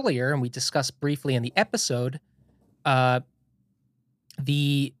mentioned earlier, and we discussed briefly in the episode,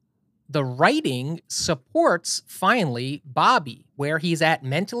 the writing supports, finally, Bobby, where he's at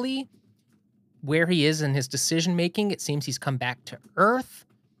mentally, where he is in his decision-making. It seems he's come back to Earth.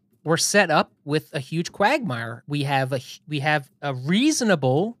 We're set up with a huge quagmire. We have a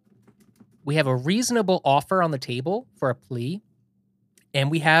reasonable offer on the table for a plea,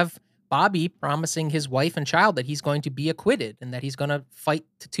 and we have Bobby promising his wife and child that he's going to be acquitted and that he's going to fight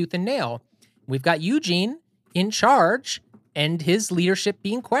to tooth and nail. We've got Eugene in charge and his leadership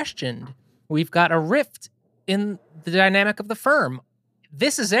being questioned. We've got a rift in the dynamic of the firm.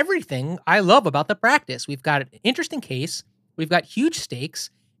 This is everything I love about The Practice. We've got an interesting case, we've got huge stakes,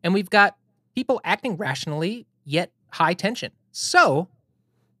 and we've got people acting rationally, yet high tension. So,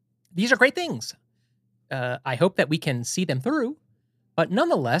 these are great things. I hope that we can see them through, but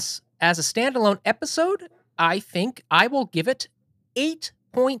nonetheless, as a standalone episode, I think I will give it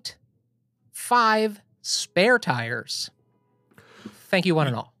 8.5 spare tires. Thank you, one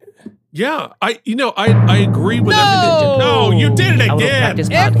and all. Yeah, I agree with everything. No, you did it again.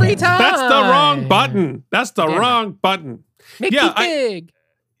 Every time. That's the wrong button. That's the wrong button. Make you big.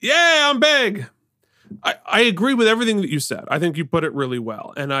 I'm big. I agree with everything that you said. I think you put it really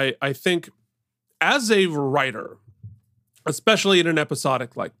well. And I think as a writer, especially in an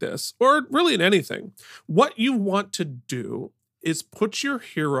episodic like this, or really in anything, what you want to do is put your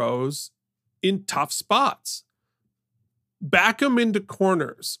heroes in tough spots. Back them into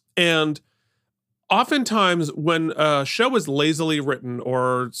corners. And oftentimes when a show is lazily written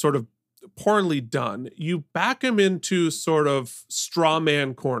or sort of poorly done, you back them into sort of straw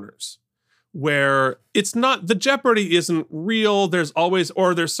man corners where it's not, the jeopardy isn't real. There's always,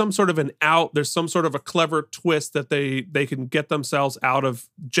 or there's some sort of an out, there's some sort of a clever twist that they can get themselves out of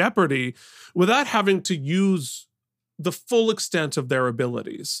jeopardy without having to use the full extent of their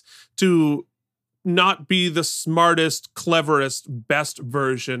abilities to not be the smartest, cleverest, best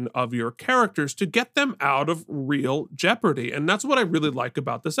version of your characters to get them out of real jeopardy. And that's what I really like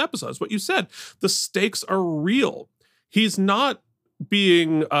about this episode. It's what you said. The stakes are real. He's not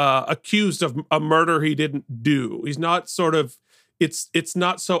being accused of a murder he didn't do. He's not sort of, it's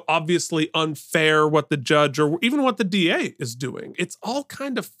not so obviously unfair what the judge or even what the DA is doing. It's all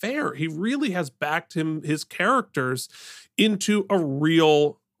kind of fair. He really has backed his characters into a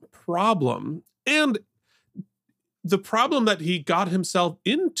real problem. And the problem that he got himself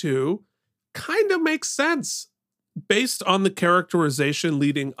into kind of makes sense based on the characterization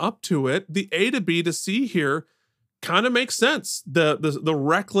leading up to it. The A to B to C here kind of makes sense. The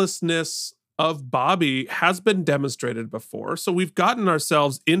recklessness of Bobby has been demonstrated before. So we've gotten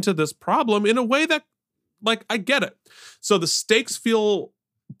ourselves into this problem in a way that, like, I get it. So the stakes feel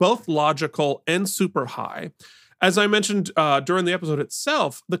both logical and super high. As I mentioned during the episode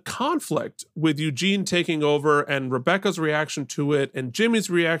itself, the conflict with Eugene taking over and Rebecca's reaction to it and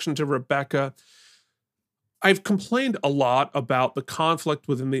Jimmy's reaction to Rebecca, I've complained a lot about the conflict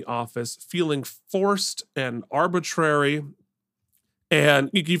within the office feeling forced and arbitrary.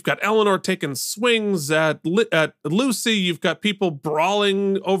 And you've got Eleanor taking swings at Lucy. You've got people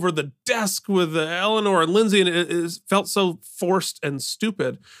brawling over the desk with Eleanor and Lindsay, and it felt so forced and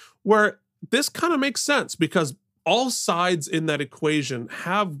stupid. Where this kind of makes sense because all sides in that equation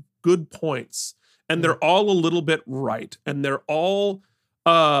have good points, and they're all a little bit right, and they're all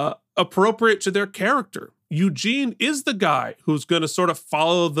appropriate to their character. Eugene is the guy who's going to sort of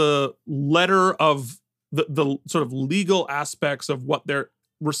follow the letter of the sort of legal aspects of what they're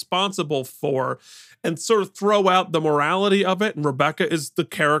responsible for and sort of throw out the morality of it. And Rebecca is the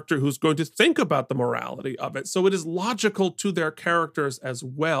character who's going to think about the morality of it. So it is logical to their characters as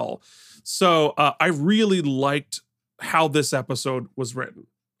well. So I really liked how this episode was written.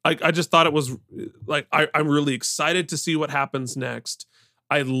 I just thought it was like, I'm really excited to see what happens next.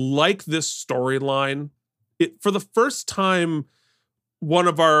 I like this storyline. For the first time, one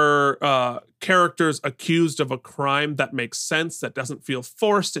of our characters accused of a crime that makes sense, that doesn't feel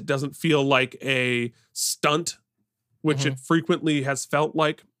forced. It doesn't feel like a stunt, which it frequently has felt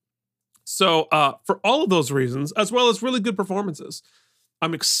like. So for all of those reasons, as well as really good performances,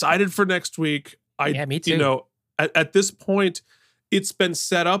 I'm excited for next week. Yeah, me too. You know, at this point, it's been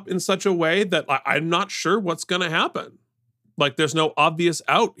set up in such a way that I'm not sure what's going to happen. Like, there's no obvious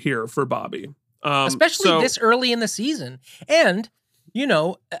out here for Bobby. Especially this early in the season. And, you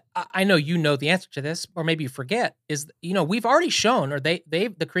know, I know you know the answer to this, or maybe you forget, is, you know, we've already shown, or the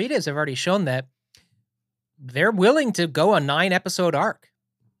creatives have already shown that they're willing to go a 9-episode arc.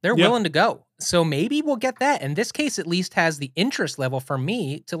 They're willing to go. So maybe we'll get that. And this case at least has the interest level for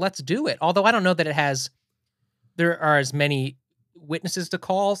me to let's do it. Although I don't know that there are as many witnesses to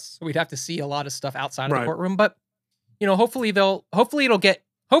call, so we'd have to see a lot of stuff outside of the courtroom. But, you know, hopefully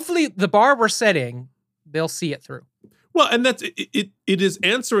the bar we're setting, they'll see it through. Well, and that's it is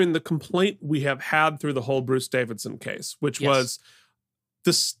answering the complaint we have had through the whole Bruce Davidson case, which was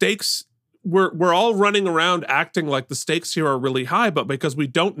the stakes. We're all running around acting like the stakes here are really high, but because we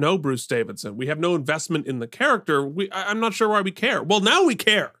don't know Bruce Davidson, we have no investment in the character. I'm not sure why we care. Well, now we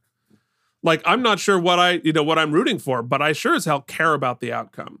care. Like, I'm not sure what I'm rooting for, but I sure as hell care about the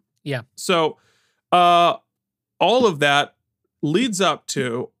outcome. Yeah. So, all of that leads up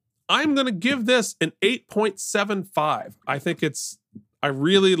to, I'm going to give this an 8.75. I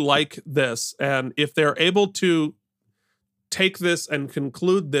really like this. And if they're able to take this and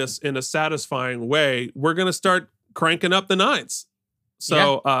conclude this in a satisfying way, we're going to start cranking up the 9s.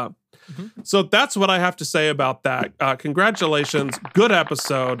 So, so that's what I have to say about that. Congratulations. Good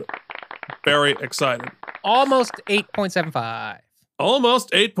episode. Very excited. Almost 8.75.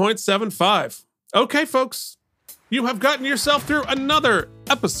 Almost 8.75. Okay, folks. you have gotten yourself through another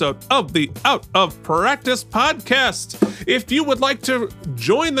episode of the Out of Practice podcast. If you would like to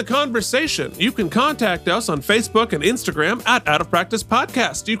join the conversation, you can contact us on Facebook and Instagram at Out of Practice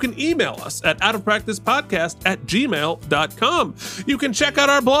Podcast. You can email us at outofpracticepodcast@gmail.com. You can check out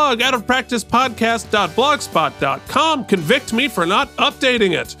our blog, outofpracticepodcast.blogspot.com. Convict me for not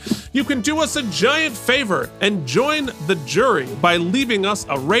updating it. You can do us a giant favor and join the jury by leaving us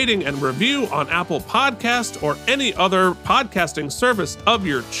a rating and review on Apple Podcast or any other podcasting service of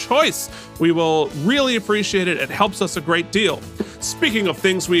your choice. We will really appreciate it. It helps us a great deal. Speaking of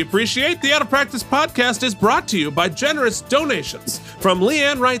things we appreciate, the Out of Practice podcast is brought to you by generous donations from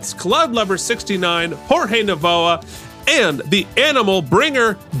Leanne Wright's Cloud Lover 69, Jorge Navoa, and the animal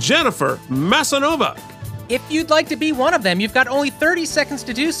bringer, Jennifer Massanova. If you'd like to be one of them, you've got only 30 seconds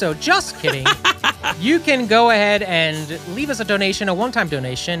to do so. Just kidding. You can go ahead and leave us a donation, a one-time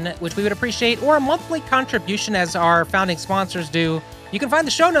donation, which we would appreciate, or a monthly contribution as our founding sponsors do. You can find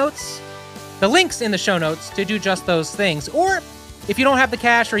the show notes, the links in the show notes to do just those things. Or if you don't have the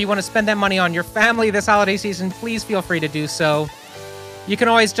cash or you want to spend that money on your family this holiday season, please feel free to do so. You can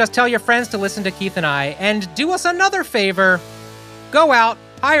always just tell your friends to listen to Keith and I. And do us another favor. Go out,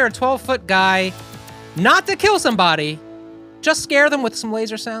 hire a 12-foot guy, not to kill somebody, just scare them with some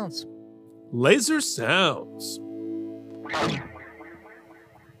laser sounds. Laser sounds.